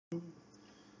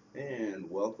And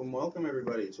welcome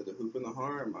everybody to the Hoop and the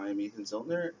Harm. I am Ethan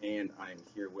Ziltener, and I'm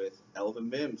here with Elvin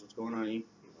Mims. What's going on, E?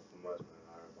 Nothing much, man.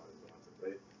 How everybody's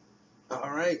doing today?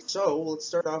 All right, so let's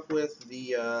start off with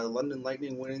the London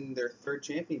Lightning winning their third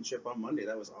championship on Monday.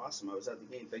 That was awesome. I was at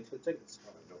the game. Thanks for the tickets.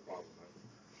 No problem,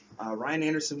 man. Ryan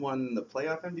Anderson won the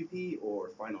playoff MVP or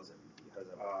finals MVP? How does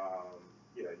that work?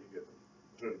 Yeah, you get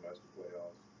pretty much the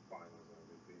playoffs, finals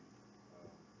MVP.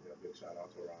 Yeah, big shout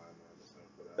out to Ryan Anderson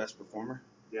for that. Best performer?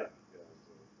 Yeah, so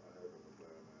I heard of the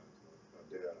player, man. So I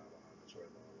did out behind the trade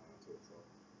line too. So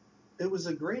It was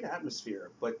a great atmosphere,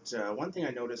 but one thing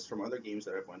I noticed from other games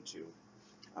that I've went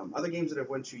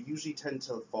to, usually tend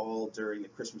to fall during the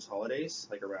Christmas holidays,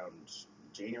 like around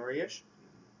January-ish.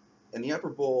 And the upper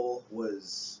bowl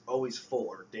was always full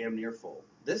or damn near full.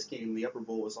 This game, the upper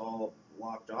bowl was all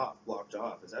blocked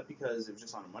off. Is that because it was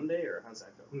just on a Monday, or how's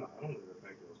that go? no, I don't really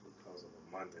think it was because of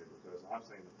a Monday because I've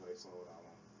seen the place sold out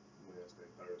on Wednesday,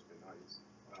 Thursday nights.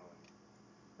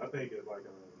 I think it's like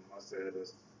I said,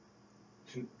 it's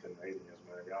Canadians,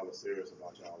 man. Y'all are serious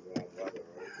about y'all warm weather,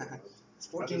 right? It's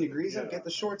 14 degrees up. Get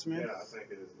the shorts, man. Yeah, I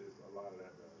think it's a lot of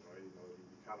that, guys, right? You know,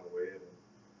 you kind of wet, and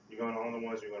you're going to the only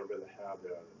ones you're going to really have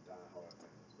there are the diehard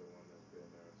fans, the one that's been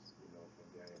there, you know, from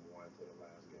game one to the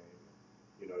last game.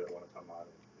 You know, they want to come out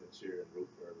and cheer and root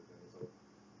for everything. So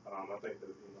I think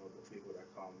that, you know, the people that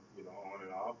come, you know, on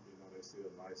and off, you know, they see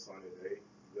a nice sunny day,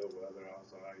 good weather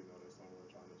outside, you know, they're somewhere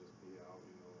trying to just be out,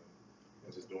 you know,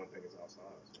 and just doing things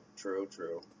outside. So.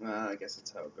 True. I guess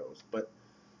that's how it goes. But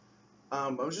I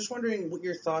was just wondering what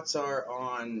your thoughts are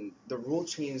on the rule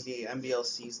change the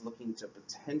NBLC is looking to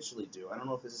potentially do. I don't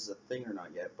know if this is a thing or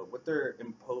not yet, but what they're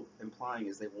implying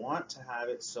is they want to have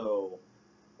it so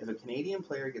if a Canadian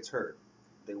player gets hurt,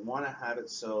 they want to have it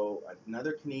so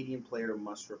another Canadian player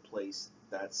must replace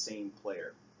that same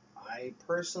player. I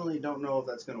personally don't know if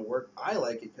that's going to work. I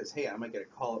like it because, hey, I might get a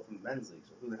call up from the men's league,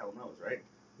 so who the hell knows, right?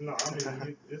 No, I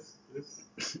mean, it's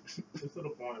to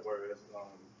the point where it's,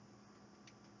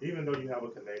 even though you have a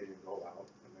Canadian go out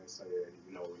and they say,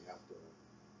 you know, we have to,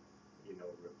 you know,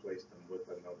 replace them with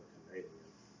another Canadian,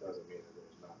 doesn't mean that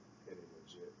there's not any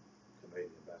legit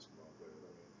Canadian basketball players. I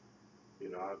mean, you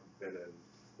know, I've been in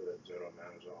the general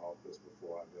manager office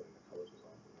before. I've been in the coach's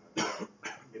office.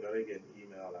 You know, they get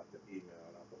email after email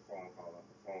after phone call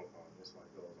after phone call. And it's like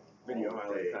goes on Video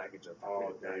highlight package of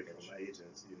all day from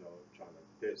agents, you know, trying to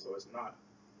pitch. So it's not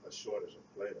a shortage of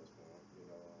players for them. You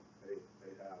know,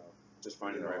 they have just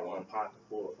finding the right one pot to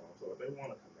pull from. So if they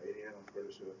want a Canadian, I'm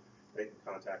pretty sure they can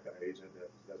contact an agent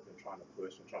that's been trying to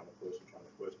push to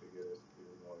get his,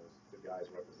 you know, the guys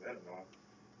representing on,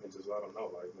 and just let them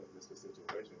know, like, look, this is the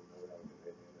situation. You know, we have a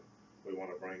Canadian, and we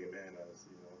want to bring him in as,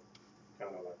 you know,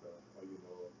 kind of like you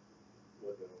know,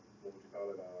 what would you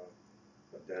call it?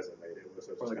 A designated.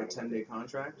 So or like a 10-day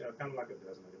contract? Yeah, kind of like a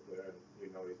designated player. And,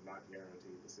 you know, he's not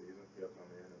guaranteed the season. He'll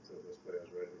come in until this player's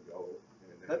ready to go.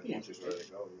 And then That'd be once he's interesting. ready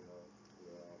to go, you know,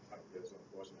 I guess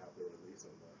unfortunately have to release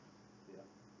him. But yeah.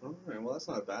 All right, well,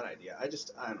 that's not a bad idea. I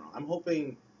don't know. I'm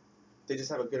hoping they just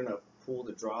have a good enough pool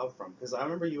to draw from. Because I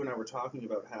remember you and I were talking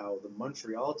about how the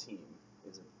Montreal team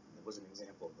was an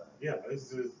example of that. Yeah,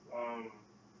 it's just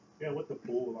with the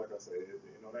pool, like I said,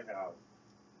 you know, they have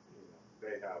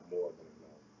more than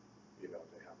enough. You know,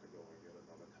 they have to go and get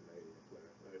another Canadian player.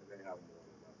 They have more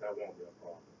than enough. That won't be a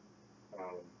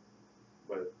problem.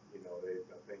 But you know,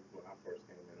 I think when I first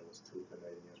came in, it was 2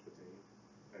 Canadians per team,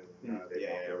 and now they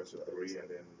bumped it to 3, and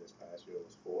then this past year it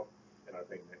was 4, and I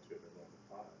think next year they're going to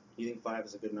 5. You think 5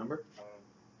 is a good number?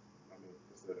 I mean,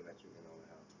 instead of next year, you can only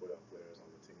have 12 players on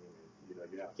the team, and you know,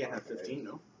 you can't have 15,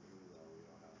 no. No, you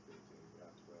don't have 15. You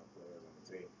have 12 players on the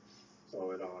team.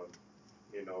 So it,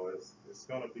 you know, it's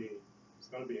gonna be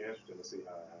interesting to see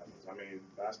how it happens. I mean,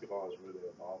 basketball is really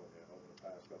evolving here over the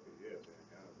past couple of years here in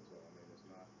Canada. So I mean, it's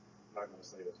not. I'm not gonna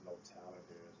say there's no talent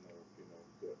here. There's no, you know,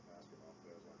 good basketball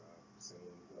players like I've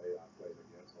seen play. I played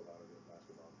against a lot of good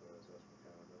basketball players that's from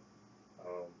Canada.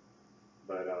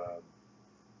 But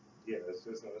yeah, it's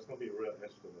gonna be real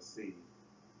interesting to see,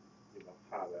 you know,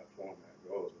 how that format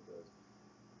goes because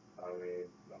I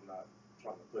mean, I'm not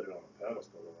trying to put it on a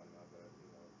pedestal or whatnot, but you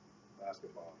know,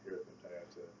 basketball here compared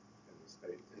to in the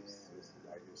States is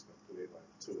like it's complete like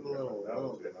 2 different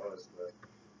levels. You know, but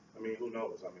I mean, who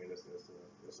knows? I mean, it's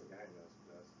a game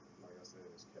that's like I said,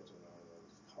 it's catching on,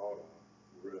 it's caught on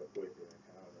real quick here in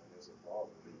Canada, and it's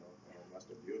evolving. You know, that's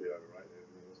the beauty of it, right? I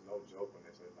mean, it's no joke when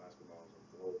they say basketball is a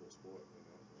global sport. You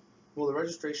know. Well, the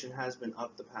registration has been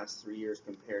up the past 3 years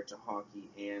compared to hockey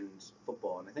and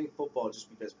football, and I think football just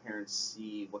because parents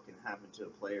see what can happen to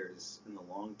the players in the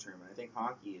long term, and I think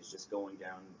hockey is just going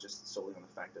down just solely on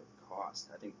the fact of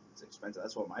cost. I think it's expensive.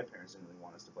 That's why my parents didn't really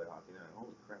want us to play hockey. They're like,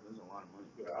 holy crap, there's a lot of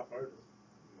money. Yeah, I've heard this.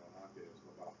 Hockey is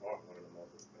by far one of the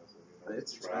most expensive.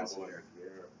 It's travel expensive and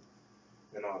gear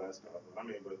and all that stuff. But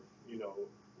to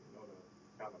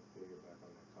kind of piggyback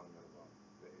on that comment about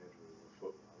the injury with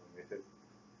football. I mean,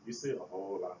 you see a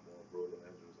whole lot more brutal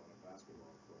injuries on a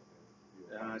basketball court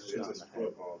than it's just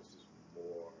football is just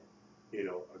more,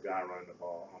 a guy running the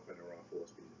ball, I'm finna run full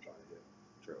speed and try to hit.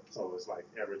 True. So it's like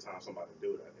every time somebody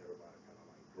do that, everybody kind of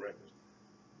like grimace.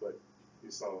 But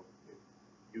so if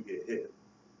you get hit,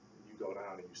 you go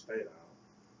down and you stay down,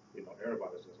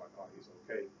 everybody's just like, oh, he's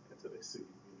okay until they see,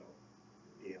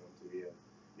 EMT and,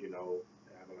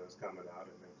 ambulance coming out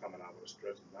and then coming out with a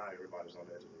stretcher. Now everybody's on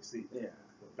the edge of their seat. Yeah.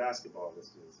 But basketball is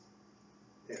just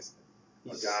instant.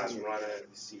 A guy's running,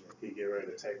 he get ready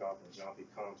to take off and jump, he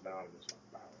comes down and it's like,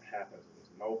 wow, it happens. And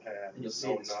there's no pad, and there's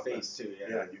no nothing. Face too,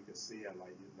 yeah, you can see him,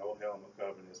 like, no helmet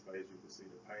covering his face, you can see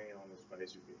the pain on his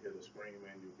face, you can hear the screaming,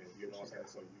 you can, what I'm saying?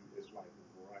 So it's like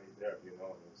right there, and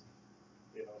it's,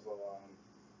 so,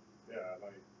 yeah,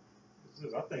 like, it's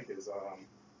just, I think it's,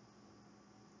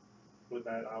 with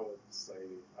that, I would say,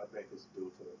 I think it's due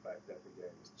to the fact that the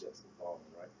game is just evolving,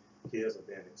 right? Kids are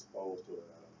being exposed to it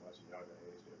at a much younger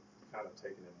age. They're kind of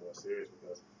taking it more serious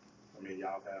because,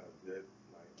 y'all have a good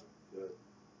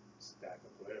stack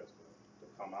of players to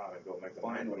come out and go make a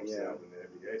name for themselves in the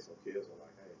NBA. So kids are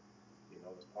like, hey,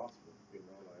 it's possible.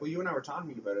 Well, you and I were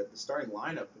talking about it. The starting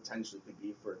lineup potentially could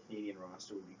be for a Canadian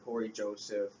roster would be Corey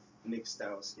Joseph, Nick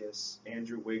Stauskas,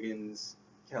 Andrew Wiggins,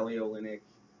 Kelly Olynyk,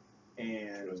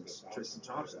 and Tristan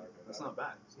Thompson. That's not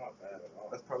bad. It's not bad at all.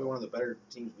 That's probably one of the better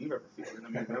teams we've ever fielded. I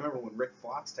mean, remember when Rick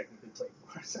Fox technically played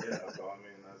for us? Yeah, so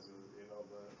that's just,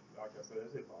 but like I said,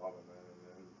 it's evolving, man.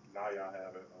 And now y'all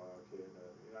have a kid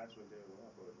that actually did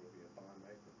well for us, would be a fine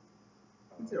maker.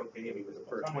 He did okay. He was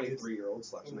for a 23-year-old /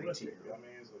 19-year-old.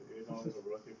 He's a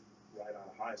rookie right out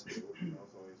of high school,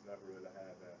 so he's never really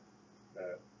had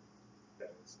that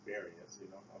experience,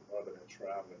 other than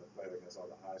traveling to play against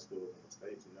other high schools in the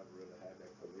States. He never really had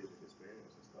that collegiate experience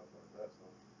and stuff like that. So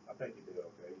I think he did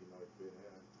okay. He fit in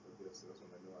a good system.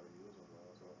 They knew how to use him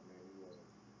well. So,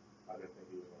 I didn't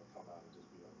think he was going to come out and just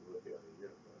be a rookie of the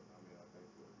year. But, I think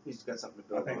he's got something to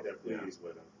build on. I think they're pleased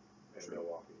with him in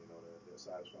Milwaukee. They're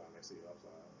satisfied and they see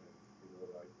upside. And,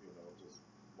 just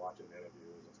watching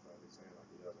interviews and stuff, he's saying like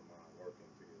he doesn't mind working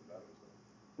to get better. So.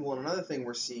 Well, another thing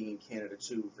we're seeing in Canada,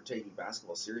 too, for taking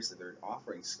basketball seriously, they're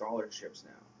offering scholarships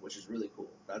now, which is really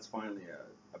cool. That's finally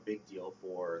a big deal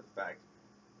for the fact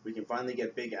we can finally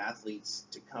get big athletes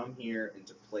to come here and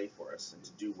to play for us and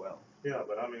to do well. Yeah,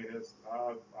 but I used to go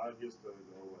and,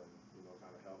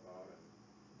 kind of help out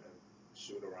and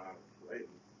shoot around and play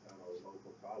at a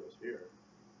local college here.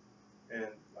 And,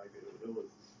 like, it was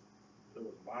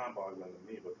mind-boggling to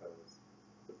me because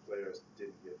the players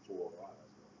didn't get full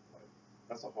rides. Like,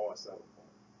 that's a hard selling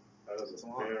point. That is a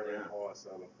very hard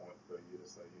selling point for you to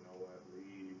say, you know what,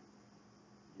 leave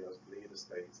the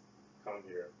States, come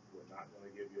here, we're not going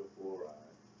to give you a full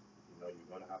ride. You're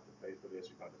going to have to pay for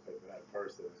this, you're going to have to pay for that,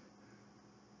 versus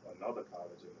another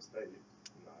college in the States,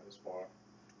 not as far,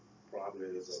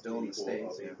 probably is still in the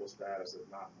States, equal status, if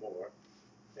not more.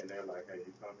 And they're like, hey,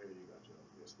 you come here, you got your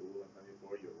schooling paid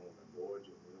for, your room and board,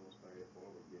 your meals paid for,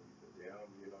 we give you the gym,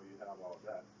 you have all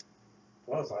that.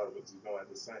 Plus, I was,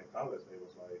 at the same college, they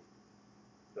was like,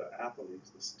 the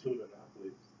athletes, the student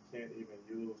athletes, can't even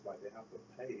use, like, they have to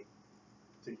pay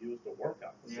to use the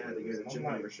workout facilities. Yeah, they get a gym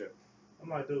membership. I'm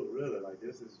like, dude, really? Like,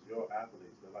 this is your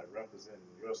athletes. They're, like, representing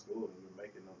your school, and you're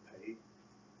making them pay,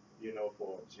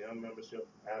 for a gym membership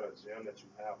at a gym that you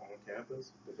have on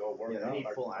campus to go work out. They need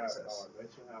full access. They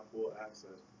should have full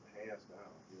access, hands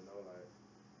down, and,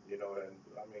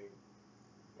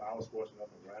 I was fortunate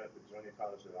enough and granted the junior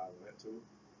college that I went to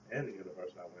and the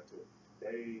university I went to,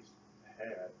 they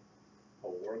had a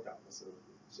workout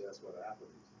facility just for the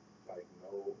athletes. Like,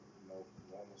 no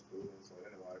normal students or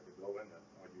anybody could go in there,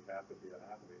 or you have to be an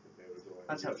athlete to be able to go in.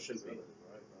 That's how it should be.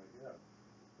 Right? Like, yeah.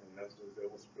 And that's just, it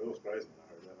was crazy when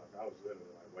I heard that. Like, I was literally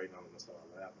like waiting on them to start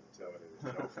laughing and tell me they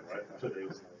was joking, right? They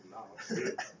was like, no, I'm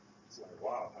serious. It's like,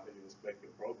 wow, how do you expect your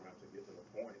program to get to the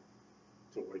point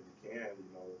to where you can,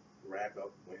 rack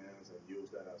up wins and use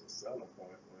that as a selling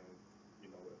point when,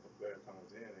 if a player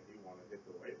comes in and he want to hit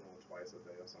the weight room twice a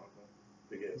day or something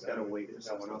to get he's got to wait for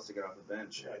someone else to get off the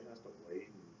bench. Yeah, he has to wait,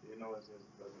 and, it just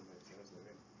doesn't make sense to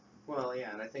me. Well,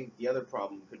 yeah, and I think the other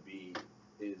problem could be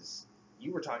is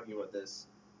you were talking about this,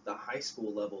 the high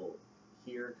school level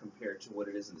here compared to what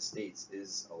it is in the States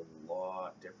is a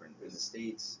lot different. In the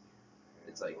States,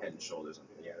 it's like head and shoulders.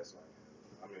 Yeah, it's like,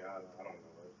 I mean, I don't know.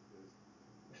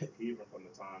 It's even from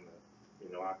the time that,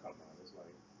 I come out, it's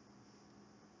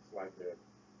like they're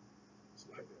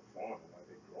farming, like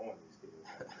they're growing these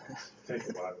kids. Think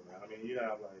about it, man. I mean, you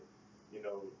have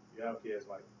you have kids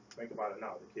like, think about it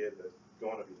now, the kid that's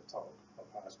going to be the top of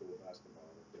high school basketball,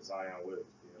 the Zion Williams.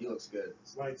 He looks good.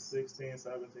 It's like 16,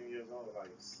 17 years old,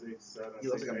 like 6, 7, He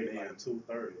looks 6, like 8, a man. like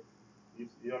 230. You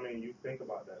know what I mean? You think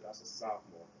about that. That's a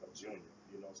sophomore, a junior.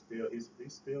 Still he's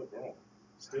still growing.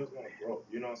 Still going to grow.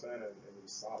 You know what I'm saying? And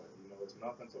he's solid. It's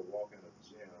nothing to walk in a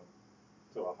gym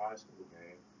to a high school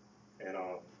game, and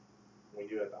when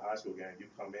you're at the high school game, you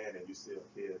come in and you see a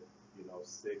kid,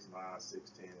 6'9", 6'10",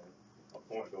 a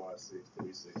point guard 6'3",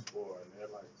 6'4", and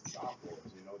they're like sophomores,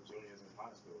 juniors in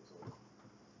high school. So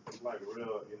it's like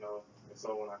real, And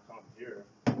so when I come here,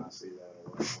 I see that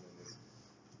around, and it's,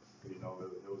 it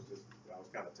was just, I was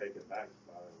kind of taken back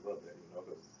by it a little bit,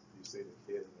 because you see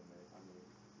the kids and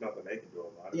nothing they can do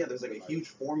about it. Yeah, there's like a huge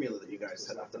formula that you guys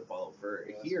have to follow. For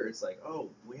here, it's like,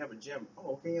 oh, we have a gym.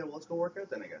 Oh, okay, yeah, well, let's go work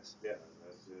out then, I guess. Yeah,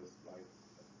 that's just like,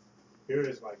 here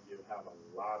it's like you have a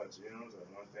lot of gyms, and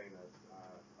one thing that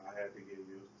I had to get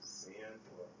used to seeing,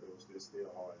 or it's still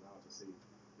hard now to see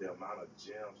the amount of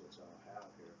gyms that y'all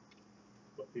have here,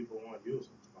 but people won't use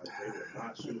them. Like, they would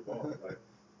not shoot ball. Like,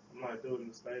 I'm like, dude, in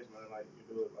the States, man, like, you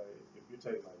do it, like, if you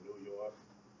take, like, New York,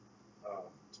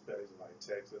 places like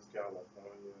Texas,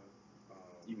 California,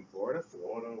 even Florida,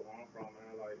 where I'm from,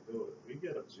 man, like, dude, we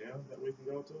get a gym that we can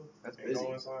go to. That's and busy.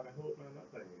 Go inside and hoop, man. That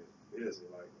thing is busy,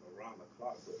 like around the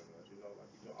clock, pretty much. Like,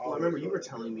 well, I remember you were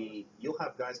telling me you'll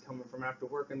have guys coming from after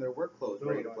work in their work clothes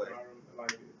ready to play.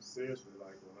 Like, seriously,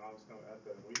 like when I was coming at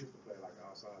that, we used to play like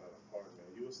outside of the park,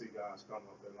 man. You would see guys come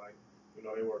up and like,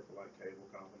 they work for like cable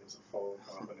companies or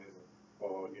phone companies,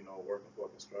 or working for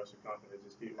a construction company.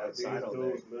 Just keep like these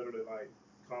dudes literally like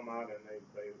come out and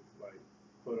they like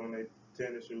put on their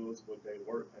tennis shoes with their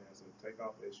work pants and take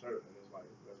off their shirt, and it's like,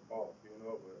 let's ball,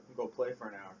 but go play for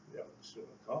an hour. Yeah, shoot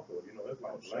a couple, it's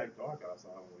like black dark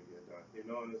outside when we get done,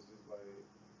 and it's just like,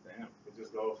 damn, it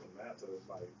just goes from that to it's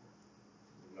like,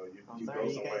 you sorry,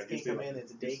 go somewhere, you guys can't come in,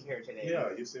 it's a daycare today.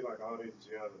 Yeah, you see like all these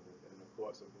gyms and the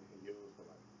courts are being used for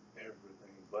like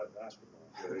everything but basketball.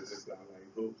 So it's just got like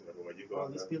hoops everywhere you go.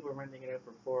 Well, these people are renting it out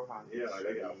for floor hockey. Yeah, like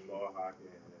they got floor hockey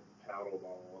and paddle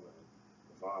ball and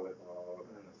volleyball,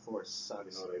 and the floor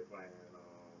sucks. They playing,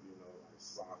 like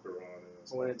soccer on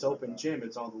it. When it's open gym,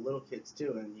 it's all the little kids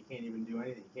too, and you can't even do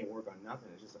anything. You can't work on nothing.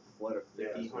 It's just a flood of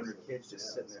 50, 100 kids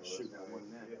just sitting there shooting at one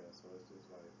net. Yeah, so it's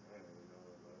just like,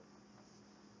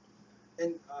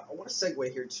 man, And I want to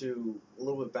segue here to a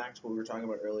little bit back to what we were talking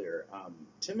about earlier.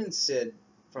 Tim and Sid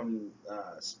from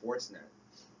Sportsnet,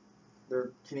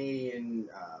 they're Canadian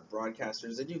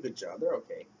broadcasters. They do a good job. They're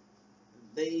okay.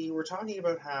 They were talking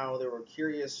about how they were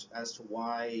curious as to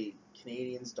why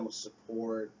Canadians don't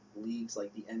support leagues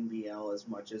like the NBL as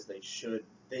much as they should,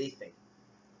 they think.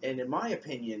 And in my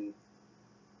opinion,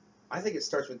 I think it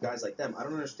starts with guys like them. I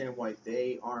don't understand why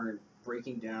they aren't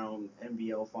breaking down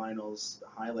NBL finals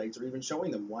highlights or even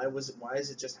showing them. Why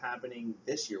is it just happening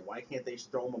this year? Why can't they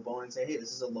throw them a bone and say, hey,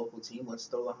 this is a local team, let's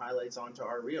throw the highlights onto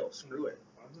our reel. Screw it.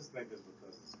 I just think it's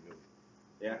because it's new.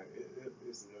 Yeah.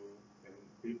 It's new, and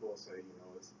people say,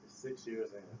 it's 6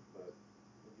 years in, but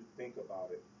when you think about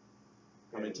it,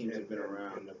 how many teams have been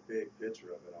around? In the big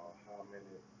picture of it all, how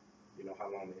many,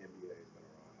 how long the NBA has been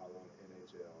around, how long the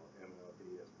NHL,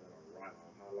 MLB has been around,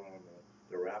 how long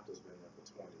the Raptors been there for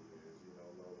 20 years,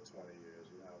 over 20 years.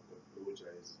 You have the Blue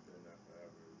Jays has been there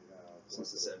forever. You have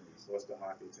since the 70s. What's the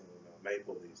hockey team?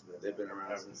 Maple Leafs They've been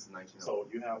around since 1900. So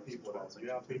you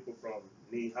have people from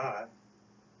knee high,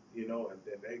 and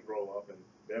then they grow up and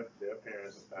their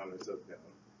parents and family took them,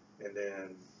 and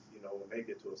then when they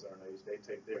get to a certain age, they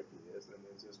take their kids, and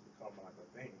it just become like a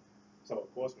thing. So of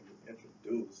course, when you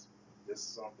introduce this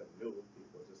something new,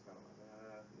 people just kind of like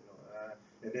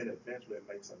and then eventually it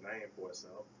makes a name for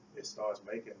itself. It starts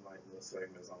making like little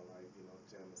segments on like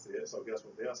Tim and Sid. So guess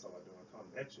what they'll start doing? Come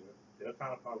next year, they'll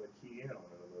kind of probably key in on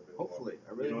it a little bit. Hopefully,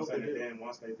 more. I really hope they do. And then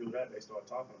once they do that, they start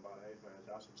talking about, hey man,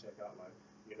 y'all should check out like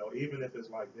even if it's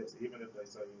like this, even if they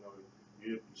say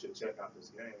you should check out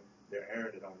this game, they're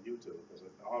airing it on YouTube because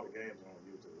all the games are on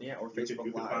YouTube. Yeah, or Facebook Live.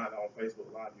 You can find it on Facebook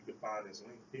Live. You can find this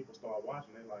link. People start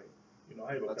watching. They like,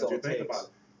 hey, because you think about it,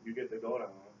 you get to go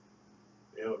down.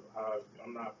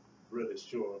 I'm not really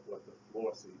sure what the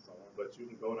floor seats are, but you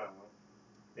can go down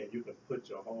and you can put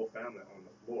your whole family on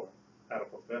the floor at a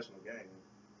professional game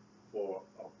for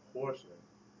a portion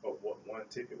of what one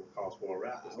ticket would cost for a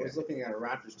Raptors I was game. looking at a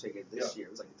Raptors ticket this Yeah. year.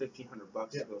 It was like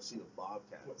 $1,500 Yeah. to go see the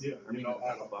Bobcats. Yeah, I mean, on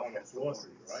the a Bobcats, the floor seat,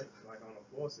 Hornets. right? Like on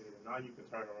a floor seat, and now you can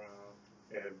turn around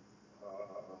and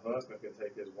a husband can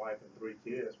take his wife and 3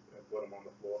 kids and put them on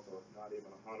the floor for not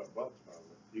even $100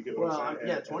 probably. You get what I'm saying?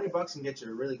 Yeah, $20 can get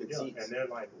you a really good seats. And they're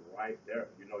like right there.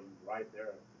 You know, you right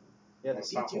there. Yeah, the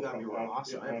seats you got me were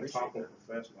awesome. I appreciate on top that. of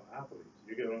professional athletes.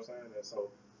 You get what I'm saying? And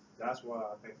so that's why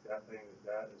I think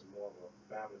that is more of a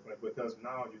family thing. Because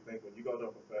now you think when you go to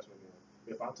a professional game,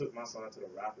 if I took my son to the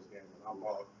Raptors game and I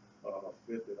bought a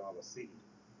 $50 seat,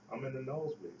 I'm in the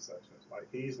nosebleed sections. Like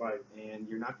he's like, and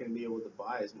you're not going to be able to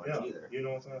buy as much either. You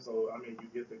know what I'm saying? So I mean, you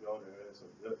get to go there. And it's a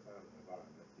good family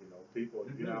environment. You know, people.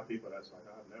 You have people that's like,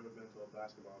 I've never been to a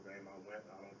basketball game. I went.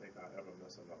 I don't think I ever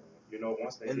miss another one. You know,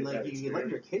 once they and get like that you let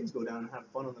your kids go down and have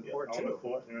fun on the court on too. the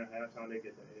court during halftime, they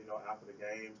get after the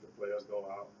games, the players go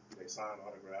out, they sign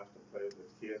autographs, the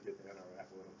kids get to interact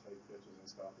with them, take pictures and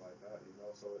stuff like that. You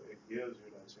know, so it gives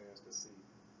you that chance to see,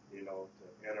 to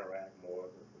interact more,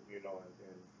 and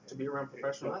to be around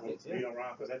professional athletes, be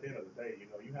around, because at the end of the day,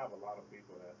 you have a lot of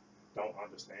people that don't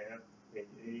understand, and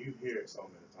you hear it so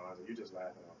many times, and you just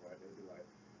laughing off, right? They be like,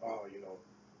 oh,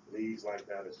 leagues like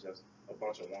that is just a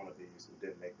bunch of wannabes who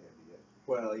didn't make the NBA.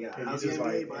 Well, yeah. And how's you just the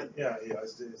NBA, like, bud?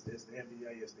 it's the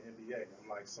NBA, it's the NBA. I'm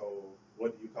like, so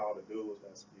what do you call the dudes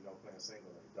that's playing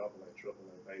single A, double A, triple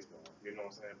A baseball? You know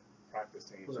what I'm saying? Practice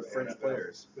teams. Those are fringe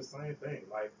players. The same thing.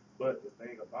 Like, but the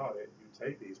thing about it, you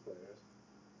take these players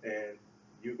and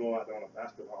you go out there on a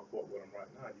basketball court with them right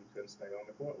now. You couldn't stay on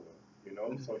the court with them.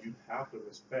 So you have to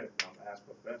respect them as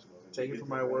professionals. And take it for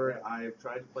my word, I've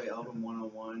tried to play Elvin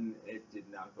one-on-one. It did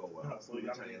not go well. So Let me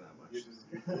tell you that much.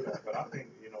 You do that. But I think,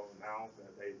 now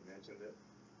that they've mentioned it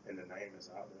and the name is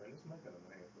out there, and it's making a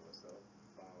name for itself.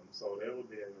 So they will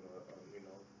be able to,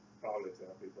 probably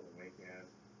tell people to link in,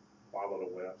 follow the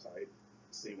website,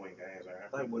 see when games are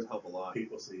happening. That would help a lot.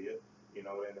 People see it, and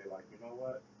they're like, you know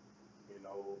what?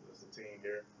 There's a team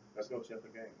here. Let's go check the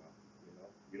game out.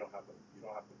 You don't have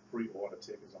to pre-order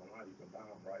tickets online. You can buy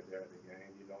them right there at the game.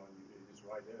 And it's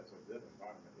right there. It's a good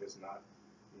environment. It's not,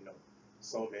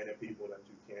 so many people that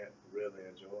you can't really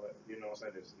enjoy it. You know what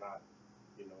I'm saying? It's not,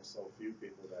 so few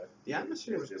people that the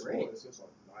atmosphere was great. It's just a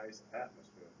nice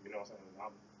atmosphere. You know what I'm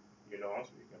saying? And I'm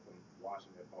speaking from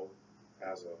watching it both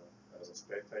as a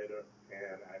spectator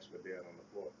and actually being on the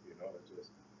floor. It's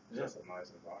just a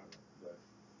nice environment. But,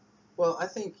 well, I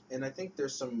think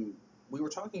there's some. We were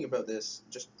talking about this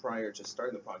just prior to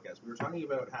starting the podcast. We were talking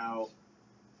about how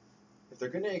if they're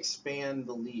going to expand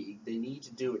the league, they need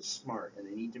to do it smart, and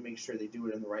they need to make sure they do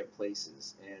it in the right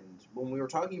places. And when we were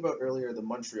talking about earlier the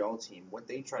Montreal team, what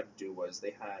they tried to do was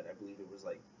they had, I believe it was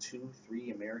like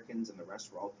 2-3 Americans, and the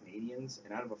rest were all Canadians.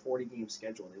 And out of a 40-game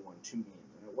schedule, they won 2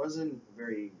 games, and it wasn't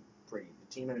very pretty.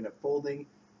 The team ended up folding,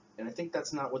 and I think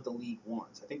that's not what the league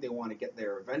wants. I think they want to get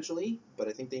there eventually, but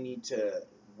I think they need to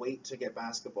wait to get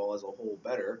basketball as a whole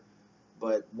better.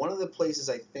 But one of the places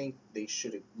I think they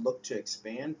should look to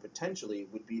expand potentially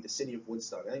would be the city of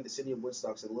Woodstock. I think the city of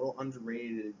Woodstock's a little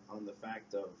underrated on the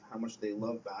fact of how much they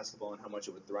love basketball and how much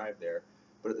it would thrive there.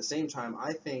 But at the same time,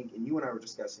 I think, and you and I were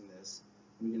discussing this,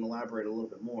 we can elaborate a little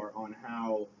bit more on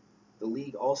how the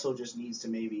league also just needs to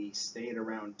maybe stay at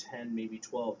around 10, maybe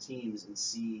 12 teams and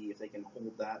see if they can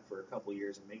hold that for a couple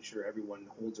years and make sure everyone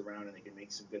holds around and they can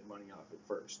make some good money off it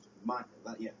first. What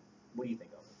do you think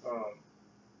of it?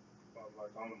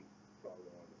 Like I'm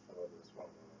probably one of the furthest from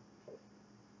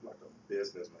like a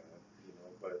businessman,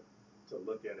 but to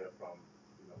look at it from,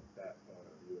 that point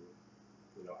of view,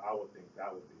 I would think that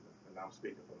would be, and I'm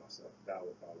speaking for myself, that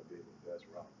would probably be the best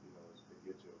route, is to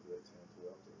get you a good 10,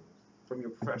 12 teams. From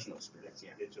your professional experience,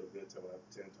 yeah. Get you a good 10, 12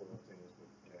 teams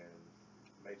and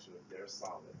make sure that they're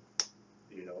solid,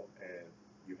 and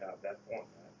you have that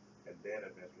format, and then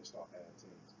eventually start adding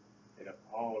teams. And if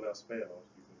all else fails,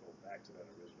 you can go back to that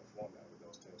original format with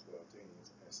those 10, 12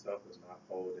 teams, and stuff is not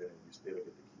folded, and you still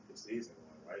get to keep the season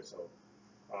going, right? So,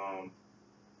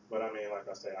 but I mean, like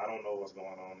I say, I don't know what's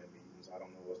going on in meetings. I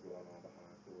don't know what's going on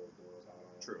behind closed doors. I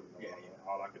don't. True.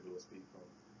 All I can do is speak from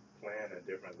playing in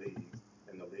different leagues,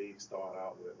 and the leagues start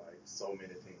out with like so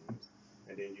many teams,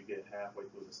 and then you get halfway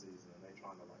through the season, and they're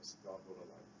trying to like struggle to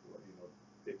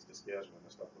fix the schedule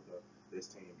and stuff because this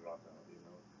team dropped out,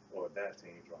 or that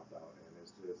team dropped out, and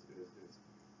it's just,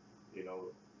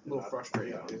 a little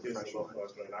frustrating. Yeah, it's just a little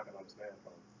frustrating. I can understand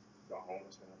from the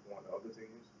owner standpoint of other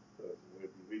teams, because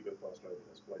we get frustrated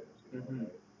as players,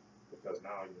 right? Because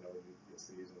now, your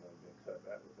season has been cut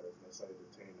back because let's say the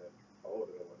team that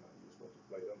folded or whatnot, you're supposed to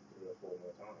play them 3 or 4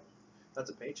 more times.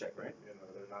 That's a paycheck, right?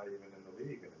 They're not even in the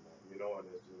league anymore, and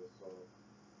it's just so.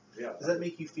 Yeah. Does that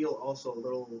make you feel also a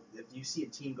little? If you see a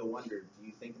team go under, do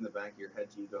you think in the back of your head,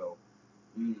 do you go,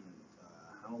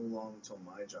 how long till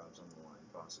my job's on the line,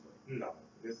 possibly? No,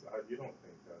 you don't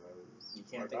think that. You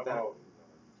can't like, think that. No, you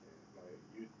can't. Like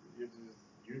you just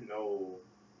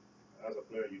as a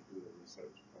player, you do the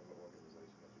research on the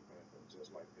organization that you're playing for,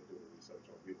 just like they do the research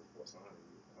on you before signing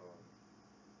you.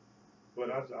 But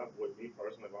with me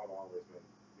personally, I've always been,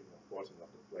 fortunate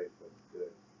enough to play for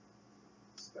good,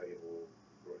 stable,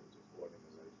 just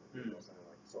organization. You know what I'm saying?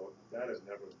 Like, so that has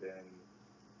never been,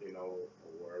 a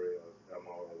worry of am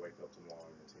I gonna wake up tomorrow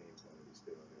and the team's gonna be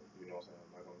still here. You know what I'm saying?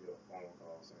 I'm not gonna get a phone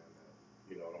call saying that,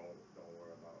 don't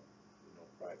worry about,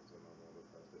 practicing no more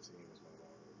because the team is no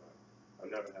longer like. I've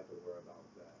never had to worry about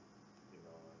that. And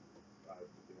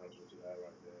to be honest with you, that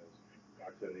right there is,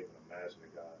 I couldn't even imagine the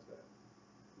guys that,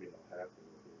 have to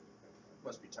go through anything like that.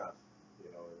 Must be tough.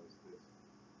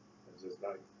 It's just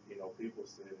like, people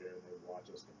sit here and they watch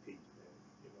us compete. And,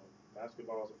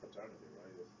 basketball is a fraternity,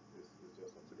 right? It's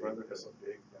just it's a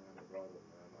big family brother,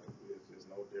 man. Like, it's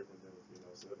no different than,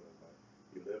 siblings. Like,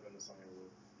 you live in the same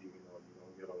roof, you're going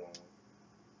to get along,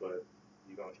 but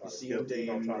you're going to try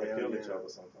to kill each other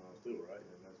sometimes too, right?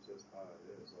 And that's just how it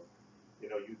is. So,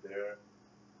 you there,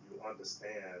 you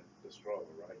understand the struggle,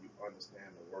 right? You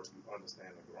understand the work, you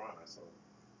understand the grind. So,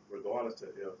 regardless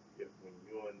of if when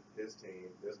you and his team,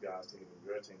 this guy's team, and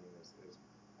your team is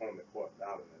on the court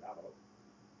battling it out,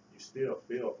 you still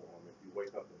feel for him if you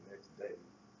wake up the next day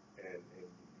and you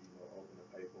open the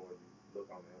paper or you look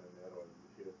on the internet or you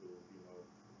hear through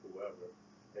whoever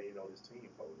and this team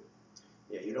folded.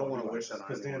 Yeah, you don't want to wish that on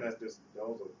because then those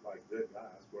are like good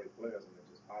guys, great players, and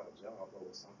they're just out of job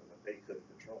over something that they couldn't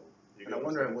control. And I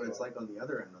wonder what it's like on the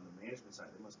other end, on the management side.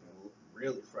 It must be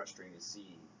really frustrating to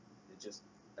see it just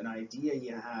an idea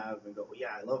you have and go, well,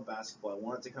 yeah, I love basketball. I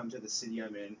want it to come to the city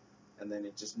I'm in, and then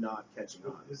it just not catching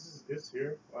on. It's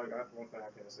here. Like, that's one thing I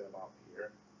can say about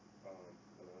here.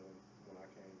 When I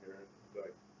came here,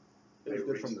 like, it was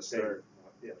good from the start.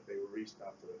 They reached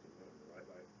out to the community, right?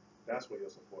 Like, that's where your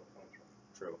support comes from.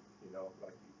 True.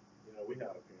 We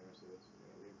had appearances.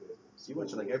 We visited. So you went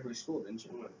to like every school, didn't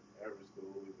you? We went to every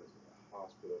school. We visited the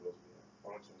hospitals. We had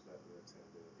functions that we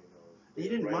attended. You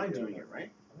didn't mind doing it, right?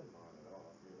 I didn't mind at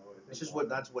all. It's just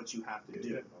that's what you have to do.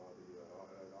 It didn't bother you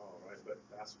at all, right? But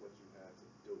that's what you had to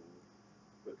do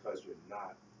because you're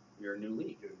not. You're a new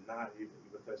league. You're not even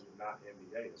because you're not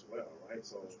NBA as well, right?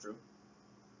 So that's true.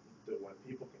 When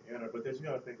people can enter, but you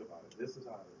got to think about it. This is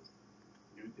how it is.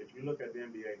 If you look at the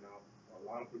NBA now, a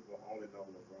lot of people only know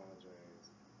LeBron James.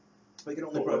 They can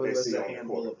only probably list a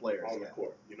handful of players on the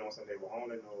court. You know what I'm saying? They will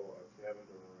only know Kevin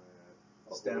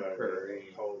Durant, Steph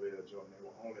Curry, Kobe, or Jordan. They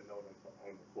will only know them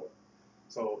on the court.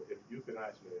 So if you can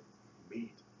actually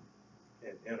meet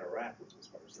and interact with this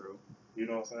person, true. You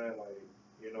know what I'm saying? Like,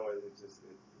 it just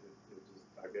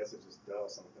I guess it just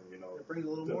does something. It brings a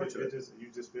little more to it. You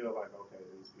just feel like, okay,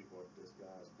 this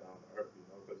guy's down to earth.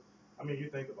 Because you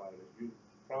think about it. If you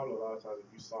probably a lot of times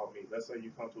if you saw me, let's say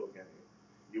you come to a game,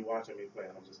 you watching me play,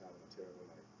 and I'm just having a terrible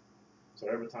night. So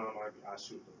every time I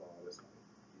shoot the ball, it's like,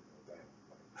 damn,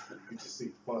 like you just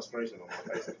see frustration on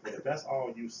my face. And if that's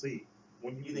all you see.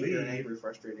 When you think you're an angry,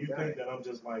 frustrated guy. You think that I'm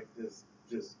just like this,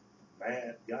 just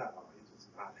mad guy. He's just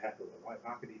not happy with life.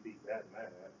 How could he be that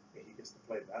mad? And he gets to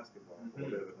play basketball for a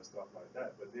living and stuff like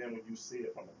that. But then when you see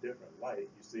it from a different light,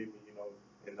 you see me,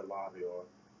 in the lobby, or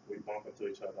we bump into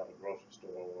each other at a grocery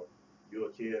store, or you're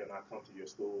a kid and I come to your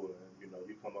school and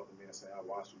you come up to me and say I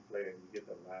watched you play, and you get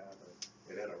to laugh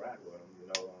and interact with them.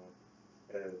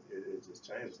 And it just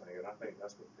changes things. And I think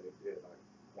that's what they did. Like,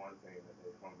 one thing that they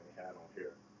had on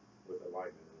here with the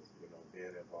Lightning is,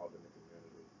 being involved in the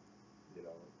community,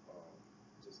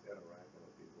 just interacting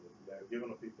with people, giving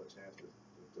the people a chance to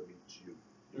meet you,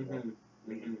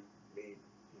 meet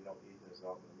Ethan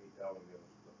Ziltener, meet Elvin,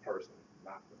 the person,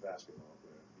 not the basketball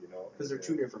player, Because they're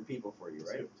two different people for you,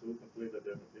 right? Two completely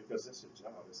different, because it's your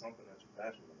job, it's something that you're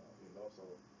passionate about, so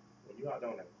when you out there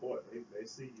on that court, they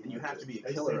see you. And you have to be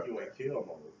a killer. They see you in kill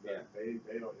mode. Yeah.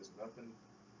 They don't. It's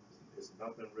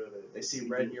nothing really. They see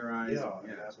red in your eyes. Yeah,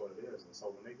 and that's what it is. And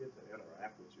so when they get to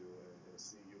interact with you and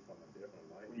see you from a different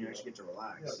light, when you actually get to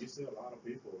relax. Yeah, you see a lot of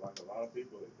people. Like a lot of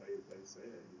people, they say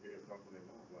it. You hear it come from their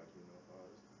mouth, like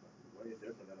it's way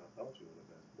different than I thought you would have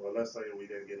been. Well, let's say we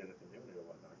didn't get in the community or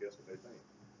whatnot. Guess what they think?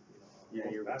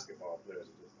 Most basketball players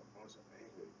are just a bunch of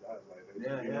angry guys, like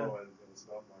and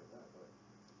stuff like that. But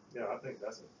yeah, I think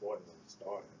that's important when you're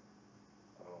starting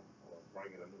or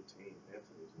bringing a new team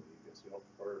into this league. It's your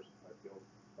first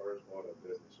order of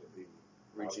business should be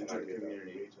reach into the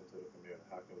community.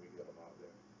 How can we get them out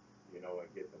there, and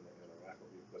get them to interact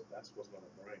with you? Because that's what's going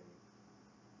to bring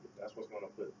that's what's going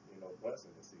to put, butts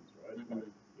in the seats, right? Mhm. Like,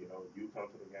 you come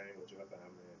to the game with your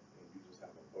family and you just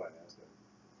have a blast, and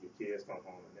your kids come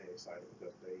home and they're excited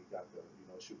because they got to,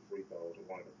 shoot free throws with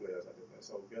one of the players that they play.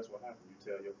 So guess what happens? You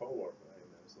tell your coworker, hey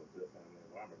man, it's a good family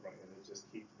environment, right? And it just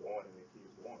keeps going and it keeps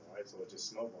going, right? So it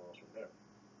just snowballs from there.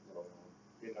 So,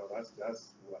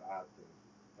 that's what I think,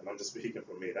 and I'm just speaking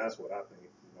for me. That's what I think.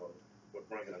 With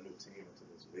bringing a new team into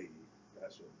this league, that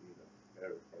should be the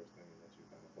very first thing that you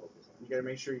kind of focus on. You got to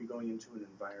make sure you're going into an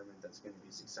environment that's going to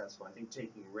be successful. I think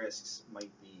taking risks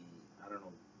might be, I don't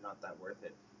know, not that worth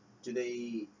it. Do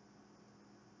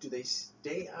they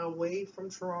stay away from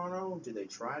Toronto? Do they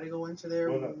try to go into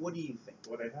there? Well, What do you think?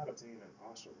 Well, they have a team in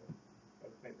Oshawa. I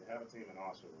think they have a team in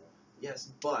Oshawa.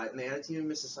 Yes, and they had a team in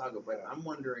Mississauga. But Yeah. I'm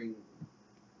wondering,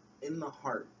 in the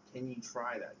heart, can you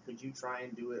try that? Could you try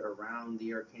and do it around the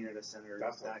Air Canada Center?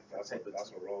 That's a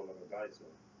roll of the dice, though.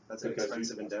 That's an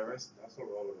expensive endeavor. That's a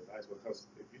roll of the dice because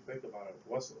if you think about it,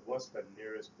 what's the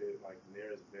nearest venue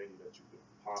that you could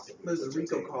possibly? There's the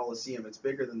Ricoh Coliseum. It's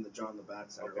bigger than the John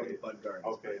Labatt Center or the Bud Gardens.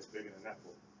 Okay, it's bigger than that.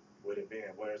 Would it be?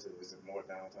 And where is it? Is it more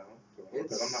downtown?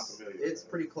 Because I'm not familiar. It's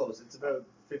pretty close. It's about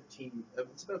 15.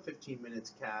 It's about 15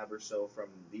 minutes cab or so from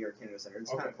the Air Canada Center. It's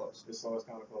kind of close. So it's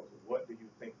kind of close. What do you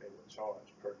think they would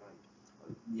charge per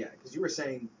night? Yeah, because you were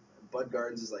saying Bud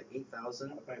Gardens is like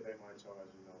 8,000. I think they might charge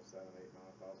 7, 8,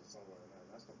 9,000 somewhere in there.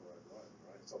 That's the Bud Garden,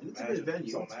 right? So it's a good venue.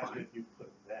 So it's imagine fine. if you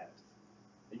put that.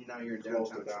 And now you're in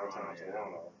close downtown to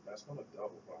Toronto. That's going to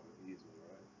double probably easily,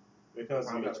 right? Because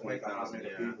Because probably you got to think how many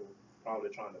 20,000, people probably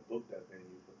trying to book that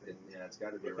venue for things. It's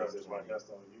got to be because around it's right. That's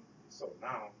on you. So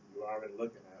now you're already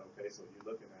looking at so you're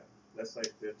looking at let's say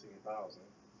 15,000.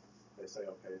 They say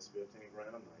it's 15 grand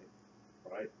a night,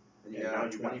 right? And now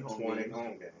you 20 got 20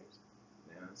 home games.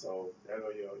 Yeah. So there go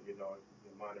your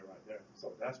money right there.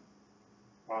 So that's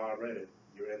already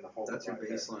you're in the hole. That's your right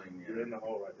baseline. There. You're in the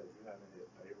hole right there. You haven't hit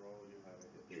payroll. You haven't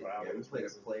hit travel. You haven't played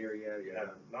a player yet. Yeah.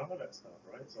 None of that stuff,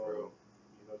 right? So True.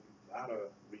 You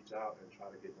gotta reach out and try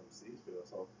to get them seats filled.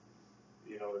 So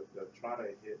to try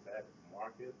to hit that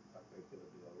market, I think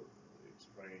it'll be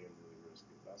extremely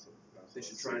risky. They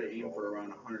should try to aim for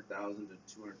around 100,000 to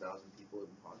 200,000 people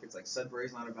in pockets. Like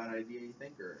Sudbury's not a bad idea, you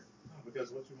think, or? No,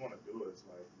 because what you want to do is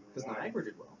because Niagara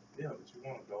did well. Yeah, but you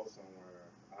want to go somewhere.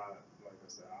 Like I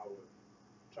said, I would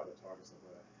try to target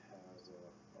somewhere that has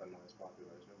a nice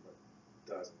population, but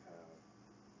doesn't have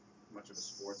much of a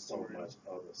sports much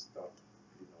other stuff,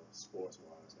 sports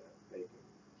wise that they can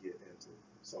get into.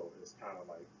 So it's kind of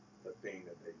like the thing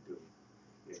that they do.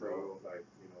 True. Like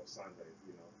Sunday,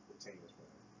 the team is playing.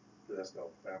 Let's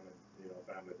go, family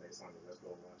day Sunday. Let's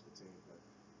go watch the team play.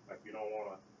 Like you don't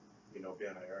want to, be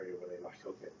in an area where they like,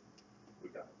 okay, we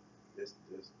got this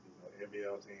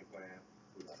NBL team playing.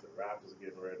 We got the Raptors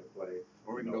getting ready to play.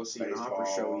 Or we can go see an opera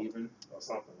show even. Or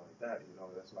something like that.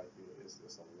 That's like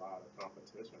it's a lot of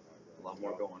competition right there. A lot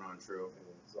more going on, true. And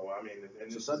so I mean,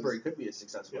 so Sudbury could be a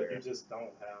successful area. You just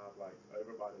don't have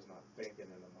everybody's not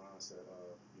thinking in the mindset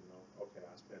of okay,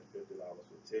 I spent $50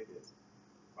 for tickets.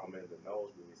 I'm in the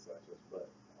nosebleed sections, but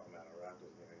I'm at a Raptors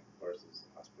game versus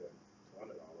I spent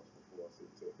 $20 for 4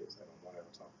 seat tickets and I'm right on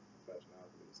top of professional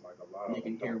athletes. Like a lot of you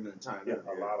can hear them in the time. Yeah,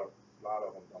 a lot of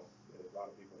them don't. A lot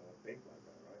of people don't think like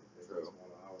that, right? They True. just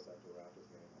want to. I was at the Raptors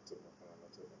game. I took my family. I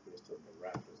took my kids to the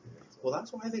Raptors game. So. Well,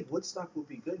 that's why I think Woodstock would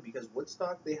be good because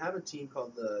Woodstock they have a team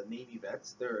called the Navy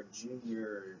Vets. They're a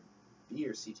junior B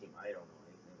or C team. I don't know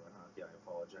anything about hockey. I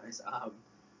apologize.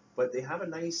 But they have a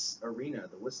nice arena.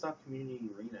 The Woodstock Community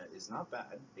Arena is not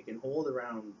bad. It can hold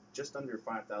around just under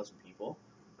 5,000 people.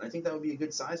 And I think that would be a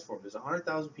good size for them. There's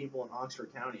 100,000 people in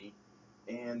Oxford County,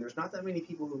 and there's not that many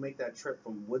people who make that trip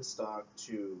from Woodstock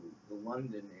to the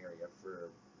London area for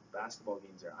basketball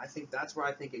games there. I think that's where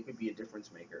I think it could be a difference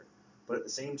maker. But at the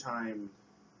same time,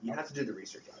 you have to do the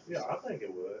research on it. Yeah, I think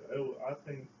it would. I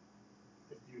think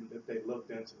if they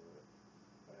looked into it,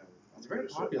 and it's very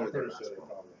popular. I'm pretty sure they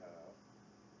probably have.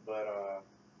 But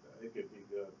it could be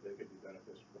good. It could be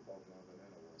beneficial for both London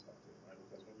and the Woodstock team, right?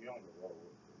 Because when you're on the road,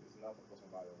 it's nothing for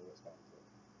somebody in Woodstock to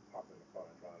hop in the car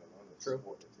and drive to London to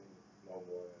support the team no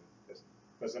more than this.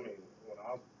 Because I mean, when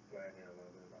I was playing here in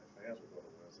London, my fans would go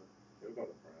to Windsor, they would go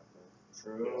to Brampton.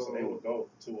 True. So they would go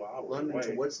 2 hours London away.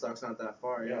 to Woodstock's not that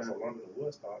far. Yeah. So London to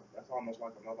Woodstock, that's almost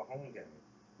like another home game.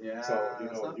 Yeah. So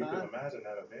you can imagine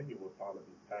that a venue would probably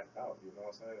be packed out. You know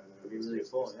what I'm saying? And it'd be really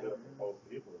full. Good for both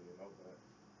people.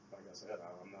 But like I said,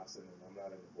 I'm not in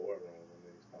the boardroom when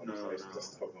these conversations are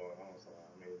still going on. So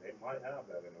I mean, they might have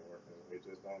that in the workings. We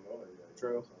just don't know it yet.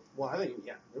 True. Well, I think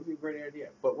it would be a great idea.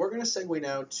 But we're going to segue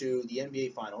now to the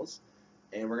NBA Finals,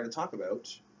 and we're going to talk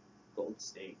about Golden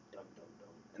State.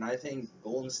 And I think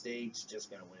Golden State's just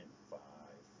going to win in 5.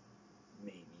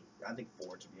 I think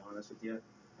 4, to be honest with you.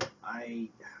 I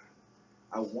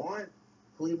want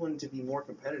Cleveland to be more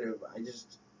competitive. I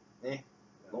just,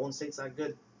 Golden State's not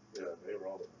good. Yeah, they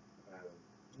rolling.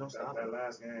 And No stopping. that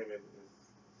last game, it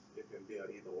can be an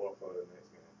either or for the next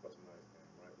game, for tonight's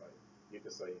game, right? Like, you can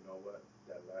say, you know what,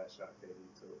 that last shot KD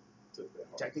took their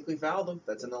heart. Technically fouled them.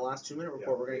 That's in the last 2-minute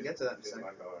report. We're going to get to that in a It's second.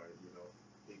 like, all right,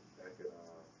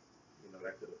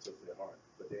 that could have took their heart.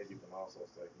 But then you can also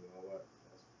say, you know what,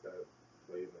 that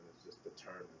Cleveland is just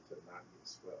determined to not get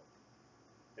swept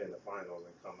in the finals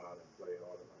and come out and play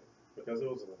all the night. Because it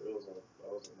was a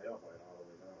nail bite all the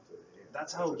way down to the end.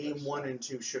 That's how game 1 and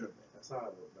 2 should have been. That's how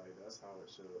it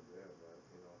should have been. But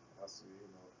I see,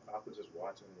 after just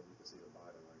watching it, you can see the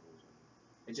body language.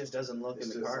 And it just doesn't look in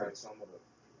the cards. Like some of the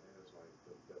players, like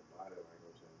the body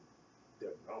language and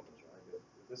their numbers, right?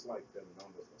 It's like their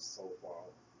numbers are so far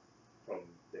from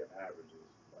their averages.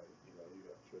 Like, you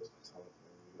got Tristan Thompson,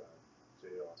 you got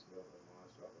J.R. Smith and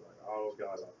Monster. Like, all those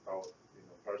guys I thought,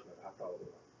 personally, I thought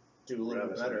would like do a little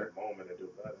bit better. In that moment and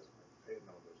do better. It's like their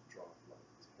numbers drop like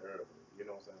terribly. You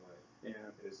know what I'm saying? Like,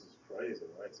 this is crazy,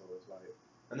 right? So it's like.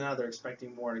 And now they're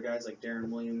expecting more to guys like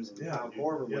Darren Williams and Kyle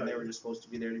Korver when they were just supposed to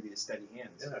be there to be the steady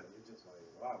hands. Yeah, you're just like,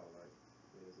 wow, like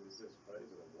it's just crazy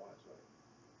to watch,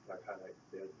 like how their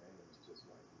game is just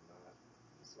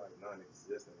like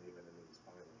non-existent even in these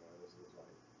finals, right? It's just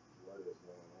like, what is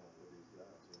going on with these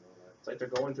guys? Like it's like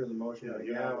they're going through the motion.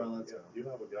 You have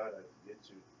a guy that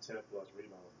gets you 10+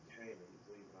 rebounds a game, and he's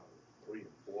leaving out with 3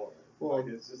 and 4. Well,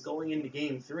 going into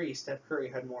Game 3, Steph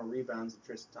Curry had more rebounds than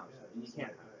Tristan Thompson, and you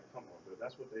can't have it. Come on, dude.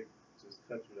 That's what they just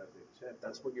cut you that big check.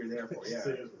 That's what you're there for, yeah.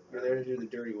 Seriously, you're there to do the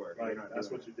dirty work. Like,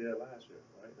 that's what you did last year,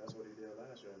 right? That's what he did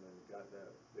last year, and then you got that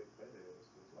big payday.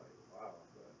 It's just like, wow.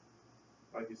 But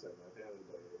like you said, man, at the end of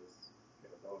the day, it's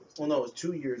well, no, it was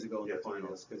 2 years ago in the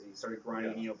finals because he started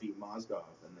grinding. Beat Mozgov,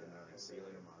 and then see you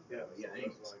later, Mozgov. Yeah, so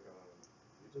it's like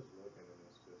you're just looking, and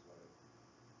it's just like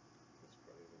it's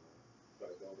crazy, man.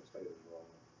 Like Golden State is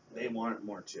rolling. They want it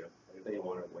more too. They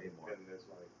want it way more. And it's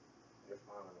like they're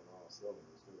firing on all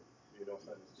cylinders too. You know what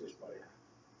I'm saying? It's just like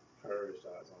Curry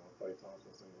shots on Klay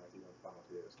Thompson seems like he done found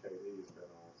his. KD's been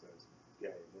on since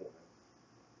game 1,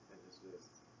 and it's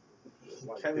just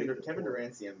like Kevin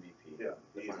Durant's the MVP. Yeah,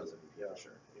 the Finals MVP for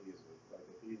sure. Easily. Like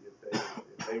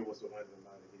if they was to win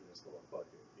tonight, he would score a bucket.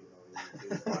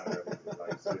 He's find everything.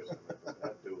 Like seriously,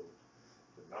 that dude,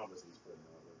 the numbers he's putting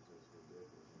up is just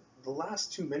ridiculous. The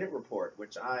last 2-minute report,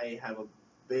 which I have a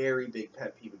very big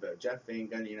pet peeve about. Jeff Van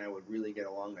Gundy and I would really get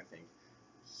along, I think.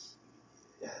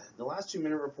 The last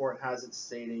 2-minute report has it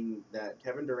stating that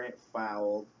Kevin Durant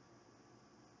fouled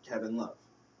Kevin Love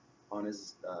on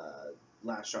his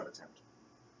last shot attempt.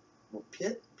 What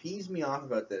peeves me off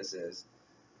about this is,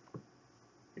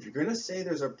 if you're going to say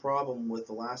there's a problem with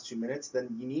the last 2 minutes,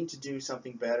 then you need to do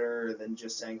something better than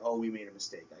just saying, oh, we made a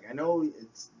mistake. Like, I know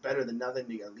it's better than nothing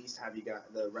to at least have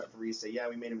the referee say, yeah,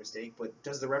 we made a mistake, but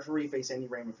does the referee face any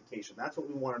ramification? That's what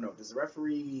we want to know. Does the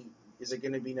referee, is it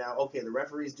going to be now, okay, the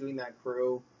referee's doing that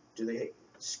crew, do they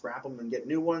scrap them and get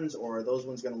new ones, or are those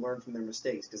ones going to learn from their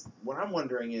mistakes? Because what I'm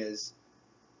wondering is,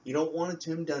 you don't want a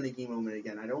Tim Dunleavy moment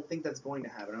again. I don't think that's going to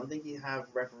happen. I don't think you have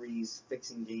referees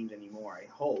fixing games anymore. I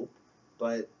hope.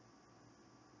 But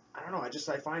I don't know.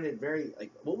 I find it very,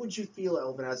 like, what would you feel,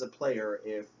 Elvin, as a player,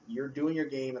 if you're doing your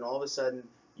game and all of a sudden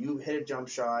you hit a jump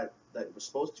shot that was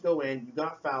supposed to go in, you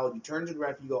got fouled, you turn to the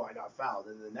ref, you go, I got fouled.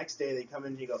 And the next day they come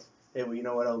in and you go, hey, well, you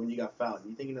know what, Elvin, you got fouled. And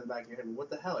you're thinking in the back of your head, well, what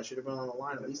the hell? I should have been on the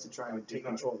line at least to try and take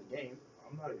control of the game.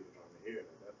 I'm not even trying to hear it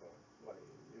at that point. Like,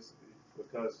 it's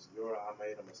because I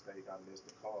made a mistake, I missed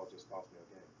the call, just cost me a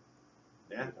game.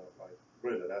 Yeah. Like,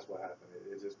 really, that's what happened.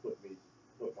 It just put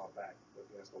my back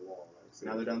against the wall. Like,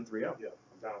 now they're down 3-0. Yeah,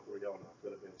 I'm down 3-0 now.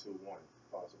 Could have been 2-1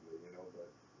 possibly, but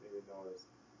it's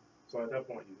so at that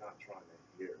point you're not trying to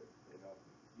hear it.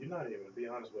 You're not even, to be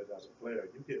honest with you, as a player,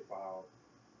 you get fouled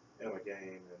in a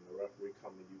game and the referee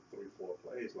come to you 3-4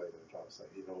 plays later and try to say,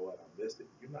 you know what, I missed it.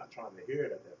 You're not trying to hear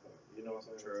it at that point. You know what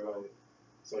I'm saying? True.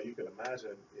 So you can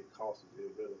imagine it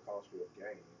really costs you a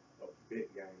game, a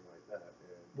big game like that.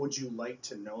 Would you like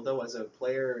to know, though, as a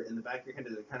player, in the back of your head,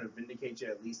 does it kind of vindicate you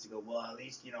at least to go, well, at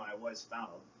least, I was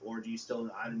fouled? Or do you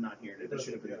still, I'm not hearing it, this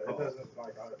should have been a call? It doesn't,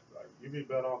 you'd be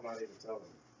better off not even telling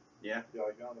me. Yeah? Yeah,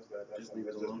 like, honestly, just leave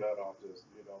it alone. Just better off just,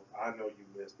 I know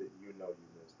you missed it, you know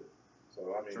you missed it.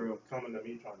 So, I mean, True. Coming to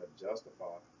me trying to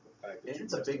justify the fact that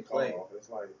it's a big play. It's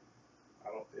like,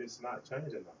 it's not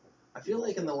changing nothing. I feel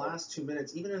like in the last 2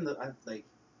 minutes, even in the,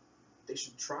 they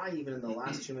should try even in the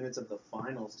last 2 minutes of the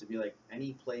finals to be like,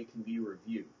 any play can be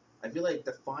reviewed. I feel like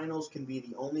the finals can be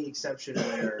the only exception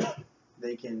where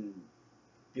they can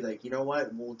be like, you know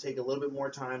what, we'll take a little bit more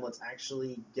time. Let's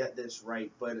actually get this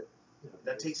right. But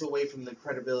that takes away from the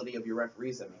credibility of your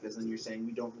referees then, because then you're saying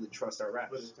we don't really trust our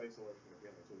refs. But it takes away from the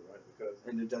game too, right? Because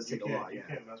and it does take a lot. You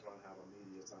can't mess around and have a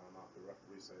media timeout. The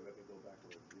referee say, "Let me go back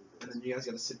and review this." And then you guys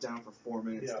got to sit down for 4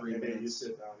 minutes, 3 and then you minutes.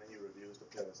 sit down and he reviews the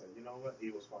play and say, "You know what? He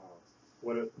was fouled."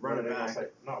 What are Run it they back. gonna say?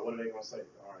 No, what are they gonna say?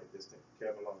 All right, this thing,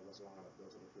 Kevin Love, let's line up, go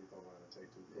to the free throw line and take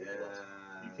 2 free throws.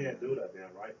 You can't do that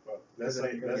then, right? But let's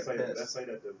say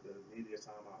that the media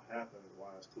timeout happens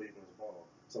while it's Cleveland's ball.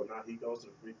 So now he goes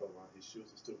to the free throw line, he shoots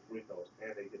his 2 free throws,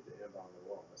 and they get the inbound the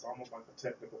ball. It's almost like a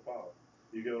technical foul.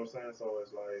 You get what I'm saying? So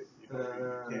it's like you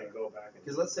can't go back and.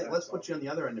 Because let's put you on the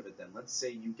other end of it then. Let's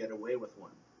say you get away with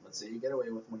one. Let's say you get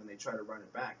away with one and they try to run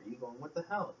it back. Are you going, what the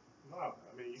hell? No,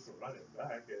 I mean you can run it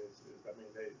back. I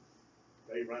mean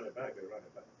they run it back. They run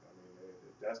it back. I mean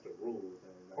if that's the rule.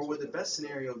 Then that's or would the best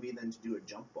scenario be then to do a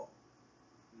jump ball?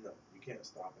 No, you can't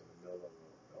stop in the middle of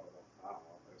a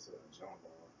foul instead of a jump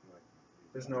ball. Like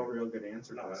there's no real good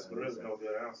answer. No, there is no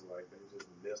good answer. Like they just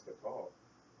missed the call,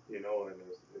 you know. And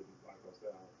like I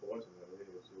said, unfortunately,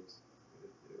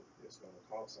 it's going to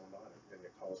cost somebody, and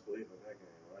it cost Cleveland that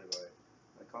game, right? Like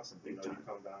that cost them big time. You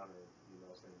come down and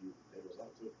they was up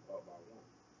by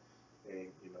 1, and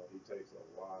he takes a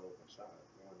wide open shot,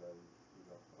 one of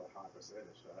a high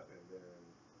percentage shot, and then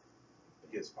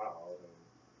gets fouled, and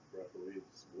referee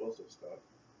Wilson stuff.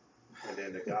 And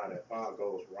then the guy that fouled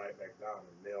goes right back down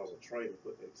and nails a tray to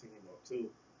put their team up too.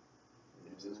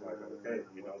 And it's just like, okay,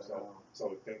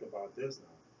 so think about this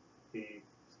now. He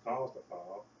calls the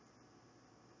foul,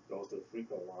 goes to the free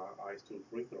throw line, ice 2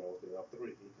 free throws, they're up 3.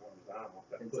 He comes down,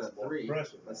 that puts more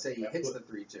pressure. Let's say he hits the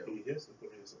 3 too. He hits the 3,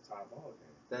 it's a tie ball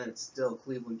game. Then it's still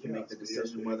Cleveland can make the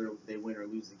decision whether they win or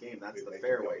lose the game. That's the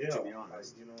fair way, to be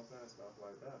honest. You know what I'm saying? Stuff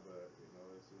like that, but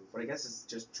it's just. But I guess it's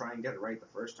just try and get it right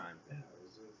the first time. Yeah,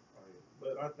 it's just.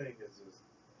 But I think it's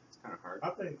kind of hard. I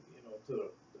think to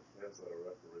the defense of the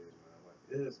referees, man, like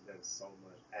it has been so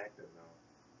much acting now.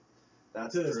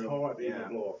 That's true. It's hard to even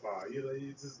blow a foul.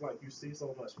 It's just like you see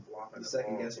so much flopping. You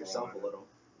second guess yourself a little.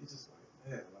 It's just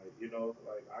like, man, like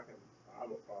I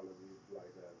would probably be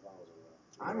like that if I was a ref.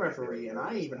 I'm referee, and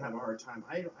I even have a hard time.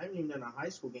 I haven't even done a high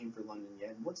school game for London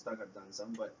yet. In Woodstock, I've done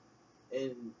some, but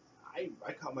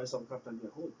I caught myself a couple times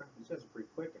being, holy crap, these guys are pretty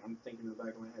quick, and I'm thinking in the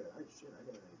back of my head, oh shit,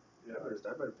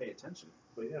 I better pay attention.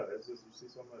 But yeah, it's just you see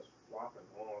so much flopping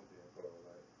on being thrown,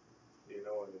 like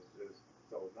and it's just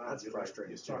so now that's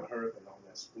frustrating. You're trying to hurry and on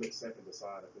that split second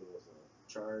decide if it was a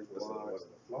charge, block, was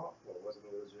it a flop or was it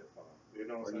a legit flop? You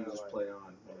know what I'm saying? Or you just play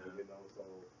on. So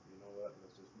you know what?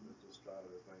 Let's just try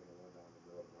this thing and run down the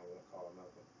middle, and I won't call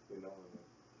nothing. And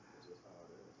it's just how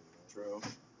it is. True.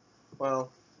 Well,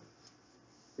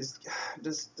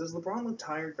 does LeBron look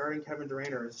tired guarding Kevin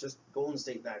Durant, or is just Golden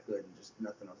State that good and just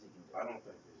nothing else he can do? I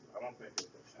don't think it's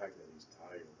the fact that he's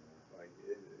tired, man. Like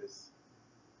it's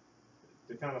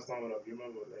to kind of sum it up. You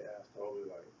remember they asked Kobe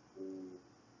like, who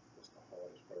was the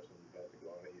hardest person you had to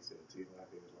guard? And he said T.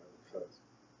 Mac. He was like, because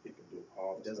he can do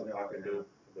all the stuff I can do,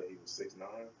 but he was 6'9".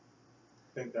 I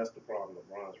think that's the problem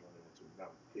LeBron's running into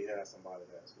now. He has somebody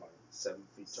that's like 7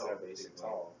 feet tall, basically.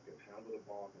 Can handle the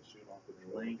ball, can shoot off the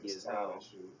dribble, can stop and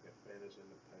shoot, can finish in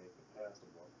the paint, can pass the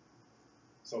ball.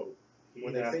 So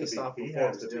when they faced off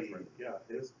before, it was different. Yeah,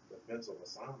 his defensive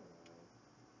assignment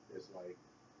is like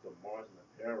the margin of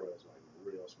error is like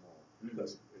real small.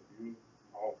 Because if you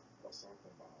off or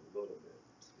something by a little bit,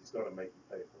 he's gonna make you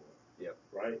pay for it. Yep.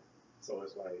 Right? So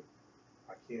it's like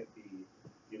I can't be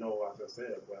like I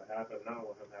said, what happened now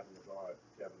with him having to guard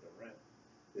Kevin Durant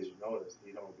is you notice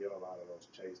he don't get a lot of those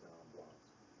chase down blocks.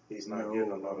 He's not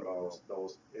getting a lot of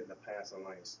those in the passing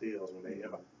lane steals when they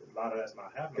a lot of that's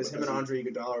not happening. Because him and Andre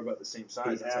Iguodala are about the same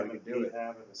size. That's how he can do it. He's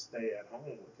having to stay at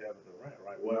home with Kevin Durant,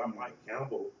 right? Well, I might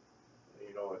gamble,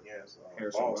 against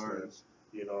Harrison Boston. Barnes.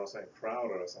 You know what I'm saying,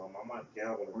 Crowder or something. I might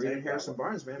gamble. Or even Harrison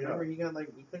Barnes, man. Remember he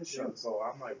couldn't shoot. So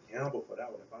I might gamble for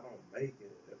that one. If I don't make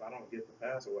it, if I don't get the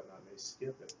pass or whatnot, they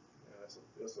skip it.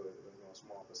 It's a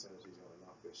small percentage he's going to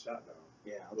knock this shot down.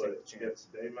 Yeah, I'll take the chance.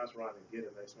 If they mess around and get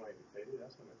it, they swing it.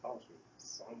 That's going to cost you.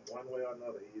 One way or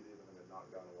another, he's either going to knock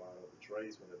down a wide open tray,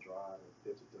 he's going to drive and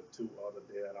pitch it to 2 other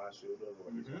dead-eye shooters, or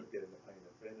he's going to get in the paint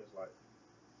and finish.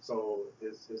 So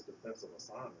his defensive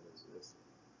assignment is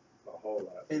a whole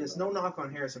lot. And it's no knock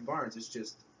on Harrison Barnes. It's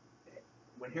just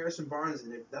when Harrison Barnes,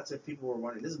 and that's if people were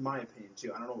wondering. This is my opinion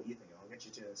too. I don't know what you think. I'll get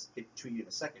to you in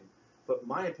a second. But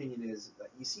my opinion is that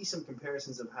you see some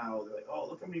comparisons of how they're like, oh,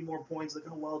 look how many more points, look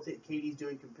how well KD's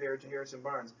doing compared to Harrison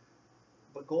Barnes.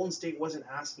 But Golden State wasn't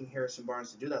asking Harrison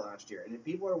Barnes to do that last year. And if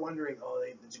people are wondering, oh,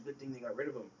 it's a good thing they got rid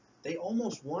of him, they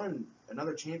almost won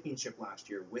another championship last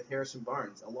year with Harrison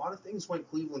Barnes. A lot of things went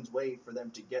Cleveland's way for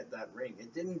them to get that ring.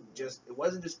 It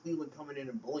wasn't just Cleveland coming in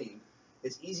and bullying.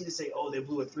 It's easy to say, oh, they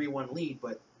blew a 3-1 lead,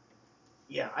 but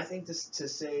yeah, I think to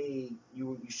say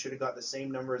you should have got the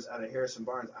same numbers out of Harrison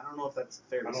Barnes, I don't know if that's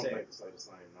fair to say. I don't think to say the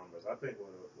same numbers. I think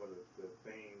the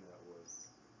thing that was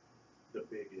the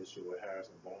big issue with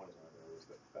Harrison Barnes out there was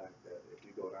the fact that if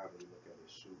you go down and you look at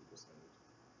his shooting percentage,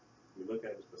 you look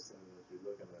at his percentage, you're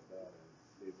looking at that,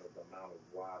 and the amount of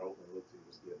wide open looks he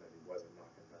was getting that he wasn't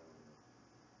knocking down.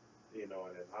 And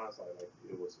in hindsight, like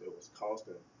it was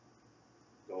costing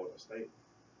Golden State.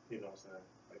 You know what I'm saying?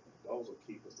 Like those are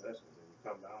key possessions, and you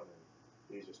come down and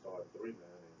he's your starting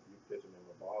 3-man, and you pitching him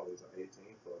a ball. He's an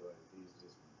 18-footer, and he's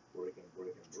just breaking.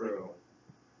 True.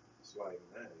 It's like,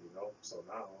 man, So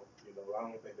now, I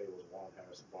don't think they was wanting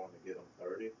Harrison Barnes to get him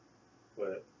 30,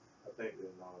 but I think that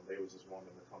they was just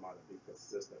wanting him to come out and be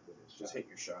consistent with his shots. Just hit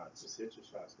your shots. Just hit your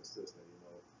shots consistent,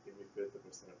 Give me 50%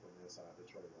 from inside the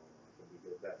trade line. Can we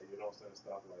get that? You know what I'm saying?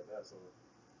 Stuff like that. So,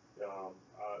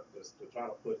 just to try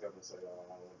to put him and say,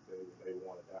 they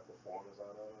wanted that performance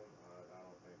out of him, I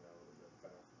don't think that would have been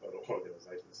fair for the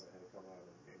organization to say, hey, come out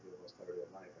and give us 30 a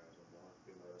night, Harrison Barnes.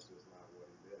 That's just not what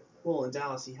he did. Well, in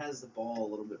Dallas, he has the ball a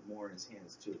little bit more in his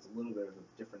hands, too. It's a little bit of a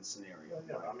different scenario.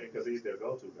 Yeah, because he's their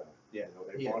go-to guy. Yeah,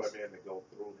 they brought him in to go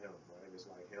through him, right? It's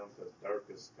like him, because Dirk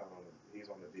is kind of he's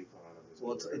on the decline of his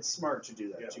career. It's smart to do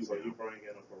that, too. So you bring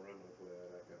in a perimeter player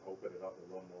that can open it up a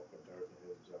little more for Dirk and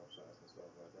his jump shots and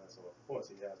stuff like that. So, of course,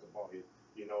 he has the ball.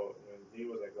 When he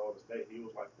was at Golden State, he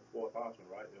was like the fourth option,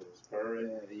 right? It was Curry,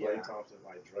 Klay Thompson,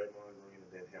 like Draymond Green,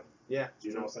 and then him. Yeah.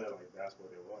 You know what I'm saying? Like, that's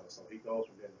what it was. So he goes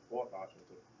from being the fourth option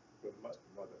to pretty much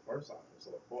the first option.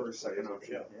 So, of course, second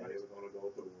option. Players are going to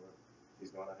go through him. He's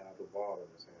going to have the ball in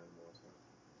his hand more. So.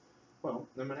 Well,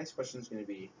 then my next question is going to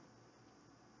be,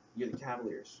 you're the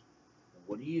Cavaliers.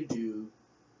 What do you do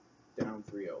down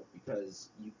 3-0? Because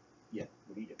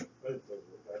what do you do?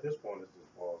 At this point, it's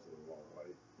just balls to the wall. Like,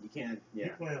 you can't,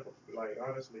 You're playing for,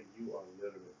 honestly, you are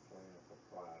literally playing for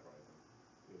pride right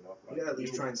now. You gotta at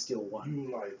least try and steal one.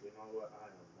 You what, I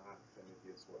am not finna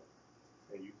get swept.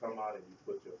 And you come out and you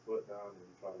put your foot down and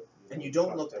you try to. And you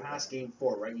don't look past game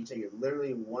 4, right? You take it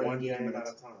literally one game at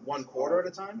a time. One quarter at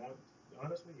a time?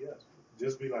 Honestly, yes.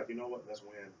 Just be like, let's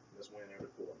win. Let's win every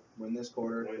quarter. Win this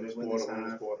quarter. Win this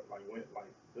quarter.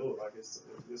 Dude,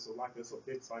 it's a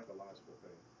big psychological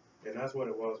thing. And that's what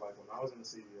it was like when I was in the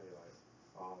CBA.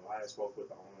 I had spoke with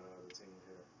the owner of the team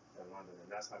here in London, and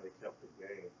that's how they kept the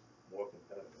game more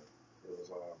competitive. It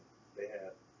was they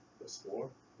had the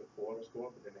quarter score,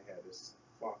 but then they had this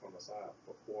clock on the side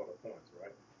for quarter points,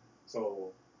 right? So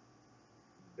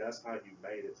that's how you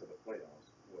made it to the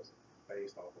playoffs, was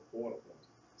based off of quarter points.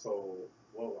 So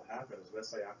what will happen is, let's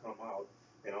say I come out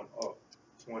and I'm up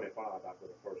 25 after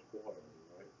the first quarter,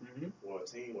 right? Mm-hmm. Well, a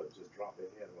team would just drop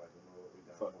their head like, we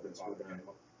down 25.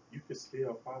 You could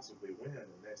still possibly win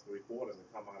the next 3 quarters and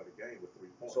come out of the game with 3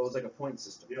 points. So it's like a point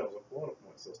system. Yeah, it was a quarter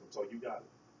point system. So you got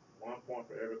 1 point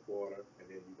for every quarter, and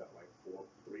then you got like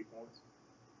 3 points.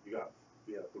 You got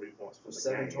 3 points for the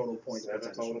game. 7 total points.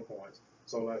 7 total points.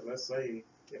 So let's say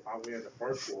if I win the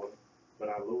first quarter, but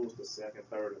I lose the second,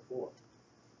 third, and fourth.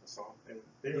 So in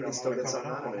theory, I'm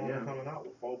only coming out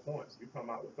with 4 points. You come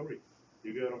out with 3.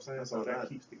 You get what I'm saying? So that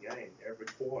keeps the game every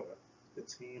quarter. The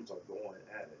teams are going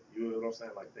at it. You know what I'm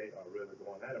saying? Like, they are really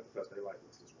going at it because they like,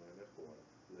 let's just win this quarter.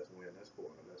 Let's win this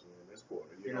quarter. Let's win this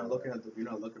quarter. You're not looking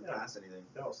past anything.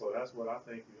 No, so that's what I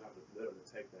think you have to literally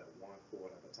take that 1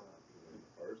 quarter at a time. You win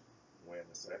the first, win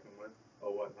the second one,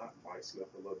 or whatnot. Might slip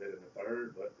a little bit in the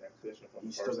third, but that cushion from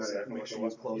the first and second one. Make sure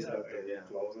you close it out there,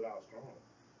 close it out strong.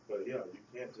 But yeah, you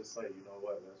can't just say, you know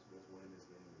what, let's win this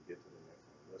game and get to the next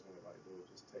one. Let's win like dude,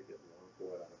 just take it 1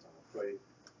 quarter at a time.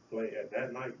 Play at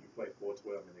that night. You play 4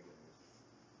 12-minute games.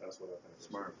 That's what I think.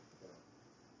 Smart.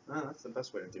 No, that's the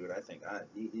best way to do it. I think.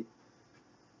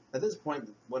 At this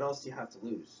point, what else do you have to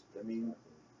lose? I mean,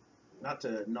 not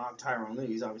to knock Tyronn Lue.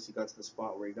 He's obviously got to the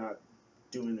spot where he got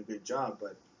doing a good job,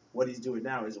 but what he's doing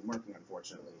now isn't working,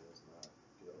 unfortunately. It's not.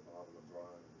 Get involved with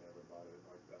LeBron and everybody.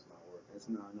 Like, that's not working. It's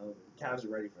not. No, the Cavs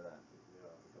are ready for that.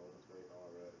 Yeah, Golden State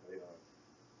are ready.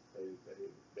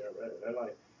 They're ready. They're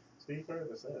like Steve Kerr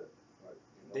said.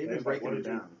 They've been breaking it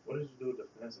down. What did you do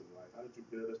defensively? Like, how did you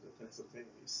build this defensive team?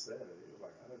 He said it. He was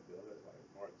like, I didn't build it. Like,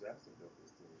 Mark Jackson built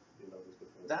this team. This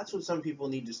defensive That's what some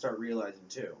people need to start realizing,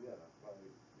 too.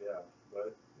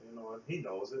 But, and he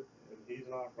knows it, and he's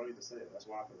not afraid to say it. That's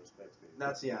why I can respect Steve.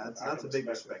 That's a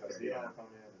big respect there, he don't come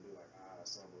in and be like, I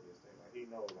assembled this thing. Like, he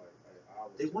knows, like,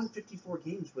 they won 54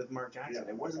 games with Mark Jackson.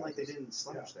 It wasn't like they didn't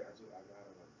slouch there. I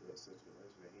got in a good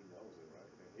situation, and he knows it,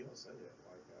 right? And he'll say it.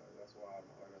 Like,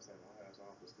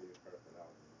 perfect out.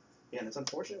 Yeah, and it's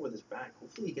unfortunate with his back.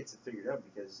 Hopefully he gets it figured out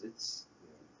because it's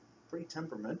pretty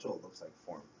temperamental, it looks like,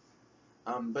 for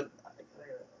him. But I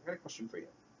got a question for you.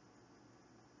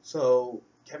 So,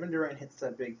 Kevin Durant hits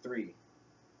that big three.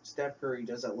 Steph Curry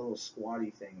does that little squatty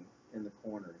thing in the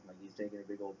corner, like he's taking a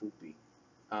big old boopy.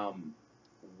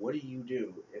 What do you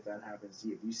do if that happens to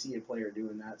you? If you see a player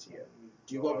doing that to you,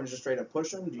 do you go up and just straight up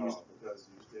push him? No, because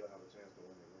you still have a chance to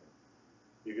win the game.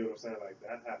 You get what I'm saying? Like,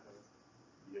 that happens,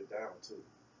 you're down two.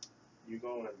 You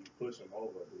go and you push them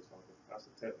over or do something. That's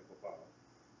a technical foul.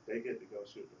 They get to go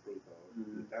shoot the free throw.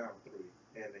 You're down three,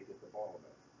 and they get the ball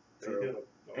back. They hit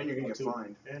and you're going to get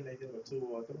fined. And they hit a 2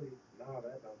 or 3. Now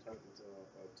that don't turn into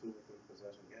a 2 or 3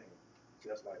 possession game.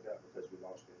 Just like that because you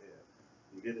lost your head.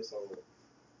 You get it so,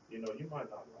 you might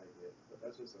not like it, but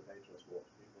that's just the nature of sports.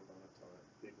 People are going to turn.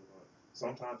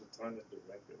 Sometimes the turn is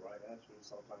directed right at you.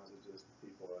 Sometimes it's just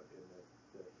people are in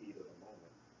the heat of the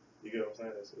moment. You get what I'm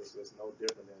saying? It's no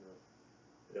different than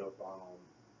if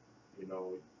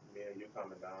me and you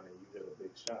coming down and you hit a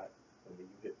big shot, and then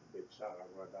you hit the big shot, I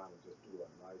run down and just do a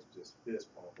nice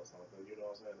fist pump or something. You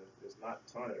know what I'm saying? It's not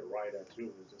turning it right at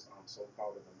you. It's just I'm so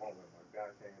caught in the moment. My guy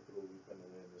came through, we finna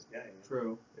win this game.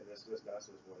 True. And that's just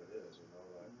what it is,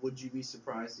 Like, would you be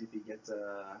surprised if he gets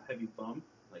a heavy bump?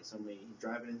 Like he's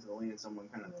driving into the lane and someone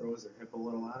kind of throws their hip a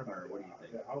little at him, or what do you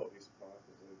think? Yeah, I would be surprised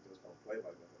because they just don't play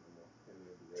like that anymore.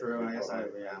 True, I guess I'm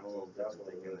a little different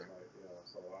thinking there. Like,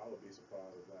 so I would be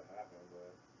surprised if that happened,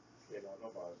 but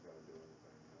nobody's gonna do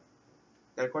anything.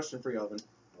 Got a question for you, Elvin.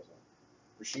 What's up?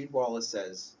 Rasheed Wallace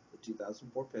says the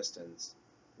 2004 Pistons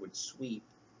would sweep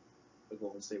the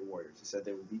Golden State Warriors. He said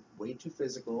they would be way too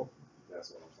physical.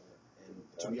 That's what I'm saying.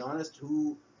 And to be honest,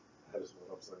 that is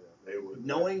what I'm saying. They would.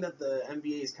 Knowing that the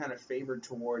NBA is kind of favored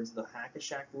towards the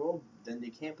hack-a-shack rule, then they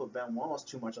can't put Ben Wallace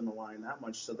too much on the line that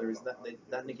much. So there's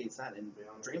that negates that. And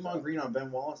Draymond Green on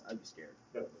Ben Wallace, I'd be scared.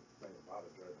 Yeah, but the thing about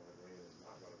it, Draymond Green is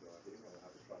not going to go out. He's going to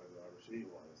have to try to go out Rasheed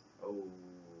Wallace. Oh.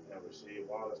 And Rasheed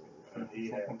Wallace,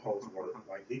 he had post work.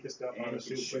 Like, he could step out and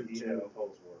shoot, but he had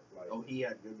post work. Like, he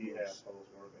had good moves. He had post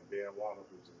work, and Ben Wallace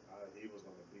was he was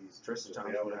going to be. Tristan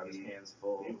Thompson would have his hands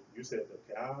full. You said the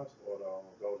Cavs or the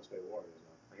Golden State Warriors?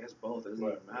 I guess both. It doesn't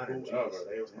even matter. Whoever,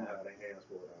 they was going to have their hands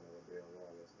full down there with Ben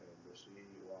Wallace. And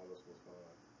Rasheed Wallace was going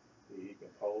to, he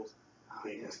can post,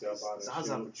 he can step out and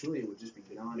Zaza shoot. Pachulia would just be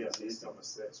beyond his he's going to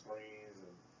set screens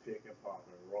and pick and pop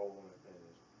and roll and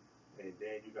finish. And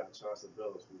then you got Chauncey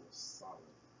Billups, who was solid.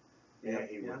 And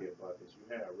he would get buckets. You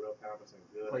had Real Patterson,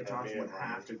 good. Klay Thompson would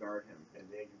have to guard him. And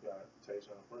then you got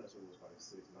Tayshaun Prince, who was like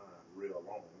 6'9", real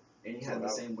long. And he had the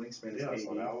same wingspan as KD.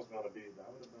 So that was going to be, that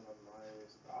would have been a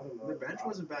nice. The bench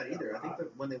wasn't bad either. I think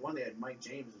that when they won, they had Mike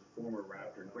James, who's a former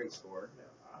Raptor, great scorer.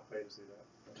 Yeah, I'd pay to see that.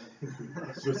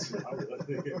 I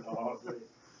would. All day.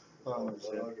 Oh,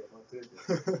 I'll get my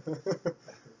ticket.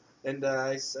 And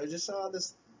I just saw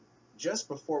this just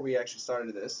before we actually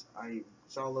started this. I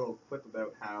saw a little clip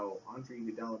about how Andre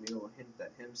Iguodala made a little hint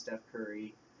that him, Steph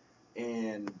Curry,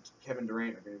 and Kevin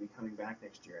Durant are going to be coming back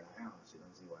next year, and I honestly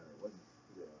don't see why they wouldn't.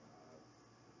 Yeah,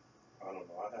 I don't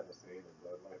know. I haven't seen it,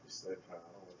 but like you said, I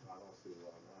don't see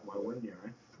why not. Why wouldn't you,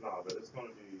 right? No, but it's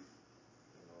going to be,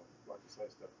 like you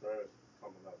said, Steph Curry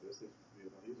coming up. This is,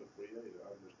 he's a free agent,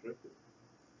 unrestricted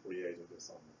free agent this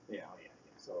summer. Yeah.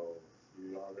 So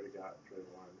you already got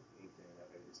Draymond Inc. at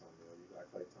 80-something. You got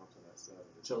Klay Thompson at 70.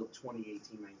 Till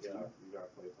 2018-19. Yeah, you got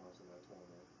Klay Thompson at 20.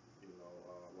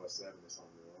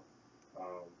 70-something.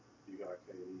 You got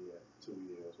KD at 2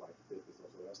 years, like 50, so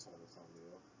that's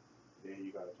 20-something. Then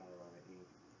you got to turn around and ink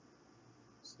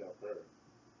Steph Curry.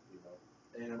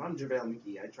 And if I'm JaVale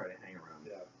McGee, I'd try to hang around.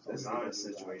 Yeah. So this is the best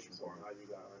situation for him. Now you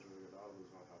got Andre Iguodala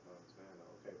who's going to have to understand that,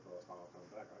 okay, plus I'll come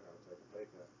back, I got to take a pay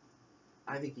cut.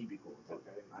 I think he'd be cool with it.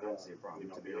 Okay. I don't see a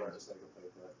problem, to be honest. Take a pay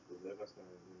cut. The Livingston,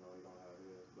 he's going to have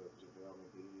his, but JaVale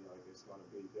McGee,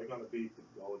 they're going to be the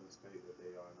Golden State that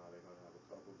they are now. They're going to have a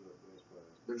couple good bench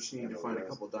players. They're just need to find a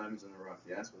couple diamonds in the rough,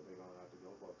 yeah? That's what they're going to have to go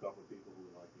for. A couple people who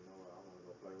I want to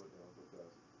go play with them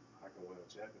because I can win a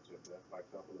championship. That's like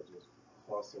a couple of just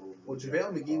hustle. Well,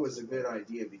 JaVale McGee was a good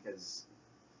idea because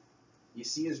you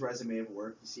see his resume of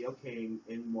work. You see, okay,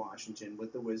 in Washington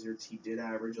with the Wizards, he did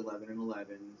average 11 and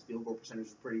 11. His field goal percentage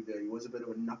was pretty good. He was a bit of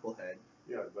a knucklehead.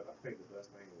 Yeah, but I think the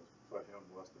best thing for him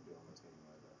was to be on a team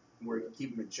like that. Where you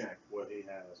keep him in check. Where he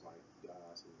has, like,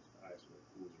 guys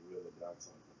who's really done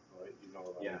something, right? You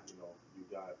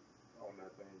got, on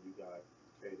that thing, you got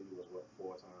KD was,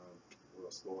 4-time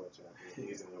world scoring champion.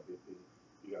 He's an MVP.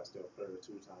 You got Steph Curry,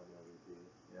 2-time MVP.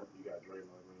 Yep. You got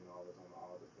Draymond Green always on the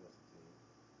all-defensive team.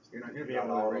 You're not going to be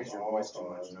able to raise your voice too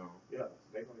much, no. Yeah,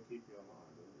 they're going to keep you in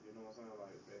line. You know what I'm saying?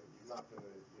 Like, you're not going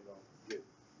to, get,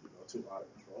 too out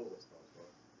of control with stuff.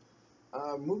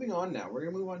 Moving on now, we're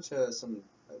going to move on to some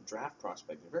draft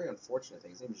prospect. A very unfortunate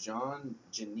thing. His name is Jean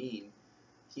Janine.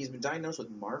 He's been diagnosed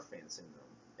with Marfan syndrome.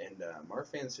 And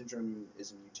Marfan syndrome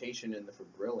is a mutation in the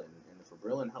fibrillin. And the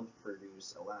fibrillin helps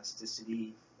produce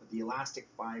elasticity, the elastic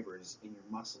fibers in your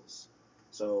muscles.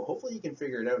 So hopefully you can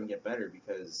figure it out and get better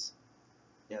because,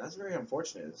 yeah, that's very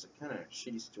unfortunate. It's a kind of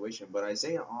shitty situation. But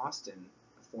Isaiah Austin,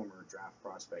 a former draft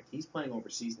prospect, he's playing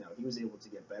overseas now. He was able to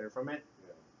get better from it.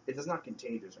 Yeah. It's not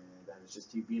contagious or anything like that. It's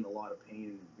just you be in a lot of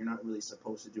pain. You're not really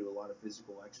supposed to do a lot of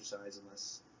physical exercise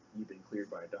unless you've been cleared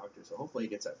by a doctor. So hopefully he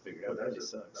gets that figured out. That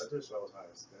just sucks. That just shows how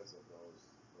extensive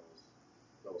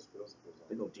those physicals are.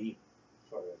 They go deep.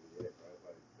 For the NBA, right?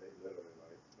 Like they literally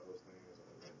like those things.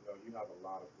 You have a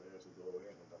lot of players who go in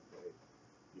and they play,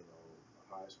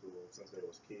 high school since they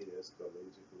was kids,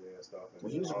 collegiately and stuff. And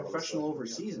well, he was a professional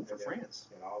overseas for France.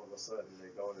 And all of a sudden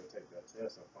they go and take that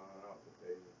test and find out that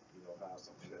they, have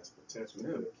something that's potentially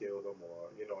could have killed them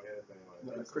or, anything like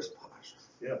that. Chris Bosh.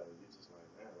 Yeah, you just like,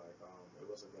 man, like, it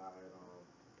was a guy,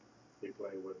 he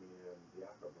played with me in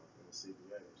Yakima in the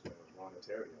CBA. His name was Ron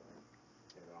Ontario. And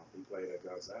he played at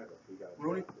Gonzaga. He got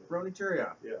Ronny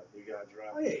Terrio. Yeah, he got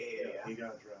drafted. Oh, yeah. He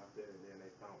got drafted, and then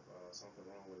they found something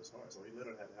wrong with his heart. So he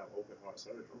literally had to have open heart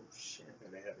surgery. Oh, shit.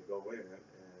 And they had to go in and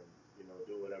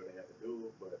do whatever they had to do.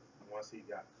 But once he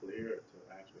got cleared to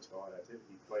actually start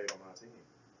activity, he played on my team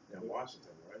in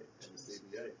Washington, right? In the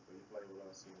CBA. So he played with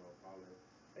us, probably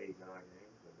 8-9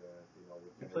 games. And then,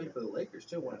 he played for the Lakers,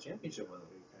 too. Won a championship with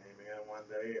them. He came in one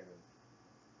day and,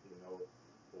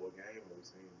 for a game, and we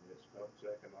seen Mitch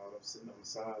Kupchak and all them sitting on the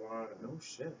sideline. No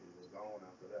shit. He was gone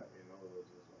after that, It was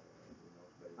just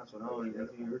like, that's what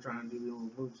you were trying to do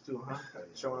little moves too, huh?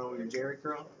 Showing off your Jerry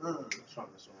curl? Trying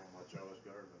to show on my George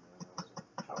Gervin, man.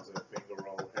 I was in finger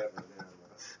roll heaven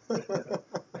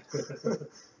then.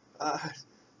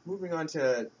 Moving on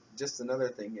to just another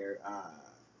thing here.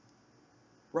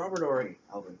 Robert Ory,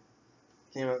 Elvin,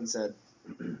 came out and said,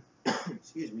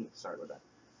 excuse me, sorry about that.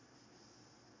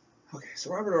 Okay,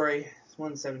 so Robert Ory has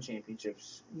won 7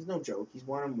 championships. He's no joke. He's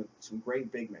won them with some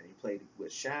great big men. He played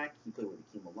with Shaq. He played with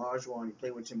Hakeem Olajuwon. He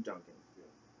played with Tim Duncan. Yeah.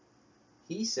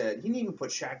 He said, he didn't even put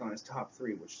Shaq on his top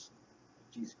 3, which,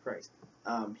 Jesus Christ.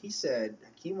 He said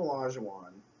Hakeem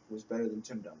Olajuwon was better than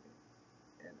Tim Duncan.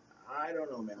 And I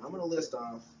don't know, man. I'm gonna list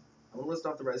off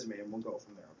the resume and we'll go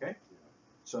from there, okay? Yeah.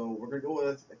 So we're gonna go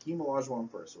with Hakeem Olajuwon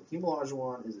first. So Hakeem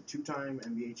Olajuwon is a 2-time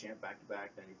NBA champ,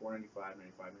 back-to-back, 94, 95,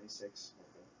 95, 96.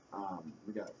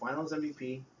 We got a Finals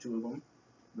MVP, 2 of them.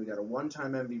 We got a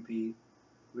 1-time MVP.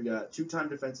 We got 2-time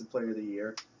Defensive Player of the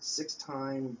Year,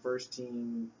 6-time First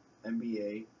Team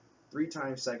NBA,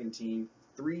 3-time Second Team,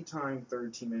 3-time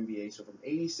Third Team NBA. So from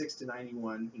 86 to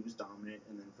 91, he was dominant,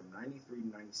 and then from 93 to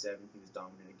 97, he was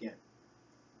dominant again.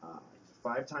 He's a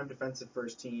 5-time Defensive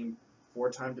First Team,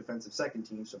 4-time Defensive Second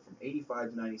Team. So from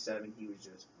 85 to 97, he was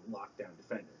just lockdown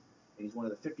defender. And he's one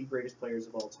of the 50 greatest players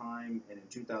of all time, and in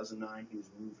 2009, he was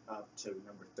moved up to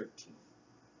number 13.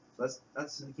 So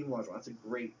that's Hakeem Olajuwon. That's a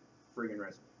great friggin'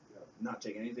 resume. Yeah. Not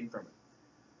taking anything from it.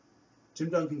 Tim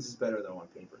Duncan's is better, though, on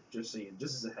paper, just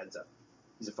as a heads up.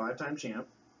 He's a 5-time champ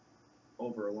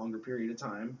over a longer period of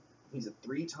time. He's a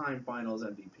 3-time Finals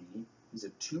MVP. He's a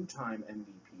 2-time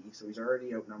MVP, so he's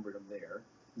already outnumbered him there.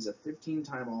 He's a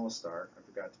 15-time All-Star. I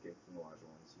forgot to give Hakeem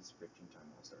Olajuwon. He's a 15-time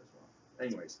All-Star as well.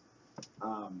 Anyways.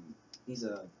 He's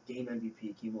a game MVP.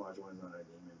 Hakeem Olajuwon is not a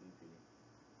game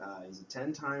MVP. He's a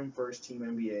 10-time First Team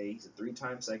NBA. He's a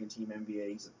 3-time Second Team NBA.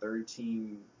 He's a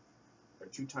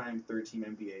 2-time Third Team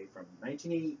NBA from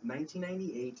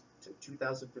 1998 to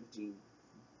 2015.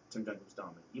 Tim Duncan was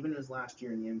dominant. Even in his last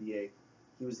year in the NBA,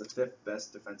 he was the 5th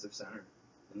best defensive center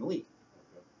in the league.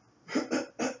 Okay.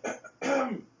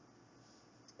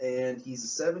 And he's a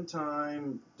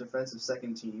 7-time defensive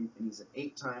second team, and he's an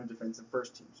 8-time defensive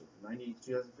first team. So from 98 to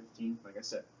 2015, like I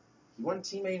said, he won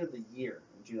Teammate of the Year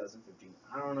in 2015.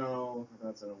 I don't know if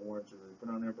that's an award to really put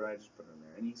on there, but I just put it on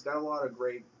there. And he's got a lot of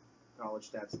great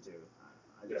college stats too.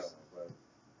 But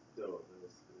still,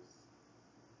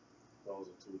 those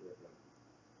are 2 different.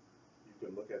 You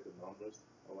can look at the numbers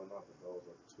or not, but those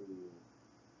are 2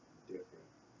 different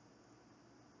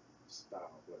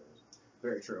style players.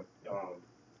 Very true.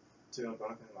 Tim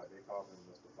Duncan, like they call him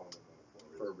Mr. Fundamental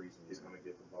for a reason. He's going to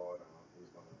get the ball down.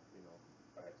 He's going to,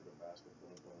 back to the basket,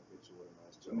 boom, boom, hit you with a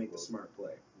nice jump. Make the smart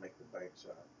play. Make the bank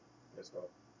shot. It's a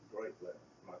great play.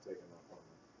 I'm not taking that from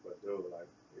him. But, dude, like,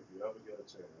 if you ever get a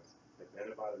chance, if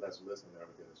anybody that's listening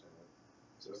ever get a chance,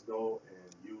 just go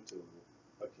and YouTube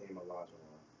Hakeem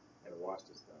Olajuwon and watch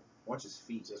this stuff. Watch his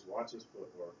feet. Just watch his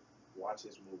footwork. Watch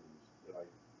his moves. Like,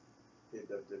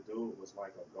 the dude was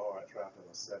like a guard trapped in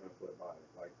a 7-foot body.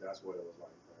 Like that's what it was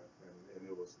like, man. And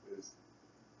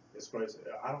it's crazy.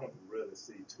 I don't really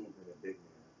see too many big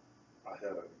men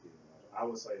ahead of Hakeem Olajuwon. I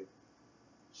would say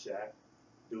Shaq,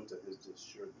 due to his just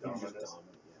sheer dominance. Just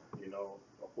dominant, yeah. You know,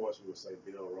 of course you would say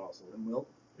Bill Russell And Wilt.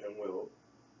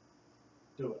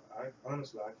 Dude, I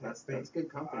honestly I can't think. That's good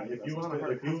company. If you was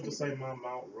to say my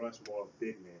Mount Rushmore of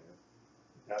big men,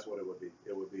 that's what it would be.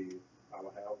 It would be I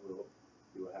would have Wilt,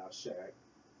 you would have Shaq,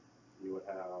 you would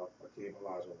have Hakeem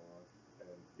Olajuwon, and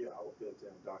yeah, I would put Tim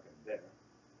Duncan there.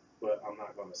 But I'm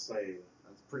not gonna say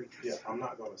That's pretty good. yeah, I'm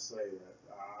not gonna say that.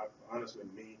 Honestly,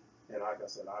 me and like I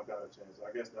said, I've got a chance.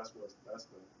 I guess that's the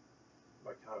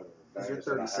like kind of the You're advantage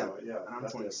that I 37, have. Yeah, and I'm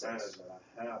that's 26. the advantage that I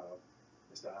have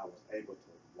is that I was able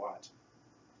to watch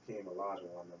Hakeem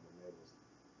Olajuwon them when they was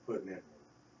putting in work.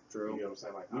 True. You know what I'm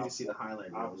saying? Like You just see the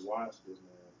highlight I've reels. watched this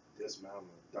man dismount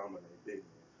and dominate big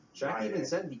men. Shaq even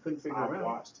said he couldn't figure him I out.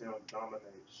 watched him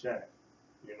dominate Shaq.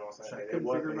 You know what I'm saying? Shaq And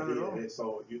couldn't figure him out at all.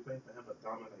 So you think for him to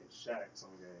dominate Shaq some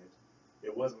games,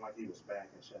 it wasn't like he was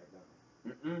backing Shaq down.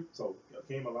 Mm-mm. So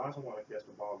Hakeem Olajuwon want to catch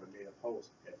the ball in the mid post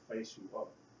and face you up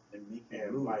And make him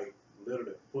and move. like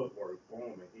literally footwork,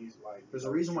 boom, and he's like. There's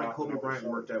a reason why Kobe Bryant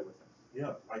worked out with him.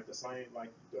 Yeah, like the same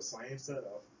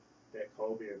setup that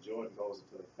Kobe and Jordan goes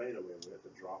into the fadeaway with, the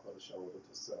drop of the shoulder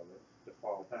to sell it, the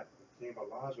fall back. Hakeem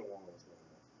Olajuwon was doing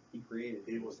that.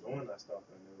 He was doing that stuff,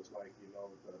 and it was like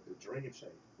the dream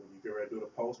shape when you get ready to do the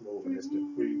post move, and it's the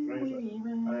quick dream shape. Hey,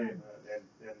 man,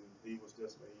 and he was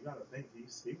just you got to think he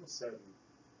was setting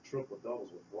triple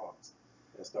doubles with blocks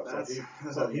and stuff.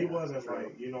 So he wasn't true.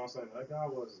 like you know what I'm saying. That guy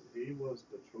was the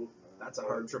truth, man. That's a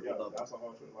hard triple double. That's a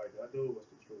hard truth. Like that dude was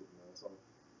the truth, man. So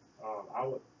I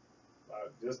would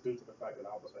just due to the fact that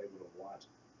I was able to watch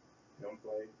him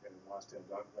play and watch Tim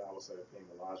Duncan play, I would say Hakeem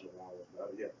Olajuwon was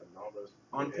better. Yeah, the numbers.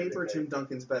 On paper, Tim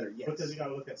Duncan's better, yes. Because you got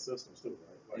to look at systems too,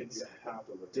 right? Like Exactly. you have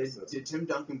to look at systems. Did Tim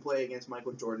Duncan play against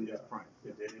Michael Jordan in his prime?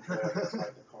 Did he play against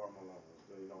like the Karl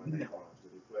Malones, in their No. primes?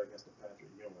 Did he play against the Patrick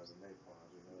Ewings in their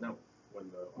primes? No. When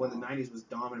the 90s was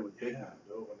dominant with big men.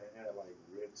 dude, when they had like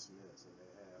Rick Smiths and they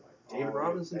had like David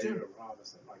Robinson too. David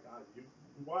Robinson, like you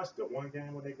watched the one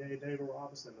game when they gave David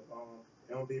Robinson the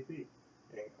MVP.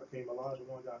 And Hakeem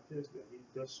Olajuwon got pissed and he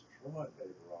destroyed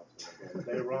David Robinson again. And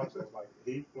David Robinson was like,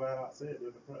 he flat out said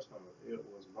in the press conference, it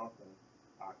was nothing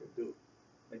I could do.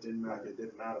 It didn't matter. Like it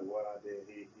didn't matter what I did.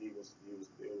 It was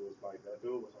like that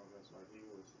dude was on this, like he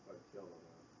was like killer,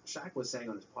 man. Shaq was saying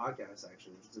on his podcast,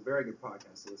 actually, which is a very good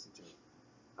podcast to listen to.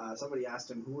 Somebody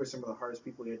asked him who were some of the hardest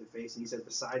people he had to face, and he said,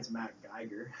 besides Matt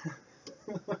Geiger.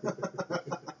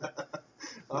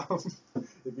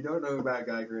 If you don't know who Matt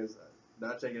Geiger is,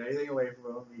 not taking anything away from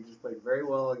him. He just played very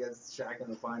well against Shaq in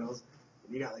the finals.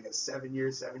 And he got like a 7-year,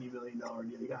 $70 million deal.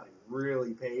 He got like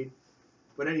really paid.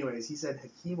 But anyways, he said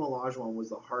Hakeem Olajuwon was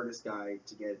the hardest guy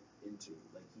to get into.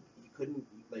 Like he couldn't,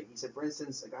 like he said, for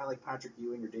instance, a guy like Patrick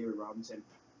Ewing or David Robinson,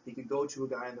 he could go to a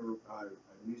guy in the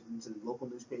into the local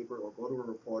newspaper or go to a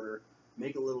reporter,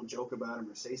 make a little joke about him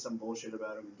or say some bullshit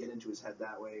about him and get into his head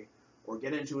that way, or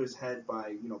get into his head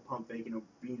by pump faking him,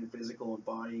 being physical and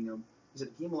bodying him. He said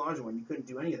Hakeem Olajuwon, you couldn't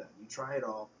do any of that. You try it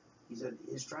all. He said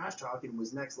his trash talking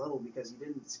was next level because he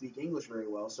didn't speak English very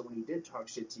well. So when he did talk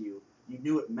shit to you, you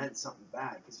knew it meant something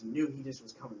bad because you knew he just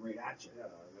was coming right at you. Yeah,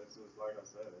 this is like I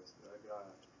said, that guy.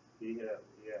 He had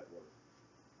work.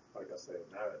 Like I said, it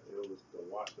was to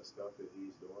watch the stuff that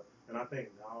he's doing, and I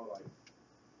think now I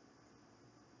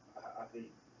hate.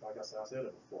 Like I said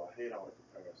it before. I hate all the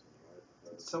comparisons, right?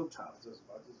 Because It's so tough. I just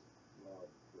love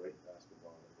great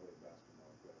basketball and great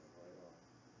basketball players, right?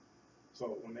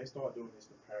 So when they start doing these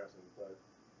comparisons, but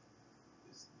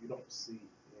you don't see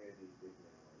any big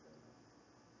man like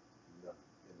that.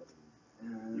 Nothing in the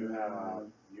league.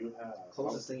 You have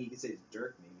Closest thing you can say is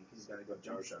Dirk, maybe, because he's got to go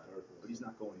jump shot. But he's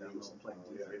not going down low and playing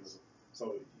defense.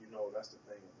 So that's the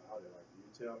thing about it. Like you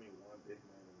tell me one big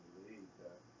man in the league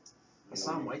that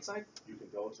Hassan Whiteside? you can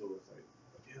go to and say,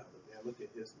 yeah, but man, look at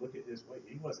his weight.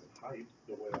 He wasn't hyped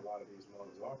the way a lot of these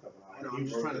models are coming out. I know. I'm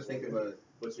just trying to think of a.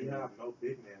 But you have no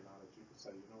big man now that you can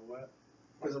say, you know what?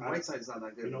 Because Whiteside's not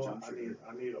that good. You know what? I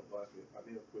need a bucket. I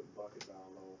need a quick bucket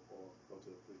down low or go to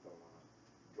the free throw line,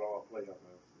 draw a play up,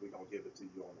 and we're gonna give it to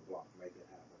you on the block, make it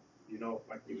happen.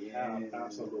 Like you have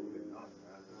absolutely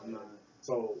nothing, man.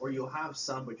 So or you'll have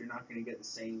some, but you're not going to get the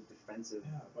same defensive.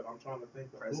 Yeah, but I'm trying to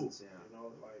think of presence. Who, yeah.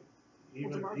 Like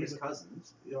even DeMarcus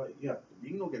Cousins. Yeah, you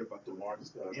can go get a bucket.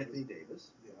 DeMarcus Cousins. Anthony Davis.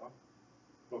 Yeah.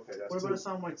 Okay, that's. What about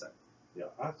Hassan Whiteside? Yeah,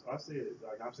 I see it.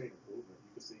 Like I've seen improvement.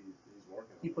 You can see he's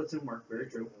working. He puts in work. Very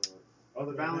true.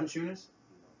 Other Valanciunas.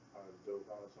 do.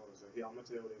 Galatone's, I'm gonna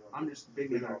tell you what he's gonna I'm do. just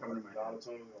big men are coming to my head.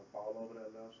 Galatone's gonna fall over that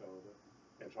left shoulder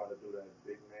and try to do that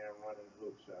big man running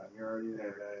hook shot. You're already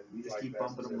there. And You just keep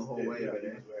bumping him the whole way. Yeah,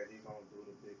 he's gonna do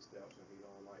the big steps and he's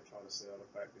gonna like try to sell the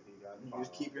fact that he got. You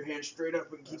just keep your hands straight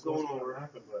up and keep going over.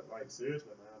 Happen, but like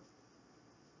seriously, man.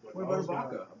 What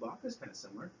about Ibaka? Ibaka's kind of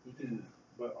similar. He can.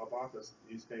 But Ibaka's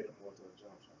he's catered more to a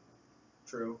jump shot.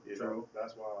 True. True.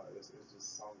 That's why it's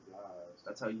just some guys.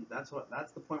 That's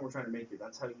the point we're trying to make here.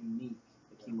 That's how unique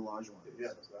Hakeem Olajuwon is.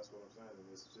 Yes, that's what I'm saying. And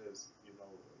it's just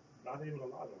not even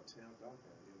Olajuwon. Tim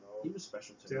Duncan. He was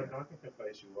special too. Tim Duncan can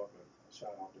face you up and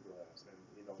shot off the glass, and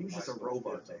he was just a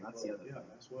robot. That's the other thing. Yeah,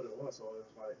 that's what it was. So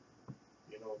it's like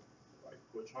like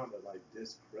we're trying to like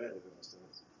discredit in a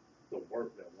sense the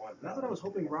work that one. That's what I was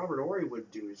hoping Robert Horry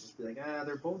would do. Is just be like,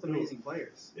 they're both amazing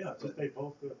players. Yeah, just they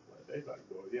both good players. They like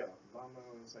good. Yeah, I'm not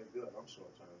gonna say good. I'm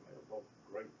short term. They're both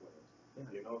great players.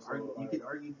 Yeah. So you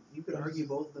could argue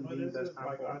both of them being best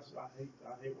power forwards. I hate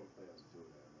when players do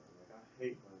that, man. Like I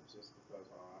hate when just because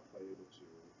I played with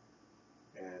you,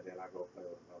 and then I go play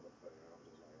with another player. I'm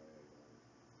just like,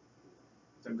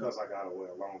 hey, because I got to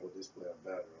wear along with this player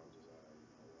better. I'm just like,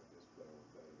 this player was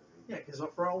better than me. Yeah, because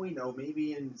for all we know,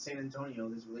 maybe in San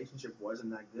Antonio, this relationship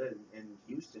wasn't that good. In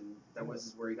Houston, that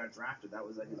was where he got drafted. That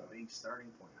was like his big starting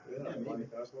point. Yeah,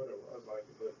 maybe. That's what it was. Like,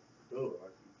 but dude,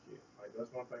 like you can't. Like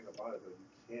that's one thing about it. That you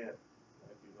can't.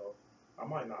 Like I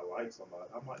might not like somebody.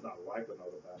 I might not like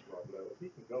another basketball player. If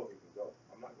he can go, he can go.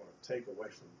 I'm not going to take away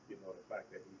from the fact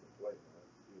that he can play, man.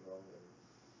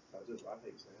 And I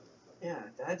hate saying that.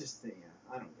 Yeah, I just think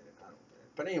I don't get it.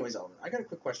 But anyways, Elvin, I got a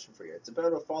quick question for you. It's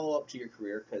about a follow-up to your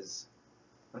career because,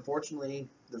 unfortunately,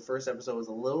 the first episode was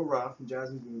a little rough.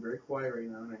 Jasmine's being very quiet right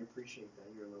now, and I appreciate that.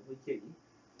 You're a lovely kitty.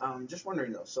 Just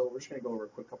wondering, though, so we're just going to go over a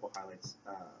quick couple highlights.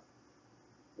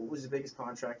 What was the biggest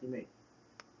contract you made?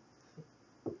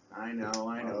 I know.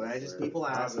 People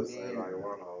ask me.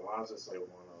 I'll just say one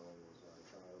of them was like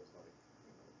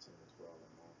 10 to 12 a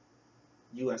month.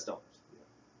 U.S. dollars. Yeah.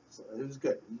 So it was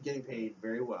good. You're getting paid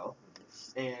very well.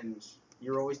 And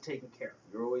you're always taken care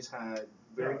of. You always had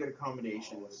very good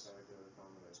accommodations.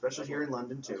 Especially here in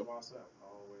London, too. That's why I said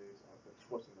I've been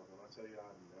fortunate enough. When I tell you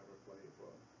I've never played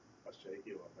for a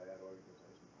shaky or a bad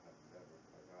organization, I've never.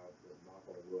 Like, I've been knock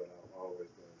on wood, I've always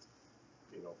been,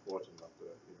 fortunate enough to,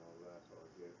 last or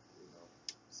get,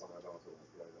 signed on to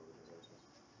like great organizations.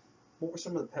 What were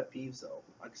some of the pet peeves, though?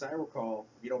 Because I recall,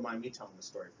 if you don't mind me telling the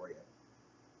story for you,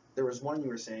 there was one you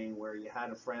were saying where you had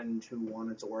a friend who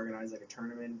wanted to organize like a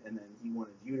tournament, and then he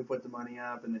wanted you to put the money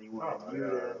up, and then he wanted you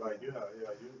to.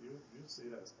 You see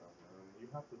that stuff, man. You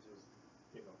have to just,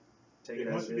 take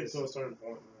it once as you it get is. to a certain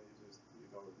point, man, you just,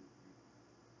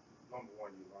 number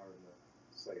one, you learn to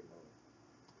say no.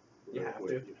 You have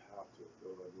to. You have to,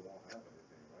 or you won't have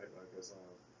anything, right? Like it's,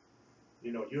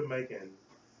 you're making,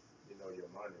 your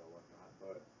money or whatnot,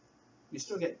 but you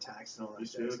still get taxed and all that. You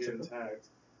still get taxed,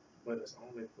 but it's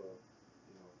only for,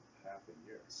 half a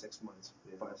year. 6 months,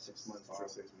 5, 6 months. 5,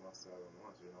 6 months, 7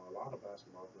 months. A lot of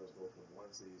basketball players go from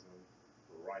one season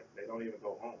right. They don't even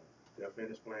go home. They'll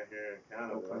finish playing here in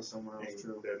Canada. Play somewhere else,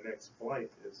 true. Their next flight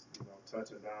is,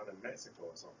 touching down in Mexico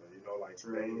or something.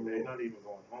 True. They're not even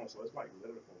going home. So it's like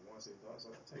literally from one season to another.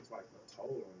 So it takes like a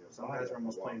toll on your Some body. guys are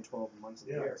almost playing 12 months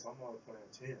a year. Some are playing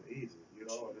 10 easy.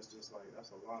 And it's just like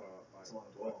that's a lot of like. That's a lot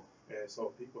of ball. And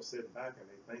so people sitting back and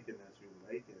they thinking that you're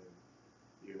making,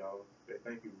 they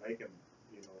think you're making,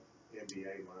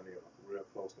 NBA money or real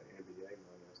close to NBA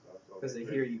money and stuff. Because they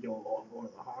hear you going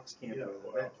to the Hawks camp or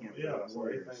the Vet camp or the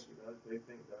Warriors. They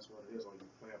think that's what it is, or you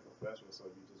playing professional, so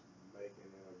you just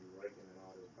making it or you raking in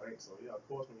all this bank. So of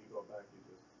course when you go back, you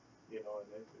just, and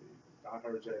I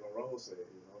heard Jalen Rose say,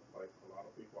 like a lot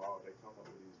of people, they come up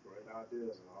with these great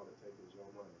ideas and all they take is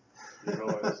your money. And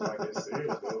it's like it's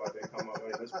serious, dude. Like they come up,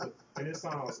 like let's put, and it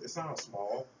sounds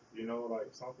small,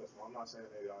 like something small. I'm not saying,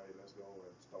 hey, all right, let's go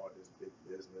and start this big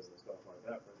business and stuff like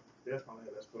that, but they're fine.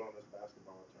 Hey, let's put on this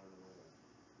basketball tournament,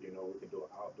 and we can do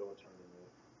an outdoor tournament, and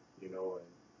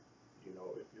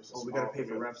if you're so we gotta pay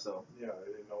for refs though. Yeah,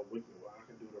 I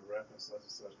can do the ref and such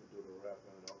can do the ref,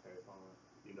 and okay, fine.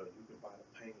 You can buy the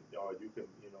paint, or you can,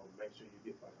 make sure you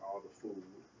get like all the food,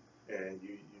 and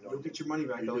you'll get your money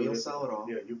back though. You'll sell it all.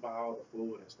 Yeah, you buy all the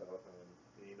food and stuff, and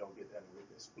get that, and we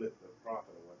can split the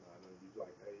profit or whatnot. And you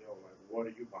like, hey, like, what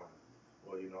are you buying?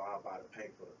 Well, I'll buy the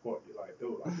paint for the court. You're like,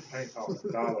 dude, like the paint costs $1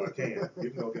 a can.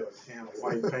 You can go get a can of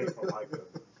white paint from like the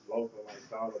local like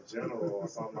Dollar General or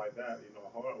something like that. A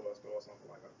hardware store or something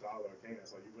like $1 a can.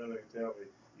 So you really can tell me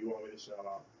you want me to shell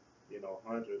out,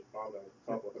 $100, probably a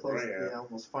couple of grand. Yeah,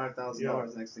 almost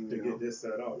 $5,000 next thing to get this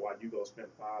set up. While you go spend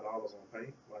 $5 on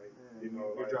paint, like you're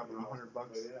dropping $100.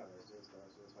 But yeah, that's just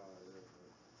how it is.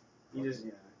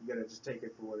 You gotta just take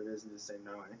it for what it is and just say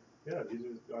no. Eh? Yeah,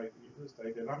 you just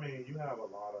take it. I mean, you have a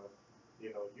lot of,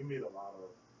 you meet a lot of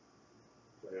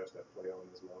players that play on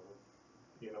this level,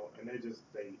 and they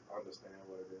understand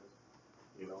what it is.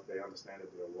 They understand that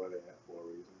they're where they're at for a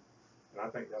reason. And I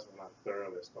think that's when I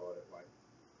thoroughly started like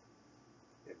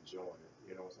enjoying it.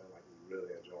 You know what I'm saying? Like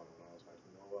really enjoying it when I was like,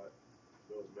 you know what?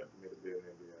 If it was meant for me to be in the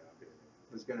NBA, I'd be in the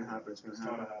NBA. It's gonna happen. It's gonna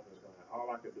happen. It's gonna happen.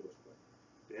 All I could do is play.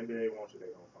 The NBA wants you,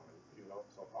 they're gonna find you.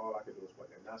 So all I could do was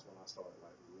play, and that's when I started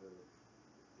like really,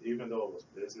 even though it was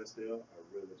business still, I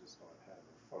really just started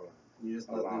having fun. You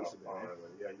just a let lot loose of a bit.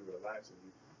 fun. Yeah, you relax and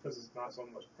because it's not so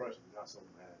much pressure. You're not so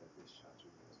mad at this shot you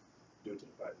missed due to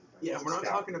the fact that you think. Yeah, we're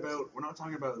not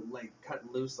talking about like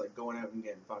cutting loose, like going out and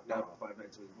getting fucked up 5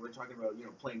 nights a week. We're talking about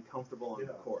playing comfortable on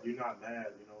the court. You're not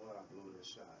mad. You know what? I blew this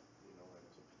shot. And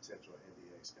it's a potential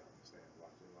NBA scout stand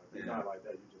watching. Like you're not like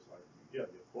that. You just like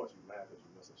of course you're mad because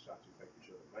you missed a shot you think you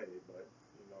should have made, but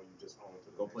you just on to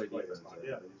the go next play play. defense.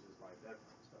 You just like that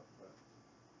kind of stuff. But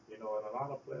and a lot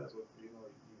of players with you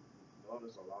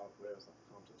notice a lot of players have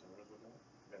come to terms with that,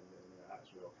 and they're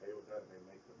actually okay with that, and they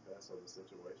make the best of the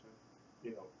situation.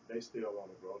 They still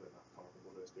want to grow. They're not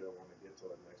comfortable. They still want to get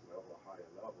to the next level, a higher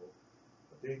level.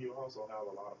 But then you also have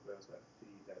a lot of players that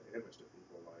feed that image to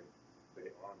people, like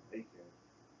they are making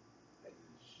a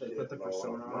shitload of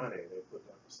money. They put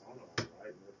that persona on,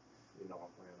 right? And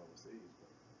I'm playing overseas, but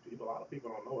a lot of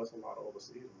people don't know it's a lot of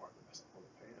overseas market that's only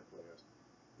paying players,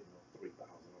 $3,000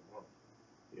 a month.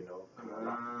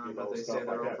 But they stuff say like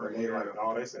they're that. over But in they Europe.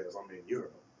 all they say is I'm in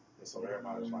Europe, and so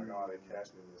everybody's like, oh, they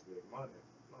cashed in this big money.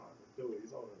 No, dude,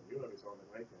 he's over in Europe. He's only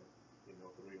making $3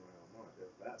 grand a month.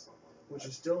 If that's something. Which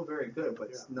is still very good,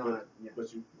 but it's not. But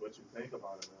you think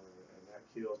about it, and that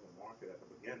kills the market at the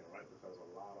beginning, right? Because a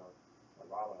lot of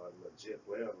legit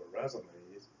players with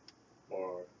resumes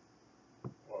or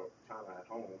kind of at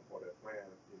home, or they're playing,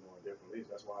 in different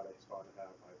leagues. That's why they started to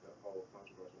have like the whole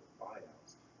controversy with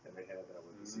buyouts, and they had that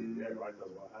with the CBA, right?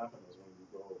 Because what happens is when you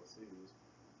go overseas,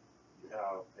 you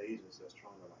have agents that's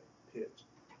trying to like pitch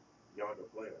younger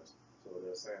players. So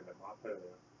they're saying that my player,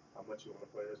 how much you want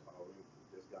to play this? Oh,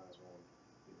 this guy's on,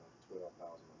 $12,000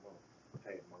 a month.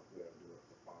 Hey, my player do it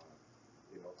for $5.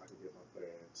 I could get my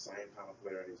player in. Same kind of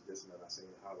player. He's this and that. I seen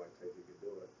highlight tape. He could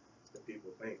do it. The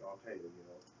people think, oh, hey, they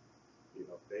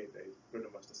pretty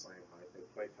much the same height. They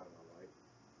play kind of alike.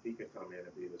 He can come in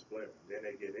and be this player. Then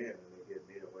they get in and they get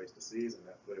midways the season.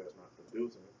 That player is not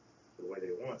producing the way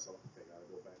they want, so they got to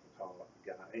go back and call up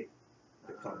guy A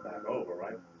to come back over,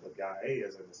 right? But guy A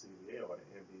is in the CBA or the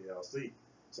NBLC.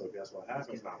 So guess what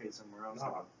happens now? He's getting paid somewhere else.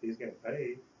 Nah, he's getting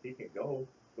paid. He can go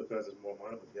because there's more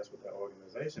money. But guess what that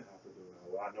organization have to do now?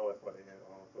 Well, I know it for the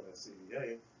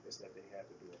CBA is that they had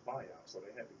to do a buyout. So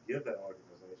they had to give that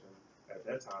organization. At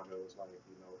that time, it was like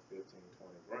 15,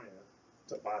 20 grand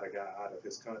to buy the guy out of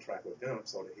his contract with them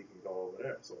so that he can go over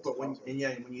there. So but when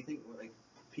you think like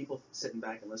people sitting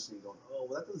back and listening, going, oh,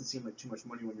 well, that doesn't seem like too much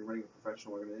money when you're running a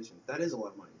professional organization. That is a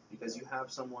lot of money because you have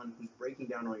someone who's breaking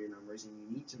down all your numbers, and you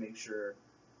need to make sure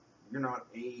you're not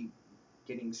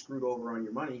getting screwed over on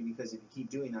your money, because if you keep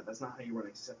doing that, that's not how you run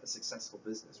a successful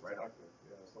business, right? Exactly.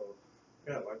 Yeah. So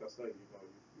like I said, you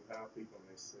have people and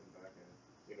they sitting back and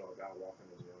a guy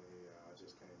walking the gym. I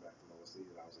just came back from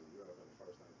overseas. I was in Europe, and the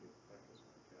first thing people think is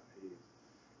like,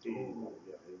 he's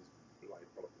like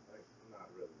broke the bank.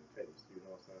 Not really the case. You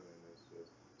know what I'm saying? And it's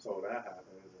just so that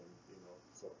happens, and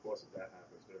so of course if that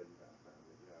happens there, you have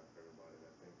family, you have everybody that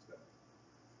thinks that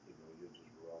you're just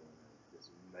rolling in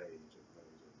this major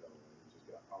dough, and you just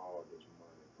got all this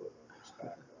money put up and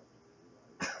stacked up, and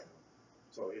you're like,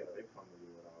 so they come to you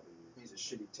with all these. He's a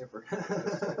shitty tipper.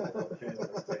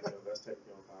 Let's take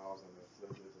your 1,000 and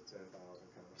flip it to 10,000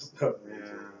 kind of stuff.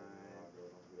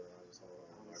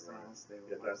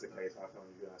 If that's the case, how come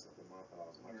you guys something my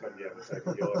 1,000? How come you haven't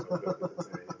taken yours and flipped it to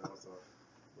 10? So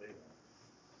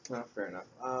well, fair enough.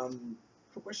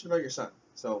 Quick question about your son.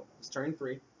 So he's turning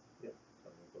 3. Yeah,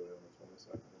 turning 3 on the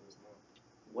 22nd of this month.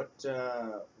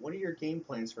 What are your game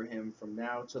plans for him from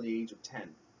now till the age of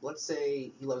 10? Let's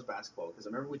say he loves basketball, because I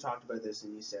remember we talked about this,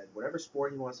 and you said whatever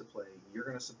sport he wants to play, you're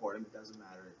going to support him. It doesn't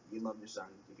matter. You love your son.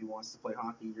 If he wants to play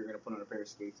hockey, you're going to put on a pair of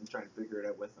skates and try and figure it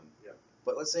out with him. Yeah.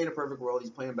 But let's say in a perfect world, he's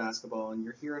playing basketball, and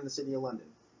you're here in the city of London.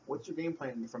 What's your game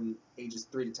plan from ages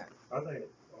 3 to 10? I think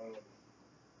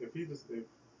if he just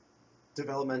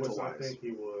developmental wise, I think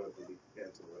he would be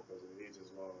into it because he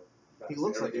just loves. He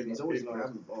looks like it. He's always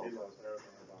grabbing the ball. He loves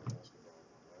everything about basketball,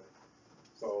 right?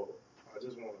 So I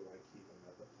just want to keep him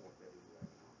at the point that he's at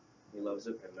now. He loves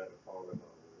it. And let him fall in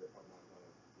love with it. I'm not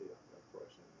gonna be out there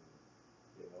crushing him.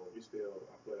 I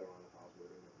play around the house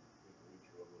with him, and we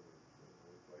dribble and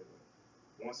we play. But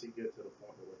once he get to the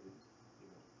point where he's,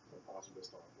 can possibly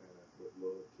start playing with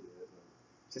little kids and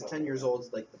Because stuff 10 like years that. old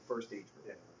is like the first age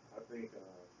group. Yeah, I think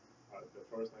the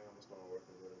first thing I'm gonna start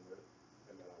working with him with,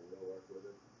 and that I will work with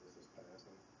him, is his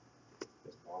passing,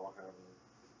 his ball handling,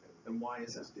 And why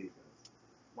is his that? defense.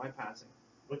 Why passing?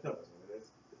 Because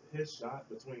it's his shot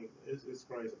it's crazy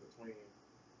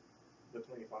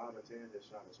between 5 and 10, his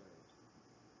shot will change.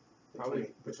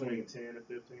 Probably Between 10 and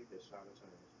 15, his shot will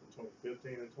change. Between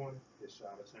 15 and 20, his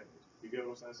shot will change. You get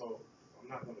what I'm saying? So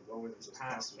I'm not gonna go in and his just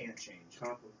pass can't change.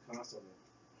 constantly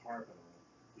harping on,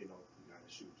 you gotta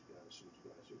shoot, you gotta shoot,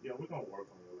 you gotta shoot. Yeah, we're gonna work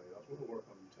on your layups. We're gonna work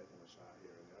on you taking a shot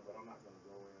here and there, but I'm not gonna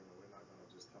go in and we're not gonna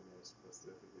just come in and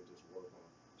specifically just work on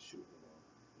shooting the ball.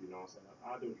 You know what I'm saying?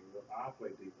 I do drill. I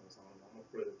play defense on him. I'm a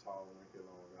pretty tall, lanky,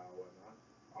 long guy, whatnot.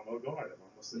 I'm gonna guard him.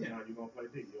 I'm gonna sit down. You're gonna play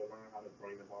D. You'll learn how to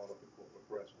bring the ball up and court with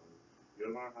pressure on you.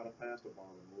 You'll learn how to pass the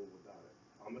ball and move without it.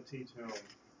 I'm gonna teach him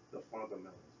the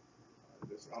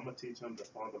fundamentals. I'm gonna teach him the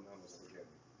fundamentals of the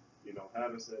game.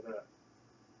 Having said that,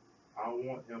 I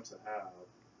want him to have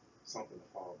something to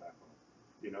fall back on.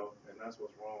 And that's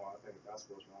what's wrong. I think that's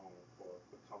what's wrong for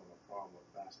becoming a problem with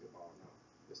basketball now.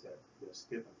 Is that they're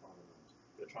skipping fundamentals.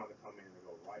 They're trying to come in and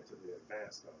go right to the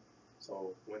advanced stuff.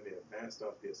 So when the advanced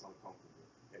stuff gets uncomfortable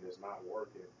and it's not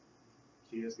working,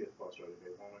 kids get frustrated.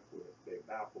 They want to quit. They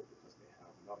baffled because they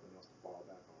have nothing else to fall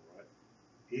back on, right?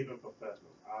 Even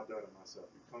professionals, I've done it myself.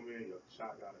 You come in, your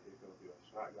shot got a hiccup, your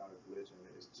shot got a glitch, and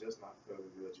it's just not feeling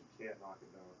good. You can't knock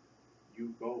it down.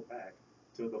 You go back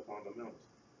to the fundamentals,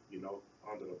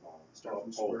 under the ball. Start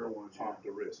from square one. Pop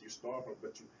the wrist. You start from,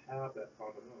 but you have that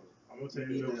fundamentals. I'm going to tell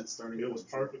you, it was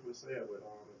perfectly said with,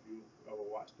 if you ever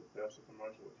watched the Pepsi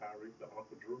commercial with Kyrie, the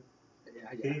Uncle Drew. Yeah.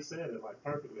 He said it like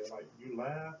perfectly. Like you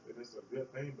laugh and it's a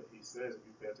good thing, but he says if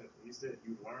you pay attention, he said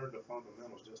you learn the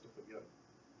fundamentals just to forget them.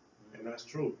 And that's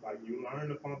true. Like you learn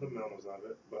the fundamentals of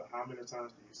it, but how many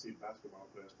times do you see basketball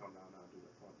players come down now and do the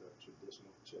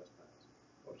traditional chest pass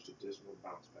or the traditional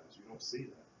bounce pass? You don't see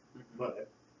that. But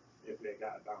if they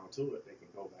got down to it, they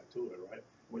can go back to it, right?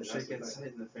 When shit gets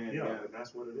hit in the fan. Yeah, and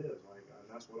that's what it is. Like, and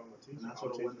that's what I'm gonna teach. And that's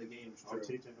what'll win the game. I'm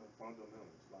teaching them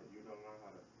fundamentals. Like you're gonna learn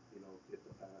how to, get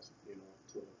the pass, to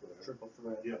the player. Triple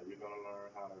threat. Yeah, you're gonna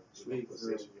learn how to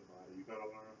position your body. You're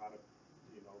gonna learn how to,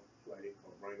 play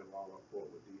or bring the ball up court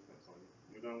with defense on you.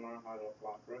 You're gonna learn how to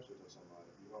apply pressure to somebody.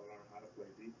 You're gonna learn how to play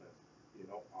defense.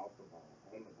 Off the ball,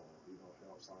 on the ball.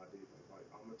 Help side defense. Like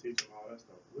I'm gonna teach them all that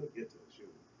stuff. We'll get to the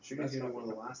shooting. Shooting's gonna be one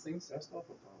of the last things. That stuff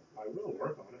will come. Like we'll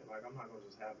work on it. Like I'm not gonna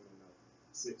just have them in the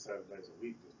 6-7 days a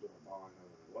week just doing ball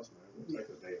handling and what's name. We'll take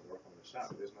a day and work on the shot,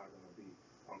 but it's not gonna be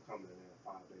I'm coming in there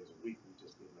 5 days a week. We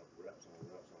just getting up reps on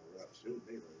reps on reps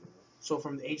shooting either. So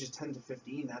from the ages 10 to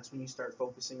 15, that's when you start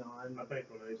focusing on. I think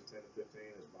from the age of 10 to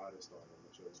 15, his body's starting to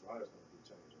mature. His body's gonna be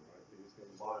changing, right? These things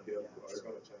it's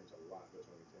gonna change a lot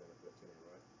between 10 and 15,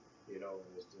 right? And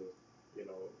it's just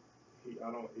he's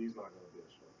not gonna be a short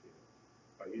kid.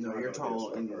 Like he's not you're gonna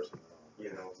tall be a short person at all.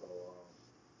 Yeah. So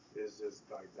it's just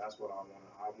like that's what I want.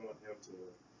 I want him to,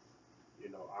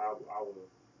 I will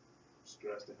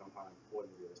stress to him how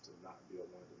important it is to not be a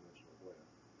one-dimensional player,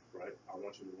 right? I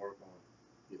want you to work on,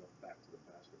 back to the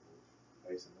basketball,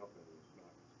 facing up and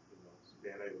not,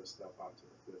 being able to step out to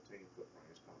the 15-foot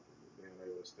range comfortably, being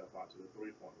able to step out to the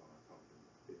 3-point line comfortably,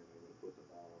 being able to put the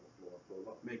ball on the floor and pull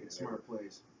up. Making smart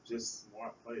plays. Just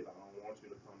smart plays. I don't want you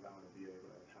to come down and be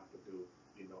able to have to do,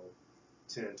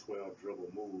 10, 12 dribble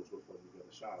moves before you get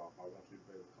a shot off. I want you to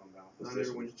be able to come down. Not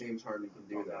everyone's James Harden can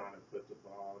do that. Come down and put the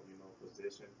ball,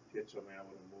 position, hit your man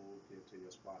with a move, get to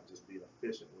your spot, just be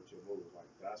efficient with your moves. Like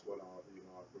that's what I preach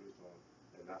on,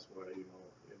 and that's what and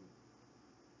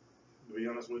to be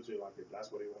honest with you, like if that's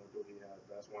what he want to do,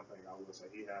 that's one thing I would say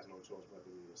he has no choice but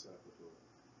to be receptive to it,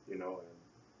 and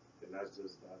that's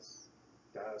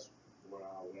where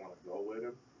I want to go with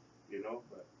him,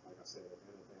 But like I said, at the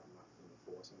end of the day, I'm not going to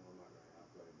force him. I'm not going to have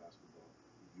to play basketball.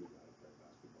 You got to play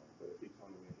basketball. But if he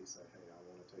come to me and he say, hey, I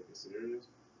want to take it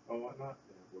serious or whatnot,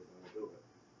 then we're going to do it.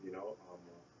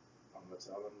 I'm going to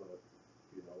tell him, look,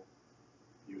 you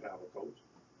have a coach.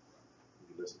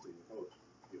 You listen to your coach.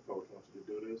 Your coach wants you to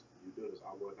do this. You do this.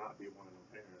 I would not be one of them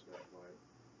parents that's like,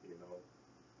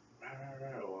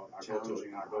 or I go to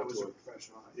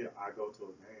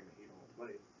a game and he don't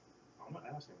play. I'm gonna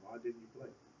ask him, why didn't you play?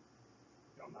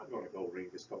 I'm not gonna go ring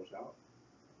this coach out.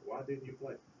 Why didn't you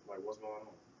play? Like, what's going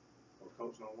on? Well,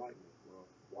 coach don't like me. Well,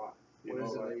 why? What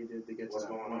is it that you did to get to that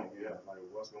point? What's going on? Yeah, like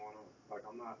what's going on? Like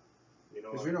I'm not,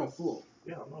 because you're no fool.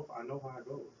 Yeah, I know how it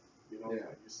goes. Yeah.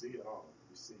 Like, you see it all.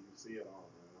 You see it all,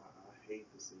 man. I hate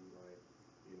to see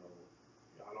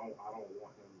I don't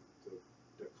want him to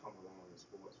come along in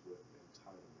sports with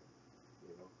entitlement.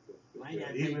 Why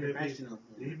Yeah, not play professional?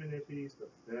 even if he's the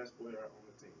best player on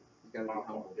the team, He's got to be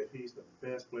humble. if he's the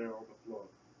best player on the floor,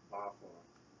 by far,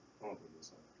 humble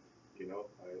yourself. You know,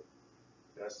 like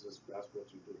that's what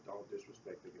you do. Don't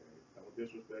disrespect the game. Don't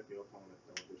disrespect your opponent.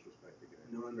 Don't disrespect the game.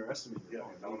 Don't underestimate your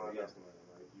Yeah, opponent. don't underestimate him.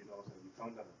 Like you know what I'm saying. You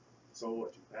come down. So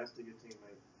what? You pass to your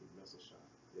teammate. You miss a shot.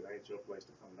 It ain't your place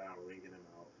to come down, ringing him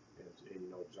out, and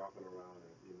you know jumping around,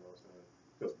 and you know what I'm saying.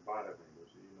 Because body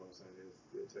language, you know what I'm saying,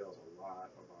 it tells a lot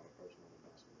about a person on the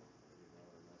basketball court. You know,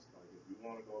 and that's like if you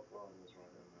want to go far in this right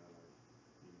here, man, like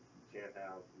you can't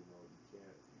have, you know,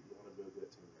 you want to be a good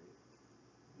teammate.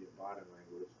 Your body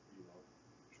language, you know,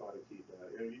 try to keep that.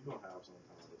 You're gonna have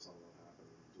sometimes if something happens,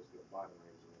 and you just your body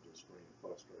language and just scream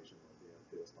frustration or being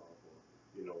pissed off or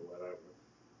you know whatever.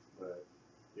 But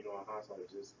you know, in hindsight,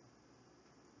 just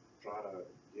try to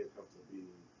get him to be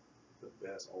the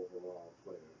best overall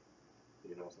player.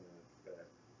 You know what I'm saying? That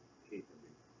he can be.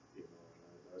 You know,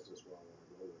 and that's just where I want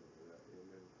to go with it. And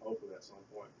then hopefully at some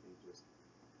point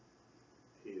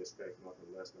he expects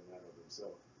nothing less than that of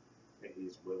himself, and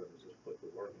he's willing to just put the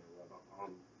work in, whether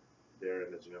I'm there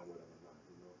in the gym with him or not.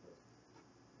 You know,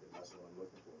 and that's what I'm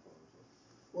looking for him. So.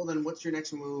 Well, then what's your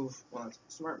next move? Well, it's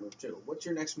a smart move too. What's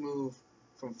your next move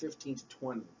from 15 to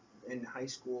 20 in high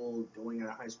school, going at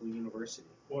a high school university?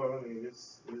 Well, I mean,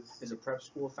 it's is a prep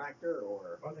school a factor,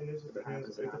 or I think it just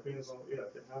depends. It depends on if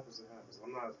it happens, it happens.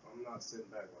 I'm not sitting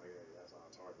back like, hey, that's our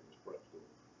target is prep school.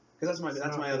 Because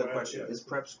that's my other question. Is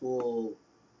prep school?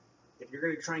 If you're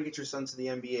going to try and get your son to the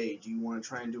NBA, do you want to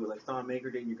try and do it like Thon Maker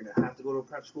did, and you're going to have to go to a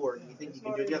prep school, or do you think you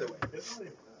can do it the other way? It's not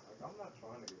even that. Like, I'm not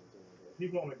trying to get into it. If he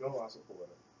want to go, I support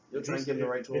him. You'll try and give him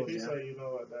the right tools. If he say, you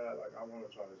know what, Dad, like I want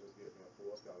to try to just get me a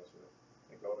full scholarship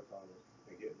and go to college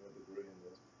and get me a degree in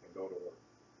this and go to work.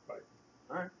 Like,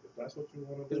 all right. If that's what you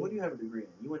want to do. Because what do you have a degree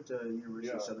in? You went to University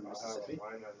of Southern Mississippi.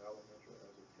 I have a minor in elementary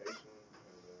education,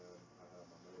 and then I have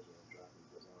my major in graphic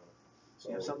design. So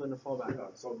you have something to fall back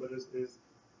on. So, but it's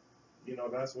you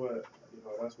know, that's what it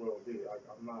will be. Like,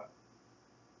 I'm not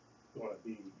going to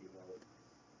be, you know,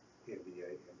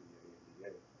 NBA.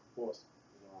 Of course,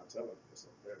 you know, I tell them it's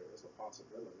a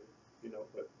possibility, you know,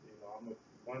 but, you know,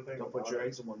 one thing. Don't put your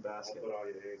eggs in one basket. Don't put all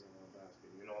your eggs in one basket.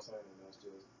 You know what I'm saying? And that's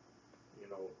just, you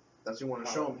know. That's what you want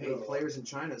to show them. Hey, players in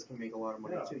China can make a lot of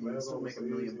money too. You can still make $1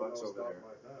 million over there.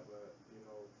 Like that, but, you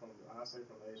know, I say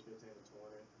from age 15 to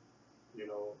 20, you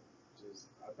know, just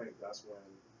I think that's when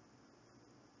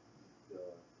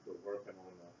the working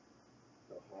on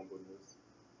the humbleness,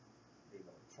 you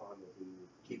know, trying to be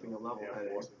keeping a level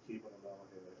headed,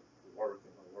 work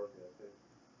ethic,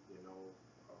 you know.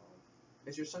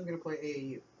 Is your son gonna play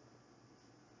AAU?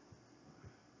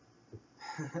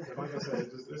 Like I said,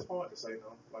 it's hard to say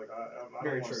no. Like I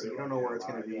very true. You don't know where it's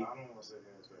gonna be. I don't want to sit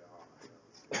here and say, oh,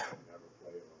 I'll never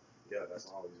play, or yeah, that's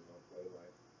all he's gonna play.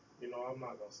 Like, you know, I'm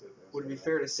not gonna sit there. Would it be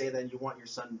fair to say then you want your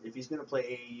son, if he's gonna play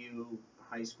AAU,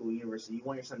 high school, university, you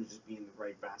want your son to just be in the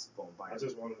right basketball environment? I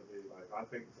just want him to be like. I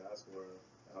think that's where,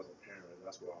 as a parent,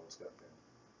 that's where I would step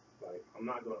in. Like, I'm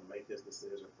not gonna make his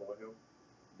decision for him,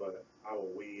 but I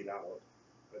will weed out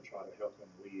and try to help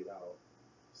him weed out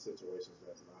situations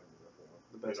that's not good for him.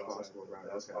 The best possible, right?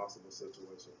 The best possible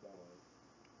situation for him.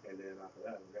 And then after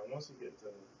that, then once you get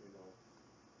to, you know,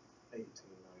 18, 19,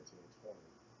 20,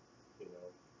 you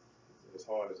know, as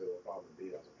hard as it will probably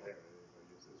be as a parent,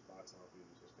 it's by time for you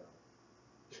to just kind of,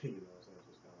 you know what I'm saying,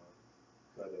 just kind of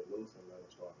cut it loose and let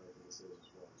him start making decisions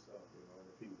for himself, you know.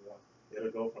 And if he wants,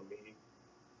 it'll go from me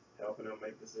helping him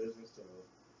make decisions to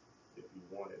if you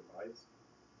want advice.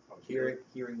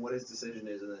 Hearing what his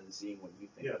decision is and then seeing what you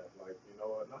think. Yeah, like, you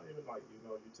know, not even like, you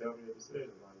know, you tell me a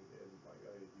decision, like, and like,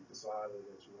 hey, you decided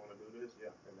that you want to do this,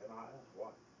 yeah, and then I ask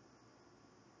why.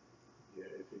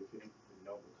 Yeah, if he, you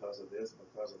know, because of this,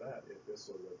 because of that, if it's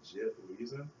a legit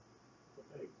reason,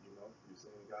 okay, you know,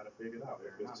 you got to figure it out.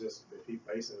 If it's just, if he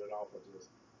basing it off of just,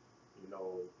 you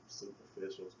know,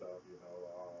 superficial stuff, you know,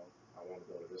 I want to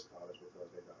go to this college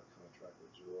because they got a contract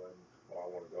with Jordan, or I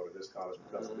want to go to this college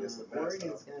because of this and that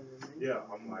stuff. Yeah,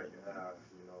 I'm like,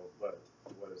 you know, but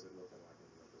what is it looking like in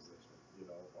your position? You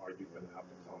know, are you going to have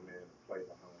to come in and play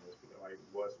behind this? Like,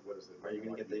 what is it? Are you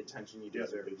going to get the attention you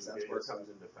deserve? Because that's where it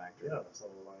comes into factor. Yeah, so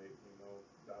like, you know,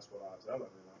 that's what I tell him.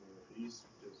 And I mean, if he's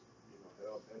just, you know,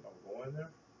 hell bent on going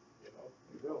there, you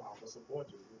know, I will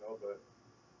support you, you know, but,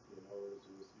 you know, it's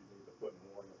just, you need to put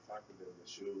more in the factor than the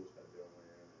shoes that they're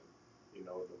wearing and, you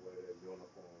know, the way their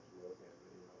uniforms look and,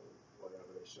 you know,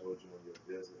 whatever they showed you when you're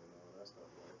visiting and all that stuff,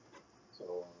 right?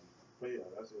 So, but yeah,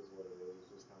 that's just what it is.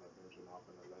 It's just kind of venturing off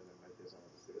and letting him make his own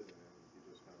decision, and you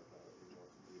just kind of try to, you know,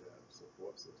 be that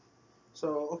support system.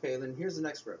 So, okay, then here's the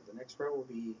next row. The next row will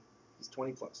be he's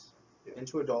 20 plus,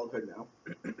 into adulthood now.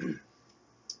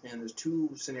 And there's two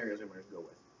scenarios I'm going to go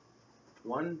with.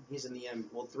 One, he's in the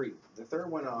three. The third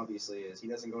one, obviously, is he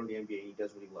doesn't go to the NBA. He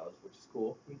does what he loves, which is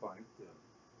cool and fine. Yeah.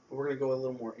 But we're going to go a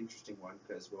little more interesting one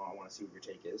because we all want to see what your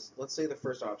take is. Let's say the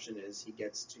first option is he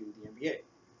gets to the NBA.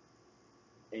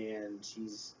 And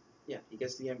he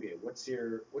gets to the NBA. What's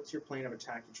your plan of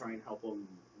attack to try and help him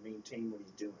maintain what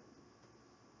he's doing?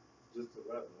 Just to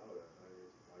let him know that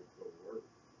like the work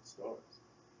starts.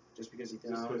 Just because he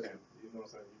Just because okay. you know what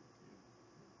I'm saying.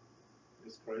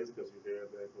 It's crazy because you hear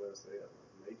that class say,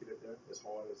 making it there, as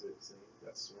hard as it seems,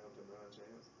 that slim to none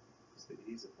chance, it's the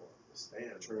easy part. The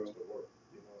stand is the work.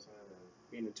 You know what I'm saying? And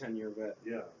being a 10-year vet.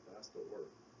 Yeah, that's the work.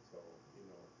 So,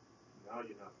 now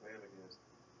you're not playing against,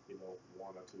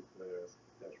 one or two players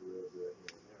that's real good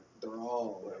here and there. They're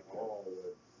all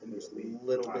and there's a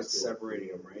little bit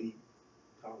separating them, right?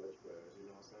 College players, you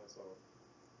know what I'm saying? So,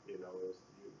 it's,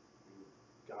 you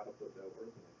got to put that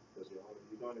work in because you're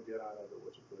going to get out of it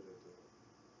what you put into it.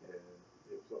 And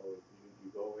if you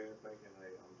go in thinking,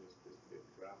 hey, I'm just this big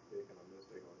draft pick and I'm this,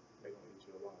 they're gonna eat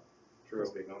you alive. True.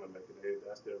 Because they're gonna make it.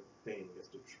 That's their thing is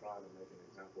to try to make an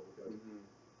example. Because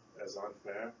as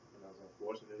unfair and as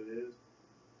unfortunate it is,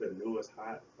 the newest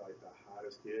the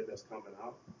hottest kid that's coming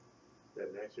out that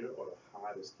next year, or the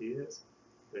hottest kids,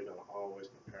 they're gonna always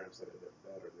compare and say that they're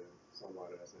better than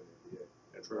somebody that's in the NBA.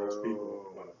 And most people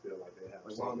are gonna feel like they have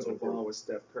something to prove. With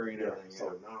Steph Curry and everything.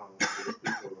 So now these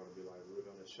people are gonna be like, we're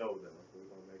gonna show them, we're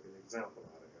gonna make an example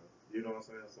out of him. You know what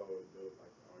I'm saying? So they're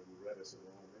like, are you ready? It's a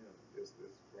grown man. It's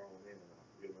grown men now.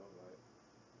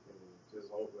 And just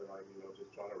hopefully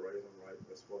just try to raise them right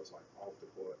as far as like off the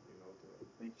court.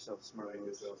 To make yourself smart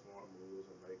moves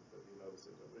and make the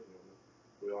situation.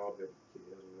 We all been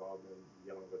kids. We've all been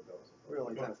young adults. We all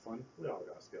like to have fun. We all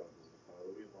got skeletons in fun.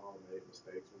 We've all made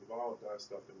mistakes. We've all done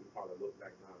stuff that we probably look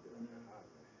back now and be like, man, how in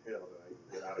the hell did I even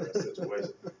get out of that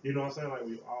situation? You know what I'm saying? Like,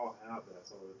 we all have that.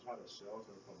 So to try to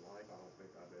shelter from life, I don't think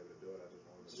I'd be able to do it. I just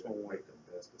wanted to be able to make the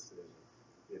best decision.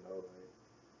 And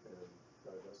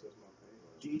that's just my thing.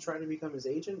 Do you try to become his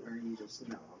agent, or you just,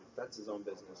 that's his own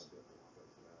business?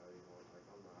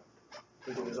 I'm not.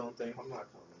 He do his own thing? I'm not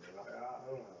coming in. I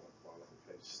don't have the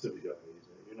qualifications to be an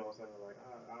agent. You know what I'm saying? Like,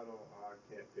 I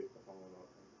can't pick the phone up.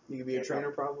 You could be a trainer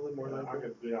probably more than I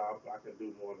could do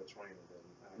more of the training than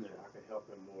actually. I can help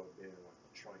him more being like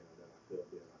a trainer than I could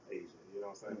being an agent. You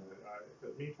know what I'm saying?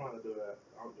 Because me trying to do that,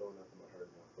 I'm doing nothing but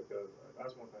hurting him. Because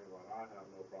that's one thing about I have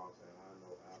no problem saying I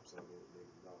know absolutely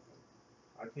nothing.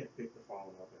 I can't pick the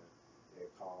phone up and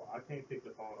call. I can't pick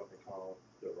the phone up and call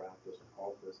the Raptors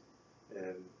office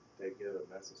and they get a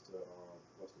message to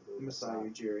what's the dude? Masai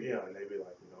Ujiri. Yeah, and they be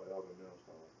like, Elvin Mims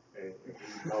call. And you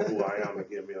know who I am and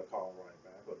give me a call right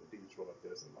back, or the Detroit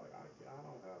this, and like I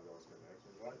don't have those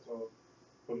connections, right? So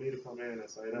for me to come in and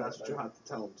say that, that's what you have to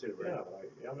tell him too, right?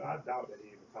 Yeah, I doubt that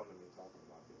he even come to me talking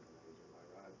about being an agent.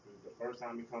 Like the first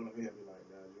time he come to me and be like,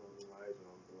 Dad, you want to be my agent?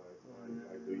 I'm like,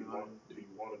 do you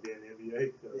want to be in the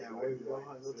NBA? Yeah,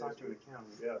 we'll talk to an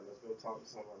accountant. Yeah, let's go talk to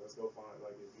somebody. Let's go find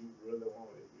if you really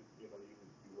want it, you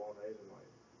want an agent,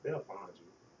 like they'll find you.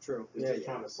 True. It's just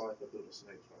trying to cipher through the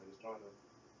snakes, right? It's trying to,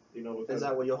 because, is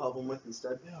that what you'll help him with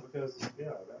instead? Yeah, because that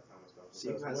kind of stuff.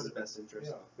 See who has his best interest.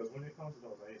 Yeah, because when it comes to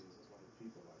those agents, it's like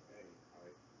people like, hey,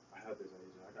 I have this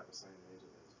agent. I got the same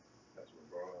agent as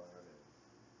LeBron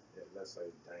and let's say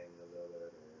Damian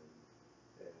Lillard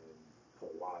and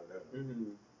Kawhi Leonard.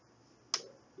 Mm-hmm.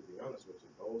 To be honest with you,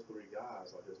 those three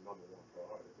guys are his number one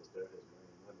priority because they're his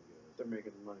main money getters. They're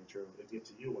making the money, true. They get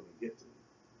to you when they get to you.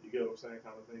 You get what I'm saying,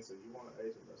 kind of thing. So you want an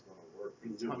agent that's going to work.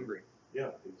 He's hungry.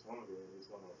 Yeah, he's hungry, and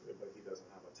but he doesn't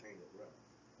have a tainted rep.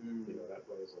 That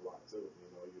plays a lot too.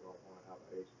 You don't want to have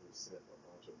an agent who sent a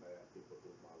bunch of bad people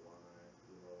through my line.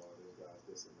 All these guys,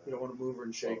 this and that. You don't want to move her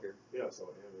and shake her. Yeah, so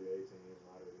NBA teams,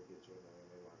 how do they get your name?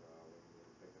 They're like, we ain't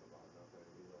really thinking about nothing.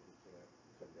 He can't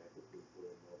connect with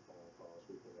people, no phone calls.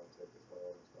 People don't take his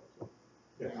call and stuff. So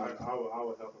yeah, I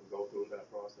would help him go through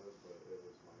that process, but it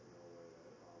was like no way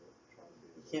that I would try to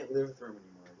be. You can't live through him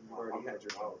anymore. You've already had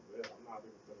your phone. Yeah, I'm not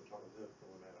even going to try to live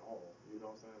through him at all. You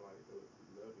know what I'm saying? Like,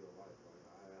 live your life. Like,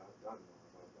 I've done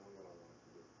mine. I've done what I wanted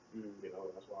to do.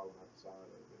 That's why when I decided,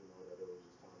 that it was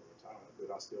just time to retire.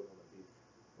 Did I still want to be,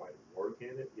 like, work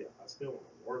in it? Yeah, I still want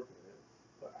to work in it,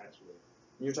 but actually.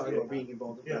 You're talking about being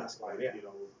involved in basketball.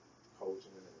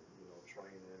 Coaching and,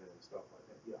 training and stuff like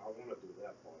that. Yeah, I want to do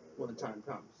that part of it. When the time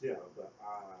comes. Yeah, but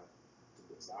the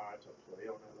desire to play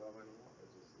on that level anymore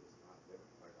is not there.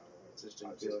 Like, I just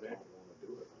don't want to do it anymore.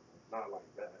 Not like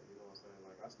that, you know what I'm saying?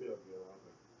 Like, I still get up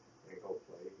and go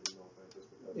play, you know what I'm saying?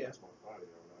 Just because that's my cardio.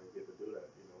 And I get to do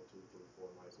that, 2, 3, 4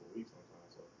 nights a week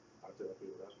sometimes. So I tell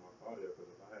people that's my cardio,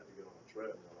 because if I had to get on a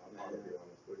treadmill, I'd probably be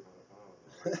almost 300 pounds.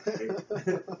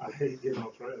 I hate getting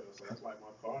on treadmill, so that's like my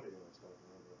cardio and stuff,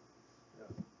 man. But,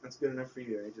 yeah. That's good enough for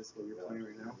you, eh? Just what you're Yeah, playing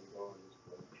right now. go and just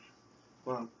play.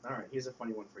 Well, all right. Here's a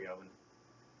funny one for you, Elvin.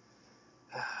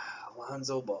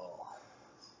 Lonzo Ball.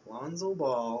 Lonzo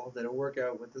Ball did a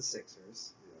workout with the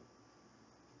Sixers. Yeah.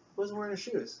 Wasn't wearing his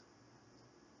shoes.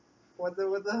 What the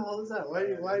hell is that?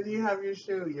 Why do you have your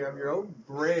shoe? You have your own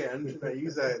brand. I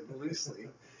use that loosely.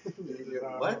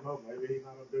 What? I don't know. Maybe he's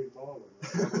not a big baller.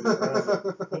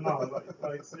 But no,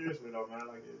 like seriously though, man.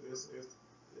 Like it's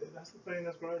that's the thing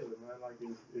that's crazy, man. Like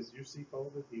is you see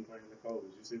Kobe, he's wearing the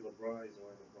Kobe's. You see LeBron, he's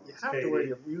wearing LeBron. You have to wear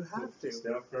your. You have to.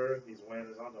 Steph Curry, he's wearing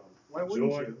his Under Armour. Why wouldn't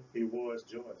Jordan, you? he wore his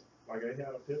Jordan. Like they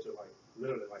had a picture, like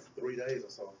literally like 3 days or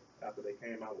so after they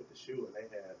came out with the shoe, and they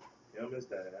had him, his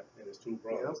dad, and his two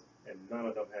brothers, and none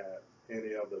of them had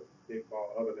any of the big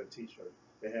ball other than T-shirts.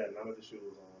 They had none of the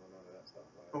shoes on and none of that stuff.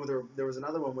 Like, Oh, there was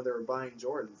another one where they were buying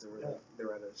Jordans. They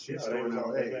were at a shoe store they in was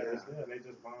LA. they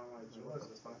just buying like Jordans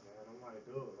and stuff, man. I'm like,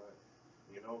 dude, like,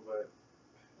 you know, but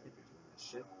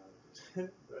Shit.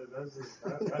 that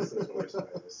situation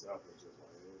in itself is just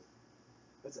like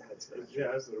That's a head scratcher.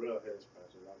 yeah, it's a real head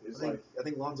scratcher. Like, I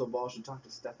think Lonzo Ball should talk to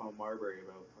Stephon Marbury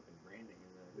about fucking branding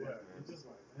and that. yeah, it's just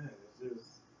like, man,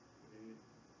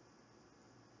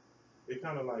 it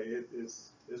kind of like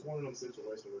it's one of them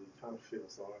situations where you kind of feel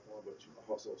sorry for him, but you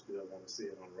also still want to see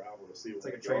it unravel to see It's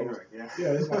what like a it train goes. wreck, yeah.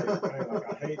 Yeah, it's like, man, like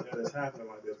I hate that it's happening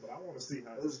like this, but I want to see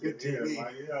how This is this good ends. TV.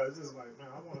 Like, yeah, it's just like, man,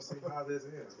 I want to see how this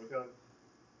ends because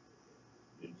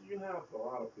you have a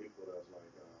lot of people that's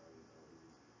like, you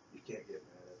know, you can't get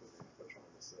mad at the man for trying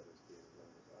to set his kids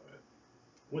up.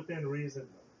 Within reason,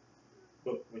 no.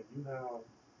 But when you have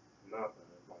nothing,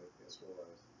 like as far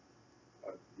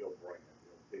as your brand,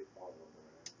 your big follower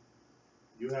brand,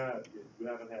 you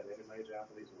haven't had any major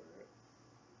athletes wear it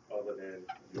other than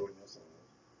you and your sons,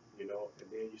 you know, and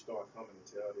then you start coming and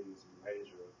tell these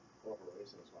major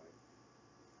corporations like,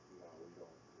 no, we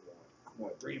don't. I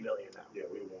want $3 billion now. Yeah,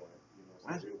 we want, you know,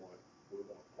 so we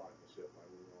want partnership,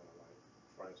 like we want to like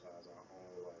franchise our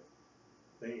own like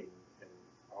thing, and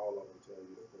all of them tell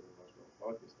you to pretty much go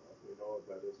fuck yourself, you know.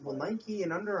 But it's Well, like, Nike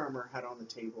and Under Armour had on the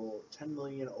table $10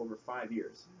 million over 5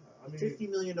 years. yeah, I mean, $50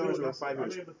 million over 5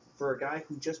 years for a guy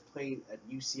who just played at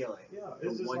UCLA yeah, for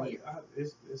it's just 1 like, year. I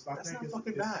That's think not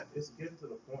fucking bad. It's getting to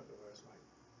the point where it's like,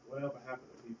 whatever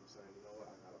happened to people saying, you know what,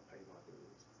 I gotta pay my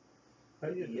dues.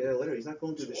 Pay your Yeah, dues. literally, he's not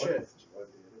going through the Jordan shit.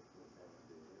 did it. LeBron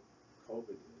did it. Kobe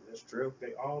did it. That's true.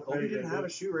 They all Kobe paid didn't their have a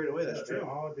dues. shoe right away. That's They true.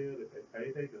 all did it. They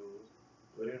paid their dues,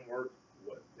 put in work.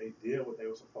 They did what they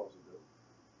were supposed to do.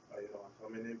 You know, I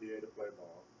come in the NBA to play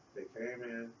ball. They came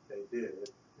in, they did it,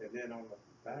 and then on the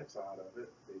backside of it,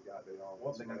 they got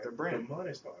their brand. The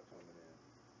money started coming in.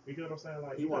 You get what I'm saying?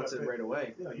 Like He wants it right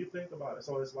away. Yeah, you think about it.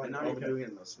 So it's like, And not even doing it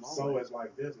in those small so ways. it's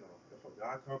like this now. If a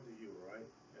guy comes to you, right,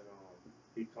 and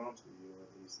he comes to you and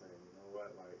he's saying, you know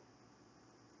what, like,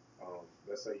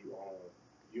 let's say you own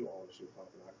a shoe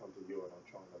company. I come to you and I'm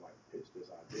trying to like pitch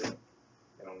this idea,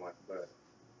 and I'm like, but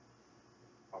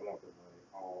I want the money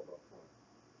all up front.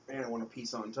 And I want a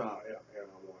piece on top. Yeah, and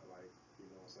I want like, you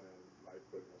know what I'm saying, like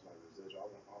pretty much like residual. I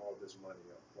want all this money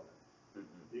up front.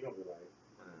 Mm-mm. You're gonna be like,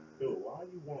 dude, why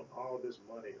you want all this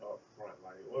money up front?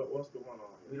 Like, what's going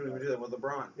on here? We don't even do that with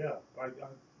LeBron. Yeah, like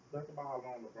think about how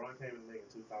long LeBron came in the league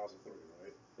in 2003,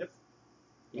 right? Yep.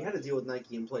 He had a deal with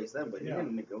Nike in place then, but he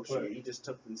didn't negotiate. But, he just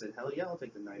took and said, hell yeah, I'll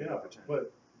take the 90 over 10.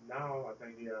 But now I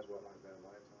think he has what, like that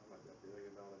lifetime, like that $1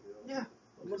 billion deal. Yeah.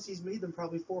 Unless he's made them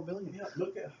probably $4 billion. Yeah,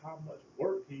 look at how much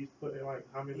work he's put in, like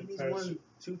how many He's won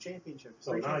 2 championships.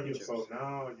 So 3 now championships.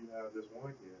 you have this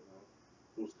one kid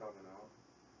who's coming out,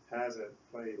 hasn't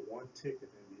played one tick in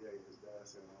the NBA, and his dad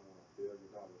said, I want $1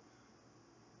 billion.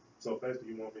 So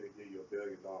basically, you want me to give you $1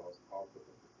 billion off of the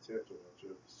potential that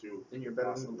your shoe. And you're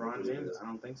better than LeBron James? I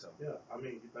don't think so. Yeah, I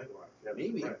mean, you think about it.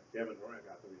 Kevin Durant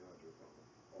got 300 from him,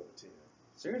 over 10.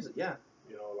 Seriously, yeah.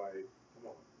 You know, like, come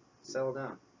on. Settle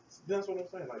down. That's what I'm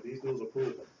saying. Like, these dudes are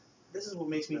proven. This is what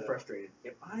makes me frustrated.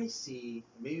 If I see,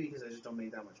 maybe because I just don't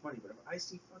make that much money, but if I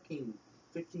see fucking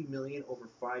 $50 million over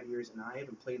 5 years and I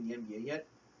haven't played in the NBA yet,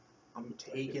 I'm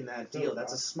taking that deal.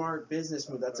 That's a smart business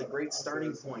move. That's a great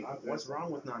starting point. What's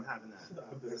wrong with not having that?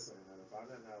 I've been saying that if I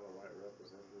didn't have a right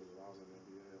representative if I was in the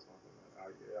NBA or something,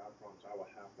 I promise I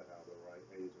would have to have the right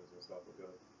agents and stuff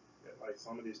because, like,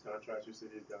 some of these contracts you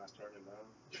see these guys turning down.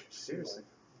 Seriously.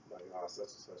 Like,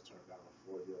 such and such turned down a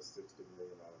 4-year, $60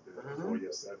 million deal,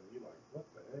 4-year, 7. You're like, what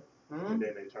the heck? And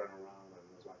then they turn around and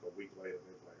it's like a week later,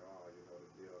 they're like, oh, you know,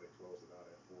 the deal, they closed it out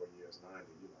at 4 years, 90.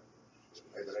 You're like, oh, shit.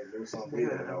 Maybe they knew something we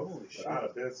didn't know. Holy But shit. I'd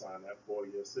have been signed that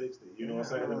 4-year 60. You know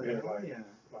what I'm saying? Oh, And yeah, like, yeah.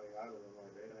 like I'd have been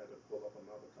like, they had to pull up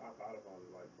another cop. I'd have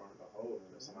probably like burnt a hole in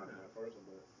it, signing that person.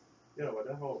 But but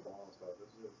that whole ball stuff,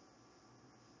 it's just,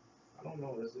 I don't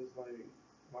know. It's just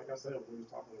like I said, we was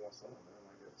talking to my son, man.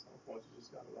 Like at some point, you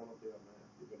just gotta let him be a man.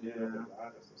 You can give him the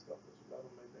guidance and stuff, but you let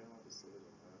them make their own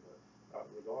decision, man. But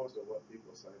regardless of what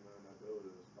people say, man, that dude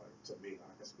is like, to me,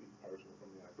 I can speak personally for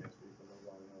me. I can't speak for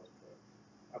nobody else, but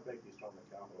I think he's trying to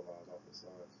capitalize off the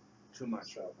son's Too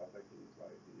much. stuff. I think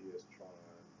he is trying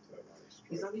to like.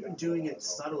 He's not even doing it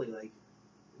subtly. Like,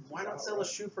 why not sell a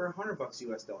shoe for $100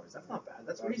 US dollars? That's not bad.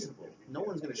 That's reasonable. No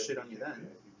one's gonna shit on you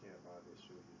then. If you can't buy this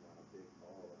shoe, you're not a big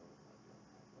baller.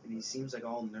 And he seems like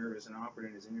all nervous and awkward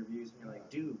in his interviews. And you're like,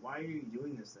 dude, why are you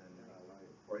doing this then?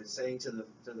 Or he's saying to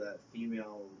the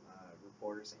female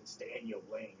reporter, saying, "Stand your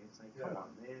lane." It's like, come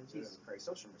on, man, Jesus Christ,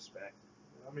 show some respect.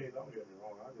 I mean, don't get me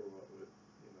wrong. I grew up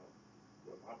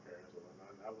with my parents and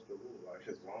whatnot, and that was the rule. Like,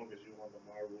 as long as you under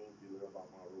my rules, you live by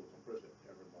my rules. I'm pretty sure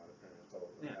everybody's parents told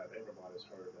them that. Everybody's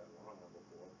heard that line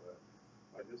before, but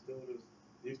like this dude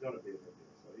he's gonna be an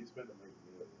NBA, so he's gonna make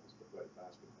millions to play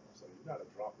basketball. So you gotta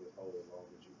drop this whole as long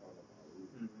as you under my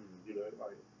rules. You know,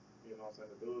 like, you know what I'm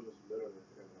saying? The dude is literally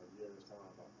in a year's time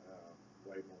about to have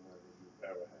way more money than you've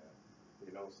ever had.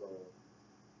 You know, so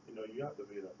you have to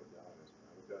be there for guys,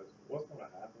 man, because what's gonna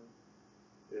happen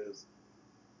is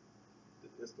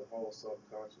it's the whole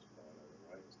subconscious part of it,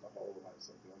 right? It's the whole like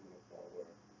subliminal part where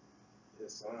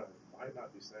his son might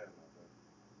not be saying nothing,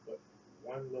 but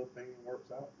one little thing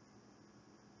works out,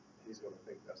 he's gonna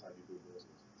think that's how you do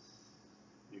business.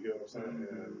 You get what I'm saying?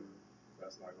 And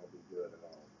that's not gonna be good at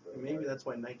all. And maybe that's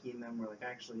why Nike and them were like,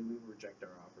 actually, we reject our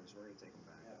offers. We're gonna take them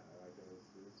back. Yeah, like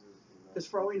it's just, because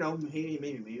for all we know,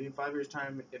 maybe in 5 years'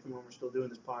 time, if and when we're still doing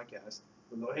this podcast,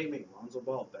 we'll go, hey, mate, Lonzo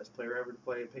Ball, best player ever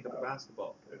to pick up a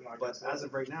basketball. Like but as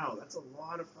of right now, that's a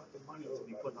lot of fucking money to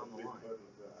be putting on the line.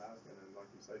 Asking, and like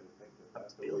you say, to think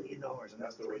that's $1 billion.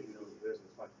 That's the way you do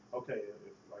business. Like, okay, if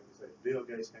like you say, Bill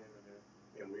Gates came in here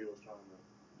and we was trying to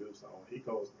do something, he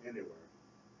goes anywhere,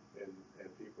 and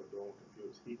people don't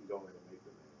confuse. He can go in and make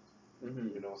demands.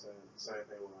 You know what I'm saying? Same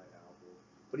thing with like Apple.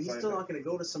 But he's still not going to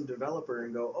go to some developer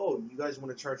and go, oh, you guys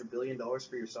want to charge $1 billion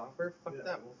for your software? Fuck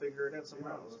that. We'll figure it out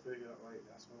somewhere else. We'll figure it out. Like,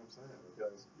 that's what I'm saying.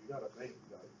 Because you got to think,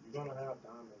 like, you're going to have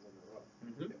diamonds in the rough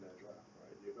in that draft,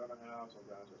 right? You're going to have some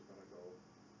guys that's going to go,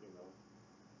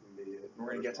 mid.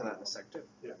 We're going to get to that in a sec, too.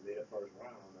 Yeah, mid first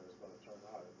round, and it's going to turn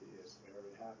out. It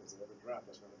already happens in every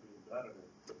draft. That's going to be better than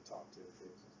the top 10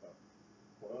 picks and stuff.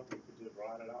 Well, you could just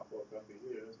ride it out for a couple of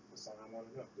years and sign one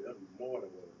enough. They'll be more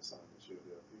than willing to sign this year.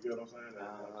 You get what I'm saying?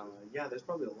 Yeah, there's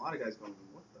probably a lot of guys going,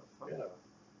 what the fuck?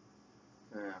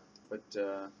 Yeah. But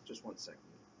just 1 second.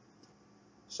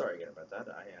 Sorry again about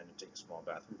that. I had to take a small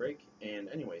bathroom break. And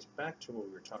anyways, back to what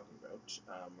we were talking about.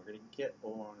 We're going to get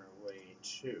on our way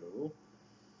to...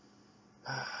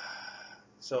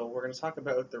 So we're going to talk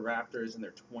about the Raptors and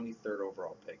their 23rd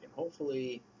overall pick. And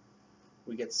hopefully...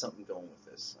 we get something going with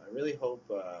this. I really hope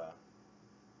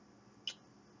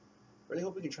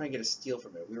we can try and get a steal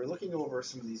from it. We were looking over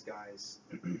some of these guys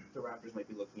the Raptors might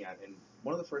be looking at, and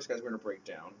one of the first guys we're going to break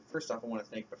down. First off, I want to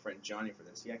thank my friend Johnny for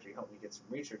this. He actually helped me get some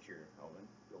research here, Elvin.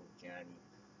 Old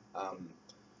Johnny.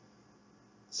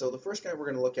 So the first guy we're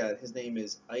going to look at, his name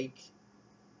is Ike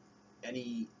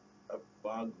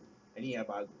Eniabagu.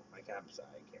 I can't pronounce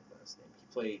his name. He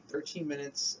played 13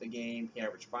 minutes a game. He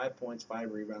averaged 5 points,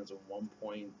 5 rebounds, and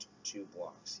 1.2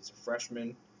 blocks. He's a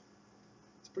freshman.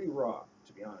 It's pretty raw,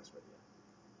 to be honest with you.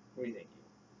 What do you think, Ian?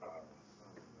 I don't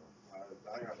know.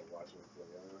 I gotta watch him play.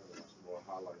 I gotta watch more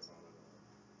highlights on it,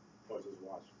 or just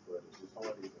watch footage. It's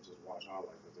hard to even just watch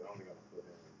highlights because they only gotta put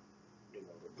in,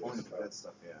 the good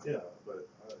stuff. Yeah. Yeah, but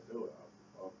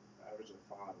averaging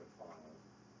 5 and 5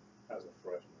 as a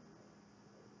freshman.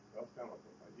 That's kind of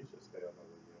like you should stay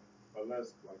another year.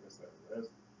 Unless, like I said,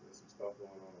 there's some stuff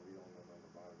going on and we don't know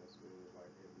nothing about it. This is like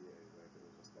NBA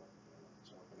executives and stuff, and they're like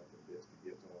chomping at the bits to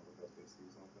get to them because they see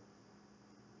something.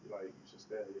 You should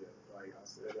stay here. Like I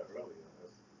said that earlier.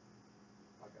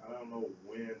 Like I don't know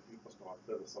when people start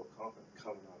feeling so confident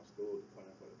coming out of school to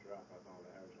playing for the draft. I thought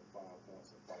they're averaging 5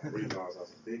 points and 5 rebounds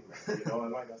as a big man.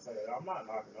 And like I said, I'm not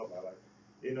knocking nobody. Like,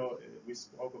 we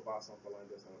spoke about something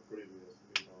like this on a previous,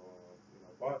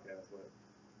 podcast, but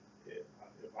if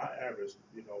I average,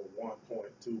 1.2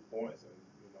 points and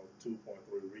 2.3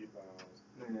 rebounds,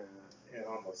 and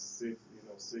I'm a 6'11",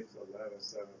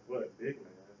 7-foot big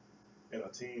man, and a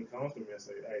team comes to me and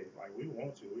say, hey, like we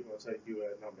want you, we're gonna take you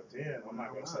at number 10. I'm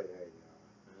not gonna say, hey,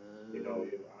 I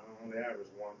only average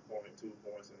 1.2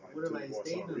 points and like 2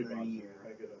 points on rebounds. You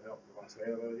think it'll help if I stay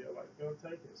another year? Like, gonna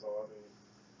take it. So I mean,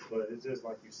 But it's just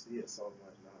like you see it so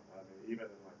much now. I mean, even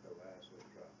in like the last year's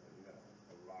draft, and you had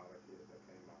a lot of kids that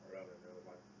came out early, and they were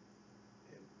like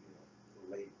in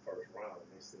late first round,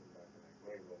 and they sitting back in that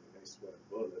green room and they sweating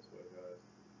bullets because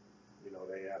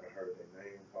they haven't heard their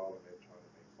name called and they're trying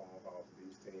to make phone calls to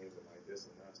these teams and like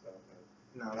this and that stuff. And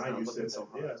No, now it's not looking so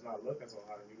hot. yeah, it's not looking so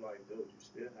hot, and you like, dude, you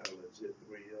still have a legit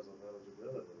 3 years of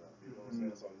eligibility left. You know what I'm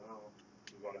saying? So now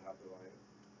you're gonna have to like,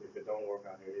 if it don't work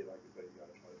out here, like you said, you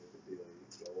gotta try to get the deal. You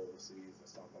go overseas or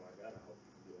something like that. I hope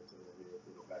you can get it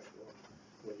to the back door.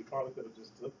 When you probably could have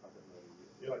just took like another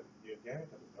year. You're like, your game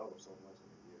can develop so much in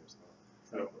a year.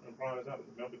 So, and prime example,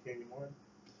 remember Kenny Martin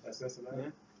at Cincinnati?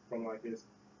 Yeah. From like his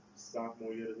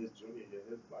sophomore year to his junior year,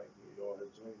 his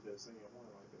junior to his senior one,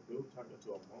 like the dude turned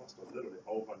into a monster literally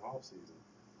over an off season.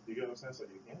 You get what I'm saying? So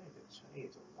your game can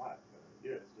change a lot in a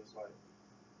year. It's just like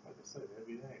I said, the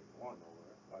NBA ain't going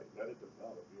nowhere. Like let it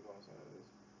develop. You know what I'm saying?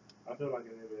 I feel like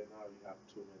in the NBA now you have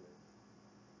too many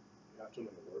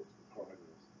works in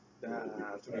progress. Too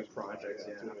many projects.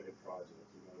 Too many projects.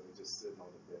 They're just sitting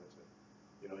on the bench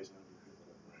and he's gonna be here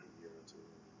for another year or two,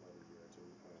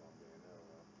 playing on being there.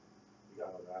 You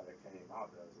got a guy that came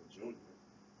out there as a junior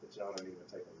that y'all didn't even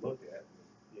take a look at. And,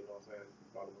 you know what I'm saying? You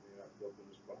probably wouldn't even have to go through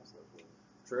this process with him.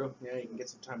 True. Yeah, he can get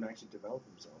some time to actually develop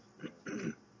himself.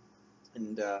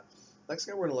 And next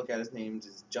guy we're going to look at is named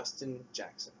is Justin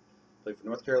Jackson. Played for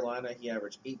North Carolina. He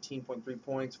averaged 18.3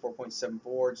 points, 4.7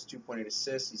 boards, 2.8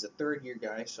 assists. He's a third-year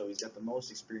guy, so he's got the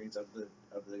most experience of the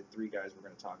three guys we're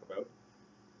going to talk about.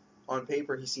 On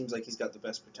paper, he seems like he's got the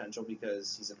best potential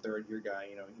because he's a third-year guy.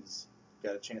 He's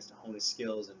got a chance to hone his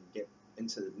skills and get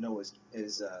into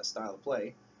his style of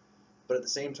play. But at the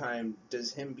same time,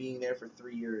 does him being there for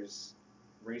 3 years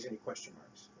raise any question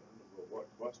marks? Well, what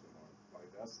question mark? Like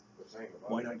that's the thing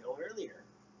about why not go earlier?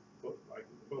 But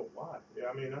why? Yeah,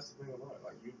 I mean that's the thing about it.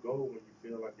 Like you go when you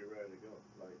feel like you're ready to go.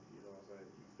 Like what I'm saying.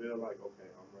 You feel like okay,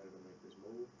 I'm ready to make this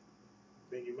move.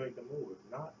 Then you make the move. If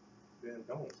not, then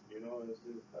don't.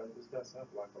 It's that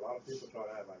simple. Like a lot of people try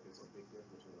to act like it's a big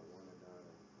difference between a one and done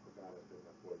and a guy that's been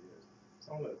there 4 years. It's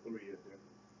only a 3-year difference.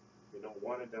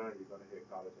 One and done, you're gonna hit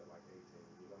college at like 18.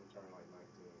 You're gonna turn like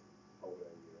 19 over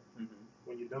that year. Mm-hmm.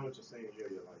 When you're done with your senior year,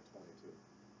 you're like 22.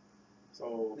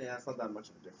 So yeah, it's not that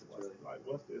much of a difference, really. Like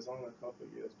it's only a couple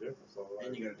of years difference. So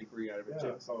and you got a degree out of it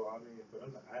too. So I mean, for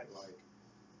them to act like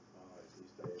he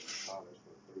stays in college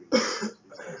for 3 years, he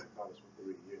stays in college for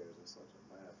 3 years is such a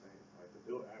bad thing. Like the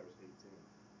dude averaged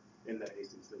 18 in the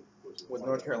ACC, which is with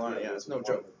North Carolina. Yeah, it's no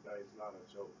joke. It's not a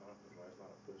joke conference, right? It's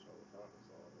not a pushover conference.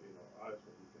 So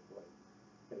obviously he can play.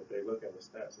 And if they look at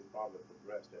his stats, he probably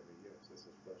progressed every year since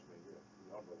his freshman year,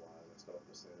 number-wise and stuff,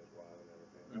 percentage-wise and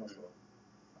everything else. So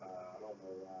I don't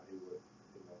know why he would,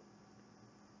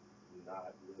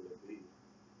 not really be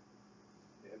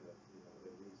in the,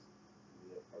 at least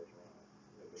near first round.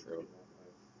 True.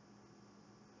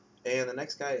 And the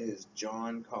next guy is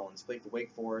John Collins. Played for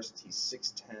Wake Forest. He's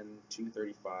 6'10",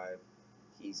 235.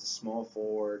 He's a small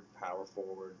forward, power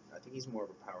forward. I think he's more of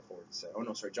a power forward center. Oh,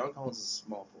 no, sorry. John Collins is a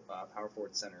small power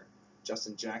forward center.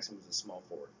 Justin Jackson was a small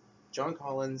forward. John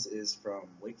Collins is from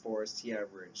Wake Forest. He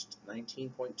averaged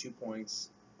 19.2 points,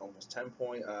 almost 10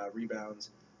 rebounds,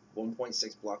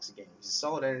 1.6 blocks a game. He's a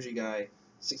solid energy guy.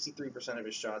 63% of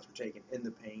his shots were taken in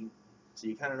the paint. So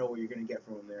you kind of know what you're going to get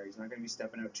from him there. He's not going to be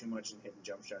stepping out too much and hitting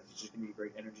jump shots. He's just going to be a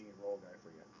great energy and roll guy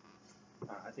for you.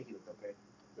 I think he looked okay.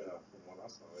 Yeah, from what I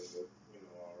saw, he looked,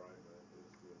 all right, but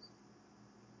it's just,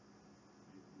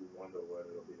 you wonder what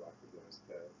it'll be like against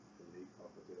that elite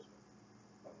competition.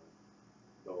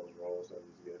 Those roles that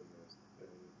he's getting,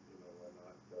 and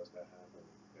whatnot, does that happen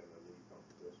in elite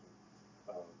competition?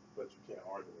 But you can't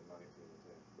argue with 19 and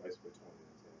 10, basically 20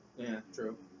 and 10. Yeah,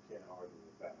 true. You can't argue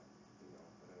with that,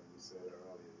 and we said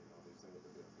earlier, he seems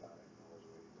to be a guy that knows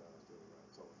what he does too,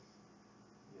 right? So,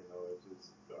 it's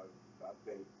just, I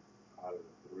think out of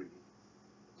the three,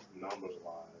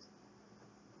 numbers-wise,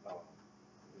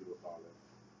 he would probably.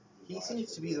 He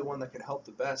seems to be the one that could help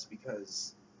the best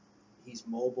because he's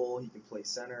mobile, he can play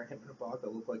center. Him and Ibaka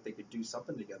look like they could do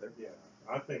something together. Yeah,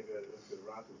 I think that if the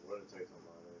Raptors were to take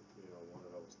somebody, one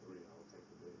of those three, I would take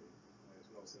the big.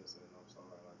 There's no sense in, I'm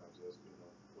sorry, like I just,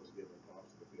 was giving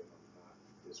props to the kid. I'm not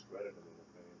discrediting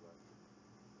anything, but,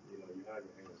 you have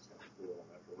your hands kind of full on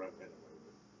that perimeter anyway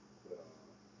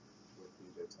with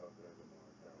PJ Tucker and DeMar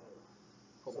Carroll.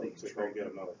 So go get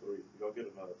another three. Go get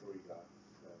another three guy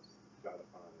that's got to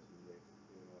find his niche.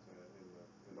 You know what I'm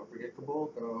saying? Don't forget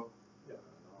Caboclo. Yeah,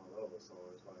 and all over. So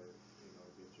it's like,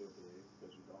 get your big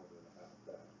because you don't really have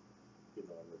that,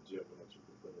 legit one that you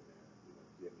can put in there.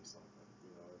 Give me something.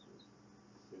 It's just,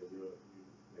 you put in there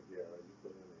and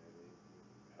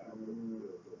you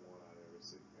have the one out of every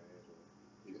 6 games.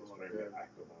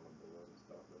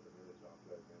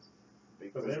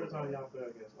 Because every time y'all play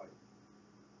against like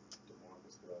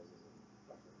DeMarcus Cousins and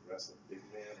like aggressive big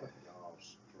men, like y'all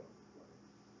struggle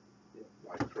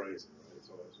like crazy, right?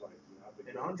 So it's like you have to.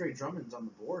 And Andre Drummond's on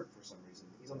the board for some reason.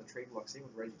 He's on the trade block, same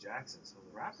with Reggie Jackson. So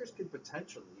the Raptors could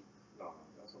potentially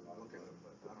That's a lot look of at money. him,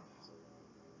 but I don't know. That's a lot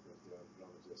of money. Because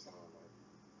Drummond just signed like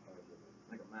 100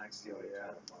 and Like a max deal,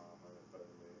 yeah. $130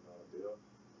 million deal.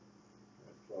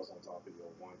 And plus on top of your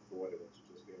 140 that you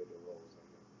just gave to Rose, and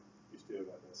you still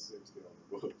got that 60 on the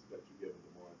books that you give to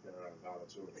DeMar Carroll and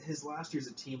Valanciunas. His last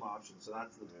year's a team option, so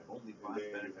that's the only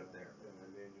benefit there.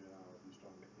 And then you're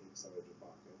trying to inside your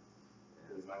pocket.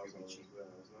 Yeah, it's not going to be cheap.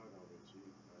 It's not going to be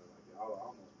cheap. Like I'll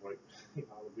almost break.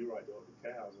 I would be right there with the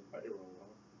Cavs and payroll,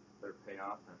 huh? Better pay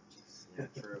off them.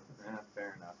 Yeah, true. Yeah,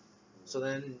 fair enough. So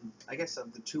then, I guess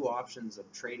of the two options of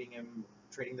trading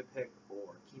the pick,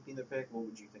 or keeping the pick, what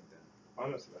would you think then?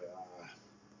 Honestly,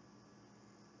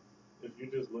 if you're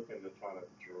just looking to try to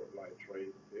trade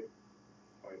the pick,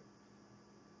 like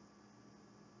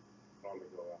probably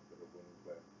go after the winning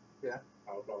player. Yeah.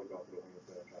 I would probably go after the winning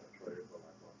player, try to trade for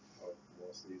like a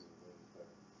more seasoned winning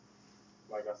player.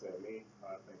 Like I said,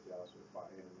 I think y'all should by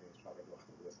any means try to go after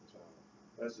Wilson Chandler.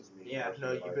 That's just me. Yeah,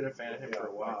 no, you've been a fan of him for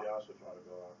a while. Y'all should try to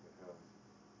go after him,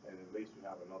 and at least you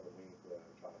have another wing player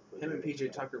to try to put him and PJ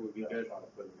Tucker would be good. Try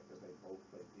to put him because they both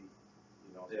play deep.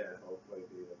 You know, yeah. They both play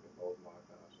deep. They can both knock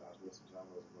down shots. Wilson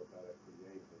Chandler is a little better at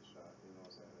creating his shot. You know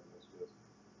what I'm saying? And it's just,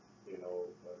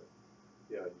 but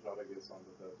yeah, you try to get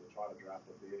something to try to draft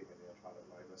a big, and then try to,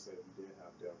 like, let's say if you did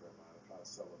have Denver in mind, try to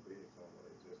sell a big somewhere.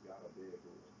 They just got a big who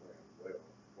was playing well.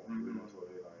 So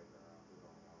they like, we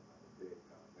don't want another big.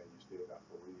 Then you still got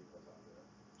Fareed that's out there.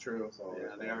 True. So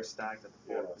yeah, they are stacked at the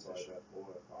forward position. So that 4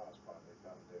 and 5 spot, they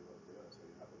kind of did look good. So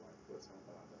you have to like put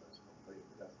something out there that's complete.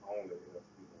 But that's only if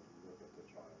you look at to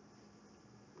try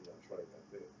to trade that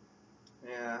big.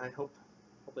 Yeah, I hope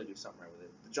they do something right with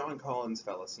it. The John Collins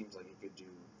fella seems like he could do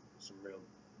some real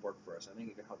work for us. I think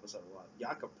he could help us out a lot.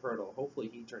 Jakob Poeltl, hopefully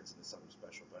he turns into something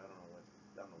special, but I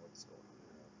don't know what's going on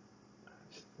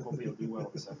there. Hopefully he'll do well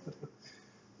in the second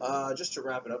game. Just to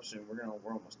wrap it up soon, we're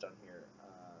almost done here.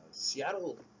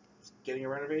 Seattle is getting a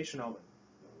renovation, Elvin.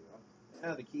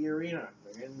 Yeah, the Key Arena.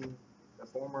 They're getting the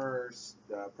former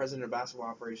president of basketball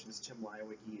operations, Tim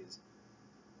Leiweke, is.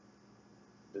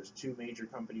 There's two major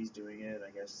companies doing it.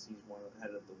 I guess he's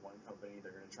head of the one company.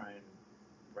 They're going to try and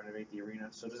renovate the arena.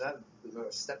 So is that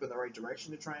a step in the right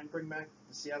direction to try and bring back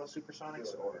the Seattle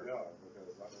Supersonics? Yeah,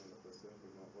 because I mean the Pacific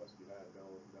Northwest, you had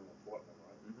them in Portland,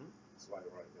 right? Mm-hmm. It's like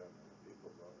right there, man.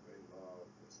 People they love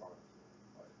the Sonics.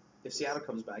 Like, if Seattle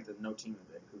comes back, there's no team in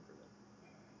Vancouver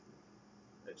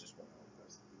then. It just won't.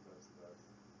 That's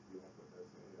you won't put that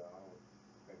in. I don't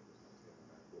think there's no team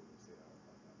in Vancouver in Seattle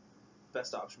like that.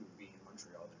 Best option would be in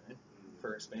Montreal then,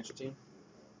 for expansion team.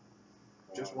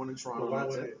 Just one in Toronto.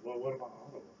 That's it. Well, what about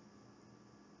Ottawa?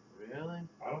 Really?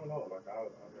 I don't know. Like I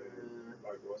mean,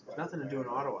 what's there's nothing to do in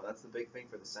Ottawa. That's the big thing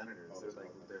for the Senators.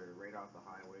 They're right off the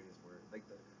highways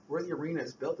where the arena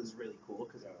is built is really cool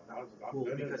because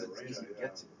because it's easy to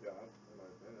get to. Yeah,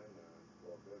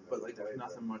 but there's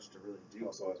nothing much to really do.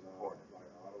 So it's not like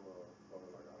Ottawa or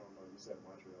like I don't know. You said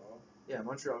Montreal. Yeah,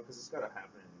 Montreal because it's got to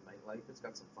happen in nightlife. It's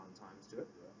got some fun times to it.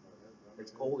 Yeah,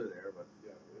 it's colder there, but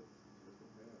yeah, it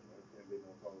depends. It can't be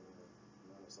no colder than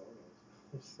Minnesota.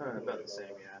 About the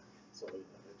same, yeah. So it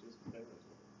just depends.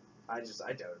 I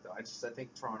doubt it though. I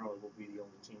think Toronto will be the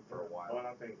only team for a while. Well,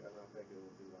 I think it will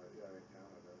be like in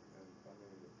Canada. And I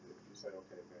mean, if you say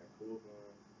okay, Vancouver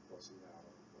or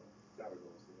Seattle, gotta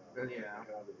go with Seattle. Yeah.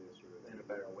 They have the history. And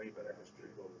a way better history.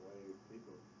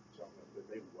 People jumping, but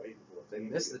they wait for. They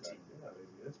miss the team. Yeah, they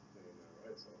miss the team now,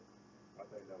 right? So I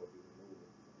think that would be the move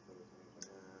for the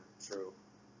team. True.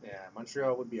 Yeah,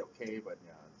 Montreal would be okay, but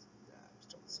I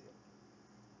just don't see it.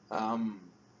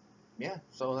 Yeah,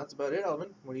 so that's about it, Elvin.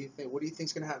 What do you think? What do you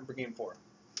think's going to happen for Game 4?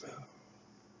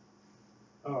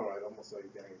 All right, I'm gonna say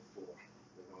Game 4.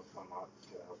 They're gonna come out.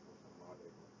 They're gonna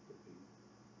compete.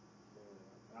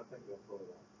 I think they'll pull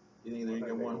it off. You think they're going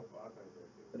to get one? I think they'll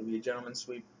get one. It'll be a gentleman's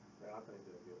sweep. Yeah, I think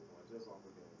they'll get one. Just off the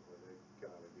game, but they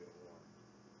gotta get one.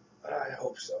 I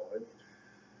hope so. I mean,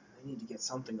 they need to get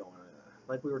something going.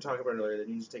 Like we were talking about earlier,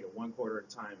 they need to take it one quarter at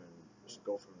a time and just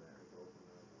go from there.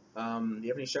 Do you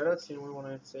have any shout-outs? Anyone want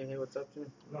to say, hey, what's up to?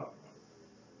 No.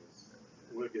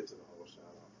 We'll get to the whole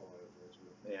shout-out part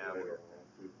eventually. Yeah,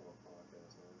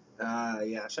 podcast.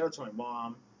 Yeah, shout out to my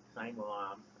mom. Hi,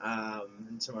 Mom.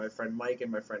 And to my friend Mike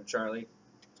and my friend Charlie.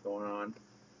 What's going on?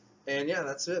 And yeah,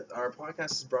 that's it. Our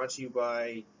podcast is brought to you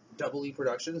by Double E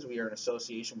Productions. We are in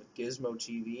association with Gizmo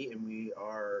TV, and we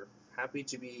are happy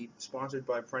to be sponsored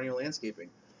by Perennial Landscaping.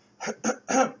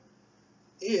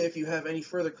 if you have any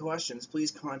further questions,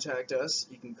 please contact us.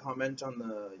 You can comment on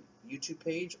the YouTube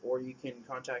page, or you can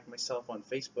contact myself on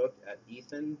Facebook at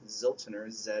Ethan Ziltener,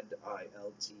 Ziltemer,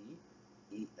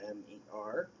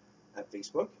 at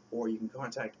Facebook, or you can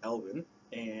contact Elvin.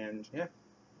 And yeah,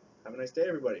 have a nice day,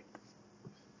 everybody.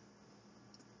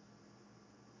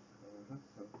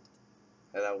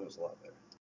 That one was a lot better.